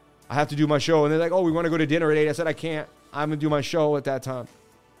 I have to do my show. And they're like, oh, we want to go to dinner at 8. I said, I can't. I'm going to do my show at that time.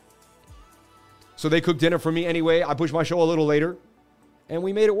 So they cooked dinner for me anyway. I pushed my show a little later, and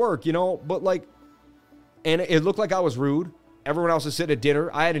we made it work, But and it looked like I was rude. Everyone else is sitting at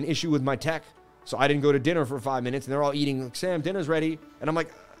dinner. I had an issue with my tech, so I didn't go to dinner for 5 minutes, and they're all eating. Like, Sam, dinner's ready. And I'm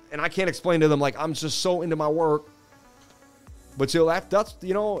like, and I can't explain to them, like, I'm just so into my work. But still,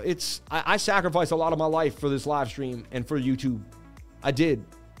 that's I sacrificed a lot of my life for this live stream and for YouTube. I did.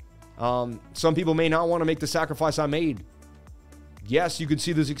 Some people may not want to make the sacrifice I made. Yes, you can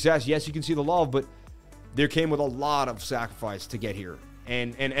see the success. Yes, you can see the love, but there came with a lot of sacrifice to get here,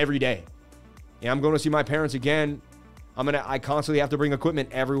 and every day. And I'm going to see my parents again. I constantly have to bring equipment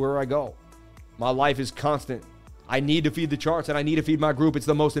everywhere I go. My life is constant. I need to feed the charts, and I need to feed my group. It's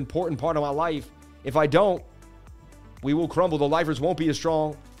the most important part of my life. If I don't, we will crumble. The lifers won't be as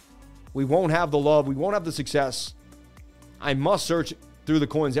strong. We won't have the love. We won't have the success. I must search through the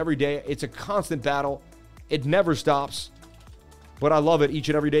coins every day. It's a constant battle. It never stops. But I love it each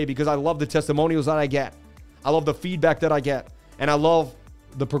and every day because I love the testimonials that I get. I love the feedback that I get. And I love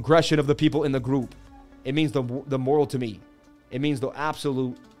the progression of the people in the group. It means the world to me. It means the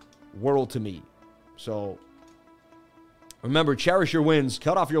absolute world to me. So remember, cherish your wins.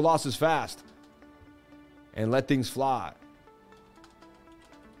 Cut off your losses fast. and let things fly.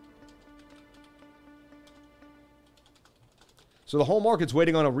 So the whole market's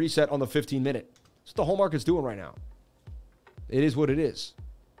waiting on a reset on the 15-minute. That's what the whole market's doing right now. It is what it is,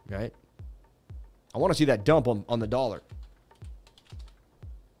 right? I want to see that dump on the dollar.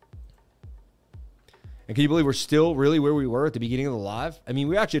 And can you believe we're still really where we were at the beginning of the live? I mean,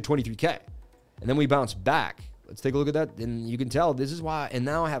 we actually had 23K, and then we bounced back. Let's take a look at that, and you can tell this is why. And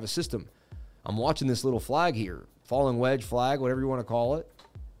now I have a system. I'm watching this little flag here, falling wedge flag, whatever you want to call it.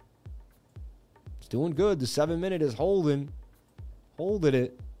 It's doing good. The 7-minute is holding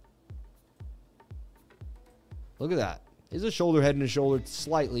it. Look at that. Is a shoulder head and a shoulder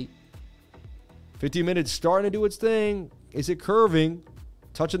slightly. 15 minutes starting to do its thing. Is it curving?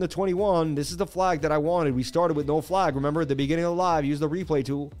 Touching the 21. This is the flag that I wanted. We started with no flag. Remember at the beginning of the live, use the replay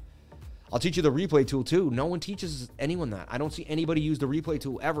tool. I'll teach you the replay tool too. No one teaches anyone that. I don't see anybody use the replay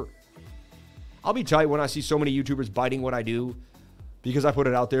tool ever. I'll be tight when I see so many YouTubers biting what I do because I put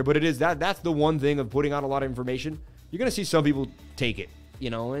it out there. But it is that's the one thing of putting out a lot of information. You're going to see some people take it, you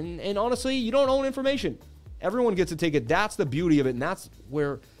know, and honestly, you don't own information. Everyone gets to take it. That's the beauty of it. And that's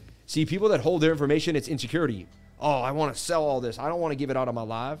where, see, people that hold their information, it's insecurity. Oh, I want to sell all this. I don't want to give it out on my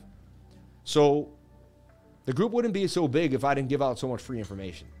live. So the group wouldn't be so big if I didn't give out so much free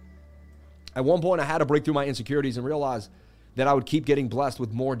information. At one point, I had to break through my insecurities and realize that I would keep getting blessed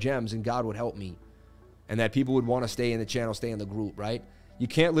with more gems and God would help me. And that people would want to stay in the channel, stay in the group, right? You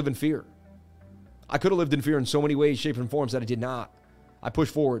can't live in fear. I could have lived in fear in so many ways, shapes, and forms that I did not. I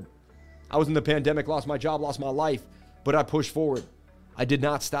pushed forward. I was in the pandemic, lost my job, lost my life, but I pushed forward. I did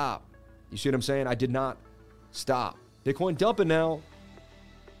not stop. You see what I'm saying? I did not stop. Bitcoin dumping now.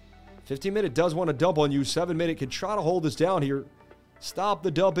 15-minute does want to dump on you. 7-minute can try to hold us down here. Stop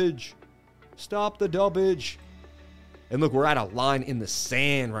the dumpage. Stop the dumpage. And look, we're at a line in the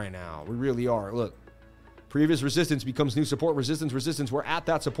sand right now. We really are. Look, previous resistance becomes new support. Resistance. We're at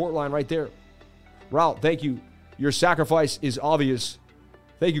that support line right there. Route, thank you. Your sacrifice is obvious.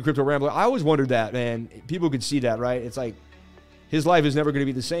 Thank you, Crypto Rambler. I always wondered that, man. People could see that, right? It's like his life is never going to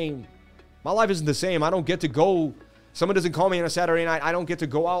be the same. My life isn't the same. I don't get to go. Someone doesn't call me on a Saturday night. I don't get to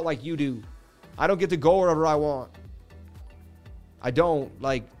go out like you do. I don't get to go wherever I want. I don't.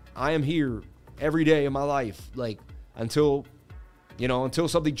 Like, I am here every day of my life. Like, until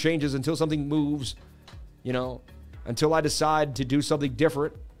something changes, until something moves, until I decide to do something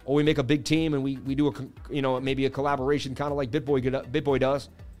different. Or we make a big team and we do maybe a collaboration kind of like BitBoy does.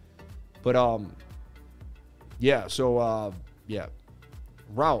 But yeah, so yeah.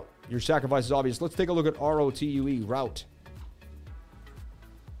 Route, your sacrifice is obvious. Let's take a look at ROTUE, Route.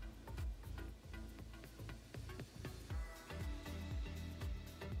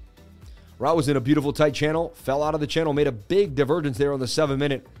 Route was in a beautiful tight channel, fell out of the channel, made a big divergence there on the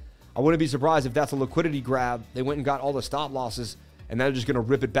 7-minute. I wouldn't be surprised if that's a liquidity grab. They went and got all the stop losses, and they're just going to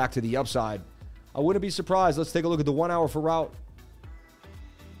rip it back to the upside. I wouldn't be surprised. Let's take a look at the 1 hour for Route.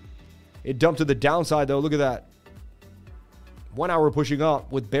 It dumped to the downside, though. Look at that. 1 hour pushing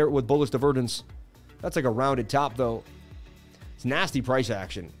up with bullish divergence. That's like a rounded top, though. It's nasty price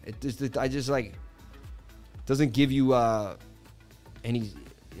action. I just like doesn't give you any.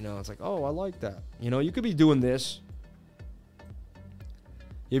 It's like, oh, I like that. You could be doing this.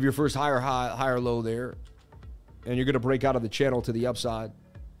 You have your first higher high, higher low there. And you're going to break out of the channel to the upside.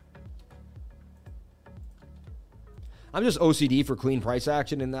 I'm just OCD for clean price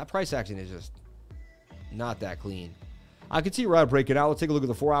action, and that price action is just not that clean. I can see Route breaking out. Let's take a look at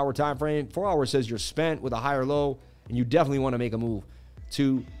the 4 hour time frame. 4 hours says you're spent with a higher low, and you definitely want to make a move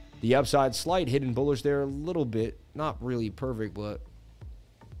to the upside. Slight hidden bullish there a little bit. Not really perfect, but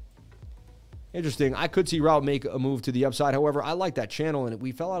interesting. I could see Route make a move to the upside. However, I like that channel, and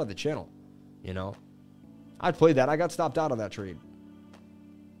we fell out of the channel. I'd play that. I got stopped out of that trade.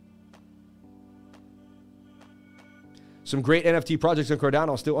 Some great NFT projects on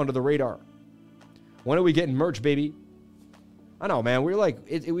Cardano still under the radar. When are we getting merch, baby? I know, man. We're like,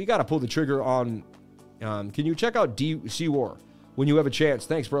 we got to pull the trigger on. Can you check out DC War when you have a chance?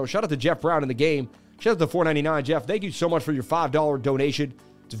 Thanks, bro. Shout out to Jeff Brown in the game. Shout out to $4.99, Jeff. Thank you so much for your $5 donation.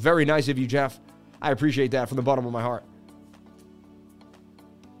 It's very nice of you, Jeff. I appreciate that from the bottom of my heart.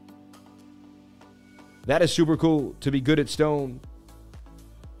 That is super cool to be good at stone.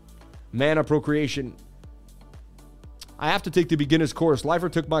 Mana procreation. I have to take the beginner's course. Lifer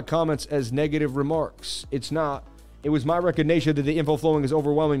took my comments as negative remarks. It's not. It was my recognition that the info flowing is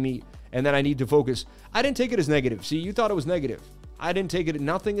overwhelming me and that I need to focus. I didn't take it as negative. See, you thought it was negative. I didn't take it.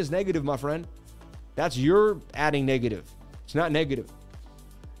 Nothing is negative, my friend. That's your adding negative. It's not negative.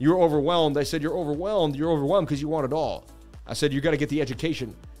 You're overwhelmed. I said you're overwhelmed. You're overwhelmed because you want it all. I said you got to get the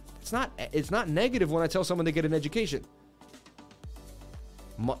education. It's not negative when I tell someone to get an education.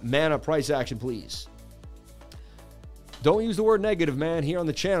 Mana price action, please. Don't use the word negative, man, here on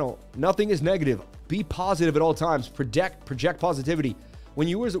the channel. Nothing is negative. Be positive at all times. Project positivity. When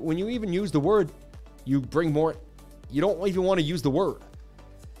you even use the word, you bring more. You don't even want to use the word.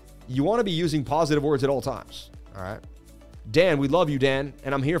 You want to be using positive words at all times. All right. Dan, we love you, Dan.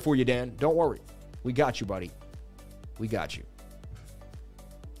 And I'm here for you, Dan. Don't worry. We got you, buddy. We got you.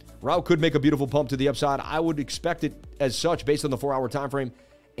 Route could make a beautiful pump to the upside. I would expect it as such based on the 4-hour time frame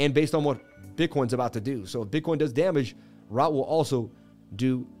and based on what Bitcoin's about to do. So if Bitcoin does damage, Route will also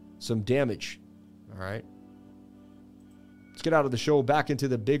do some damage. All right. Let's get out of the show, back into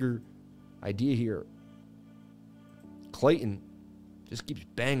the bigger idea here. Clayton just keeps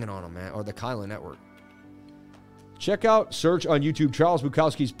banging on him, man, or the Kylan Network. Check out, search on YouTube, Charles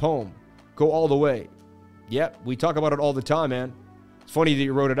Bukowski's poem, Go All the Way. Yep, we talk about it all the time, man. It's funny that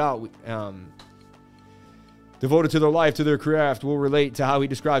you wrote it out. Devoted to their life, to their craft, will relate to how he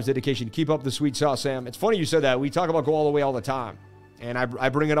describes dedication. Keep up the sweet sauce, Sam. It's funny you said that. We talk about Go All the Way all the time. And I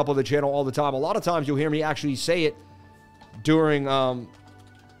bring it up on the channel all the time. A lot of times you'll hear me actually say it during,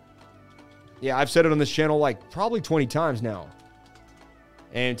 yeah, I've said it on this channel like probably 20 times now.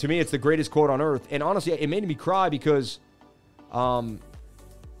 And to me, it's the greatest quote on earth. And honestly, it made me cry because I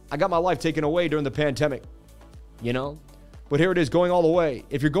got my life taken away during the pandemic, you know? But here it is, going all the way.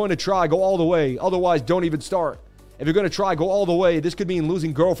 If you're going to try, go all the way. Otherwise, don't even start. If you're going to try, go all the way. This could mean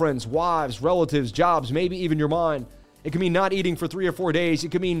losing girlfriends, wives, relatives, jobs, maybe even your mind. It could mean not eating for 3 or 4 days.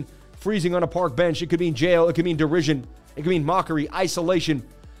 It could mean freezing on a park bench. It could mean jail. It could mean derision. It could mean mockery, isolation.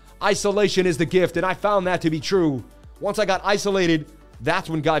 Isolation is the gift, and I found that to be true. Once I got isolated, that's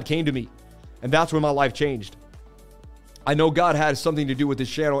when God came to me, and that's when my life changed. I know God has something to do with this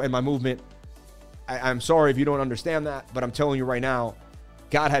channel and my movement. I'm sorry if you don't understand that, but I'm telling you right now,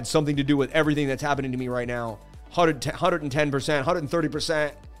 God had something to do with everything that's happening to me right now. 110%,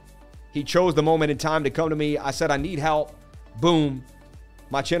 130%. He chose the moment in time to come to me. I said, I need help. Boom.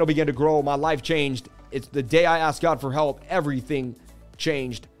 My channel began to grow. My life changed. It's the day I asked God for help, everything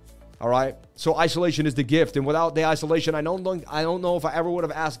changed. All right. So isolation is the gift. And without the isolation, I don't know if I ever would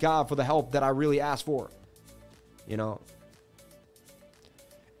have asked God for the help that I really asked for. You know?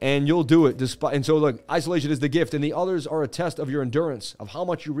 And you'll do it despite. And so look, isolation is the gift, and the others are a test of your endurance, of how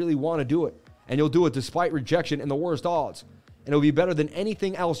much you really want to do it. And you'll do it despite rejection and the worst odds. And it'll be better than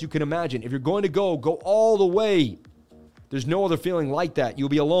anything else you can imagine. If you're going to go all the way. There's no other feeling like that. You'll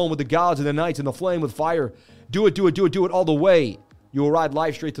be alone with the gods and the nights and the flame with fire. Do it all the way. You will ride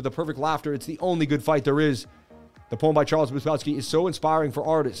life straight to the perfect laughter. It's the only good fight there is. The poem by Charles Bukowski is so inspiring for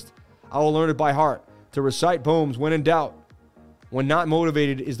artists. I will learn it by heart. To recite poems when in doubt. When not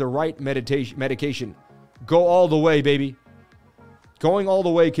motivated is the right medication. Go all the way, baby. Going all the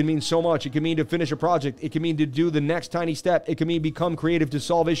way can mean so much. It can mean to finish a project. It can mean to do the next tiny step. It can mean become creative to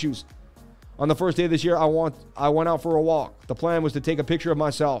solve issues. On the first day of this year, I went out for a walk. The plan was to take a picture of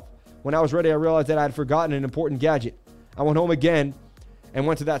myself. When I was ready, I realized that I had forgotten an important gadget. I went home again and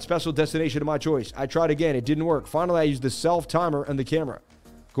went to that special destination of my choice. I tried again. It didn't work. Finally, I used the self-timer and the camera.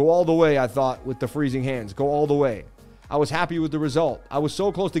 Go all the way, I thought, with the freezing hands. Go all the way. I was happy with the result. I was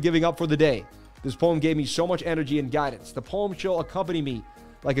so close to giving up for the day. This poem gave me so much energy and guidance. The poem shall accompany me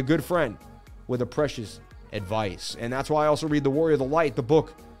like a good friend with a precious advice. And that's why I also read The Warrior of the Light, the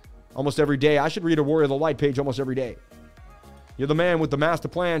book, almost every day. I should read a Warrior of the Light page almost every day. You're the man with the master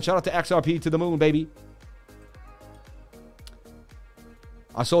plan. Shout out to XRP to the moon, baby.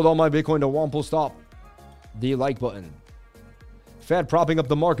 I sold all my Bitcoin to Wample Stop. The like button. Fed propping up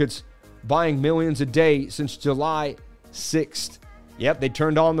the markets, buying millions a day since July 6th. Yep, they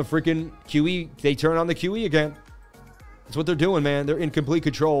turned on the freaking QE. They turned on the QE again. That's what they're doing, man. They're in complete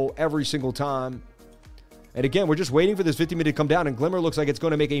control every single time. And again, we're just waiting for this 50-minute to come down, and Glimmer looks like it's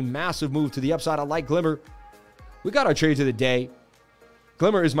going to make a massive move to the upside. I like Glimmer. We got our trades of the day.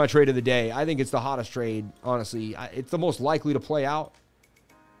 Glimmer is my trade of the day. I think it's the hottest trade, honestly. It's the most likely to play out.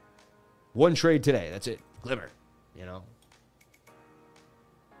 One trade today. That's it. Glimmer, you know.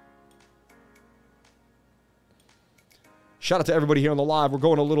 Shout out to everybody here on the live. We're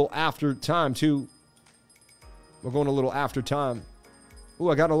going a little after time, too. We're going a little after time. Ooh,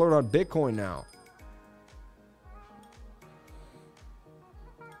 I got an alert on Bitcoin now.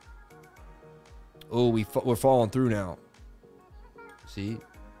 Oh, we're falling through now. See?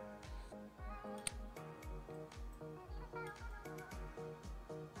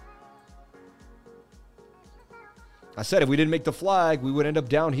 I said if we didn't make the flag, we would end up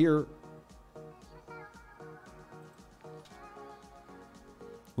down here.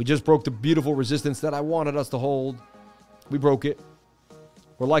 We just broke the beautiful resistance that I wanted us to hold. We broke it.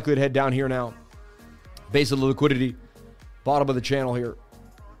 We're likely to head down here now. Base of the liquidity. Bottom of the channel here.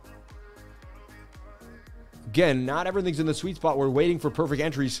 Again, not everything's in the sweet spot. We're waiting for perfect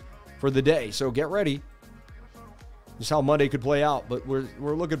entries for the day. So get ready. This is how Monday could play out. But we're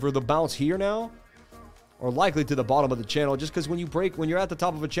looking for the bounce here now. Or likely to the bottom of the channel. Just because when you're at the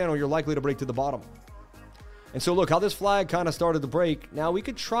top of a channel, you're likely to break to the bottom. And so look how this flag kind of started to break. Now we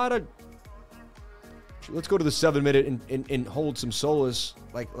could try to... Let's go to the 7 minute and hold some solace.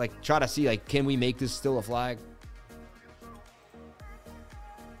 Like try to see, like, can we make this still a flag?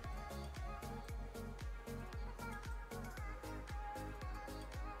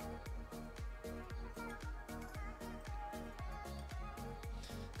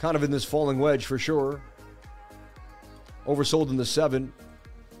 Kind of in this falling wedge for sure. Oversold in the 7.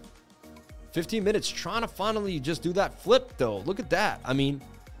 15 minutes trying to finally just do that flip, though. Look at that. I mean,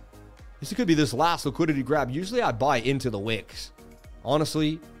 this could be this last liquidity grab. Usually I buy into the wicks.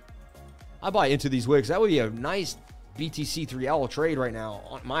 Honestly, I buy into these wicks. That would be a nice BTC 3L trade right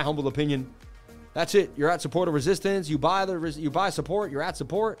now, in my humble opinion. That's it. You're at support or resistance. You buy support. You're at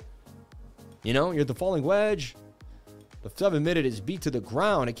support. You know, you're at the falling wedge. The 7 minute is beat to the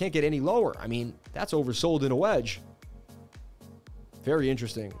ground. It can't get any lower. I mean, that's oversold in a wedge. Very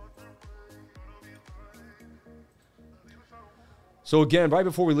interesting. So again, right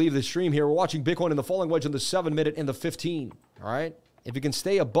before we leave the stream here, we're watching Bitcoin in the falling wedge in the 7 minute and the 15. All right. If it can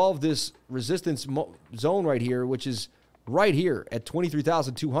stay above this resistance zone right here, which is right here at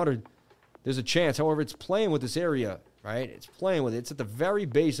 23,200, there's a chance. However, it's playing with this area, right? It's playing with it. It's at the very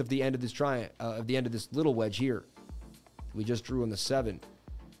base of the end of this this little wedge here. We just drew on the 7.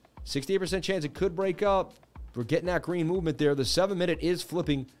 68% chance it could break up. We're getting that green movement there. The 7 minute is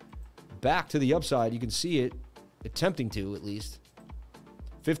flipping back to the upside. You can see it attempting to, at least.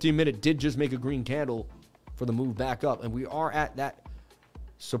 15 minute did just make a green candle for the move back up. And we are at that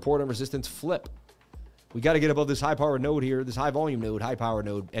support and resistance flip. We got to get above this high power node here, this high volume node, high power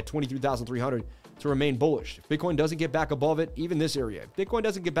node at 23,300 to remain bullish. If Bitcoin doesn't get back above it, even this area, if Bitcoin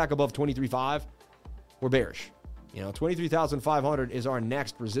doesn't get back above 23.5, we're bearish. You know, 23,500 is our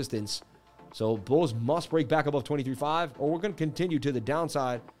next resistance. So bulls must break back above 23.5 or we're going to continue to the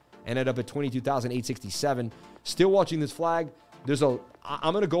downside and end up at 22,867. Still watching this flag.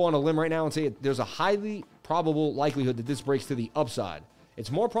 I'm going to go on a limb right now and say there's a highly probable likelihood that this breaks to the upside.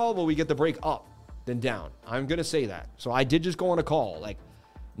 It's more probable we get the break up than down. I'm going to say that. So I did just go on a call. Like,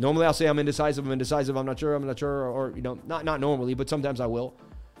 normally I'll say I'm indecisive, I'm not sure, or, you know, not normally, but sometimes I will.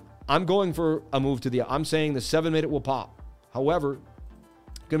 I'm going for a move to the, I'm saying the 7 minute will pop. However,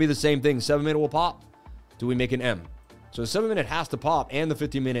 it's going to be the same thing. 7 minute will pop. Do we make an M? So the 7 minute has to pop and the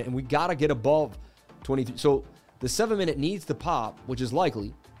 15 minute, and we got to get above 23. So the 7 minute needs to pop, which is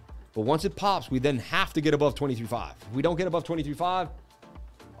likely. But once it pops, we then have to get above 23.5. If we don't get above 23.5,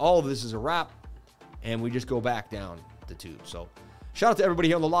 all of this is a wrap, and we just go back down the tube. So shout out to everybody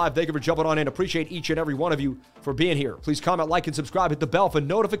here on the live. Thank you for jumping on in. Appreciate each and every one of you for being here. Please comment, like, and subscribe. Hit the bell for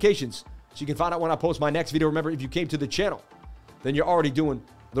notifications so you can find out when I post my next video. Remember, if you came to the channel, then you're already doing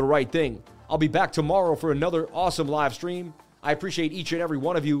the right thing. I'll be back tomorrow for another awesome live stream. I appreciate each and every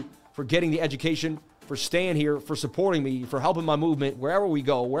one of you for getting the education, for staying here, for supporting me, for helping my movement wherever we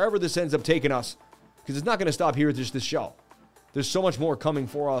go, wherever this ends up taking us, because it's not going to stop here at just this show. There's so much more coming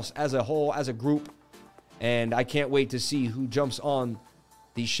for us as a whole, as a group, and I can't wait to see who jumps on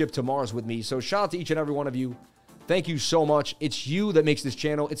the ship to Mars with me. So shout out to each and every one of you. Thank you so much. It's you that makes this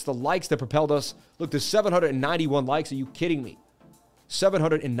channel. It's the likes that propelled us. Look, there's 791 likes. Are you kidding me?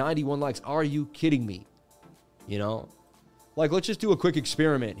 791 likes. Are you kidding me? You know? Like, let's just do a quick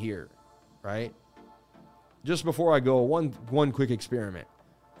experiment here, right? Just before I go, one quick experiment.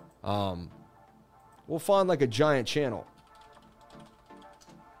 We'll find like a giant channel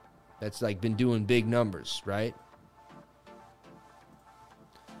that's like been doing big numbers, right?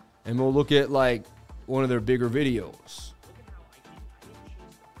 And we'll look at like one of their bigger videos.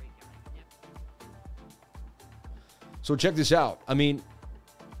 So check this out. I mean,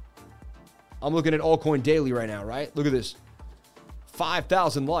 I'm looking at Altcoin Daily right now, right? Look at this.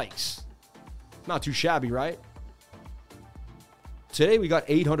 5,000 likes. Not too shabby, right? Today we got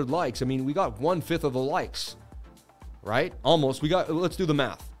 800 likes. I mean, we got 1/5 of the likes, right? Almost. Let's do the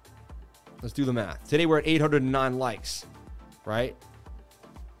math. Let's do the math. Today we're at 809 likes, right?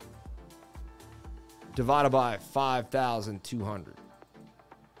 Divided by 5,200.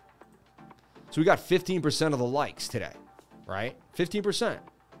 So we got 15% of the likes today, right? 15%.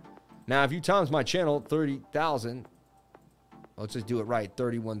 Now, if you times my channel, 30,000, let's just do it right.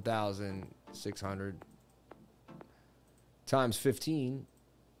 31,600 times 15.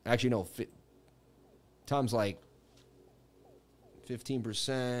 Actually, no, times like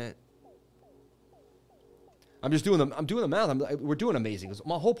 15%. I'm just doing the math. We're doing amazing.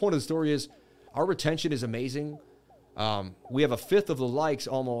 My whole point of the story is our retention is amazing. We have a fifth of the likes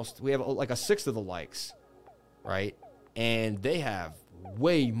almost. We have like a sixth of the likes, right? And they have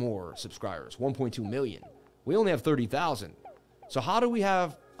way more subscribers, 1.2 million. We only have 30,000. So how do we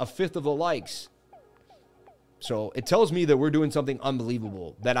have a fifth of the likes? So it tells me that we're doing something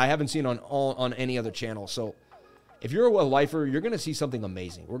unbelievable that I haven't seen on any other channel. So if you're a lifer, you're going to see something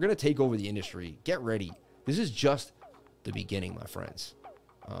amazing. We're going to take over the industry. Get ready. This is just the beginning, my friends.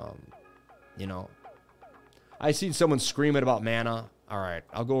 You know, I seen someone screaming about mana. All right,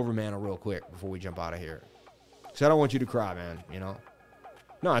 I'll go over mana real quick before we jump out of here. Because I don't want you to cry, man, you know.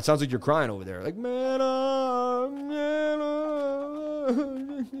 No, it sounds like you're crying over there. Like, mana, mana.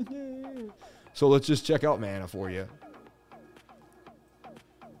 So let's just check out mana for you.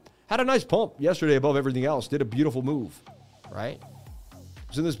 Had a nice pump yesterday above everything else. Did a beautiful move, right?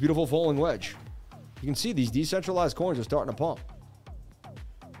 It's in this beautiful falling wedge. You can see these decentralized coins are starting to pump.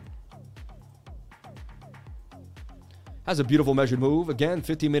 Has a beautiful measured move. Again,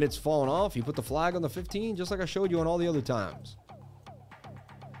 15 minutes falling off. You put the flag on the 15, just like I showed you on all the other times.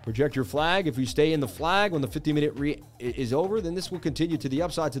 Project your flag. If you stay in the flag when the 15-minute is over, then this will continue to the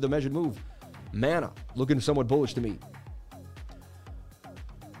upside to the measured move. Mana, looking somewhat bullish to me.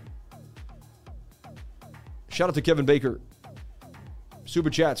 Shout out to Kevin Baker. Super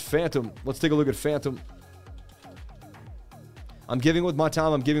Chats, Phantom. Let's take a look at Phantom. I'm giving with my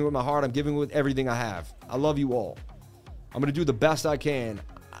time. I'm giving with my heart. I'm giving with everything I have. I love you all. I'm going to do the best I can.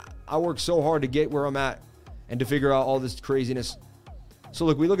 I work so hard to get where I'm at and to figure out all this craziness. So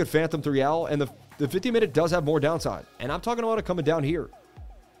look, we look at Phantom 3L, and the 50-minute does have more downside. And I'm talking about it coming down here.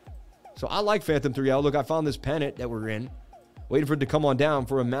 So I like Phantom 3L. Look, I found this pennant that we're in, waiting for it to come on down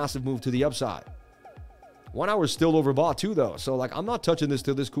for a massive move to the upside. 1 hour is still overbought too, though. So, like, I'm not touching this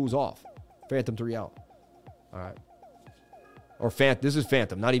till this cools off. Phantom 3L. All right. Or this is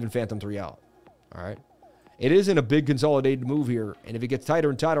Phantom, not even Phantom 3L. All right. It is in a big consolidated move here. And if it gets tighter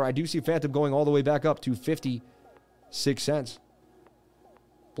and tighter, I do see Phantom going all the way back up to 56 cents.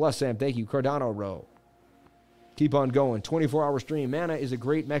 Bless, Sam. Thank you. Cardano Row. Keep on going. 24-hour stream. Mana is a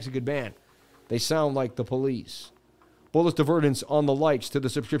great Mexican band. They sound like the Police. Bullets Divergence on the likes to the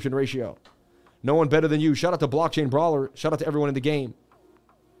subscription ratio. No one better than you. Shout out to Blockchain Brawler. Shout out to everyone in the game.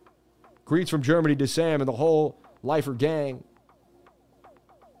 Greets from Germany to Sam and the whole Lifer gang.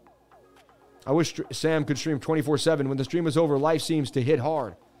 I wish Sam could stream 24/7. When the stream is over, life seems to hit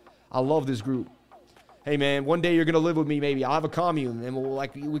hard. I love this group. Hey, man, one day you're going to live with me, maybe. I'll have a commune, and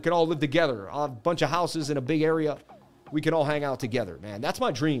we can all live together. I'll have a bunch of houses in a big area. We can all hang out together, man. That's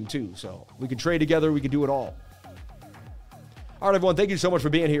my dream, too. So we can trade together. We can do it all. All right, everyone, thank you so much for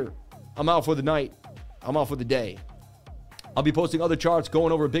being here. I'm out for the night. I'm out for the day. I'll be posting other charts,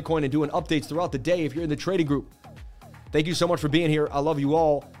 going over Bitcoin, and doing updates throughout the day if you're in the trading group. Thank you so much for being here. I love you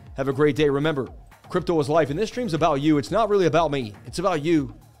all. Have a great day. Remember, crypto is life, and this stream's about you. It's not really about me. It's about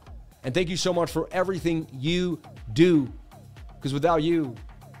you. And thank you so much for everything you do, because without you,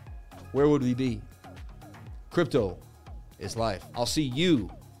 where would we be? Crypto is life. I'll see you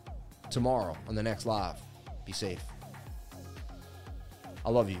tomorrow on the next live. Be safe.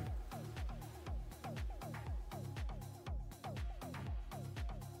 I love you.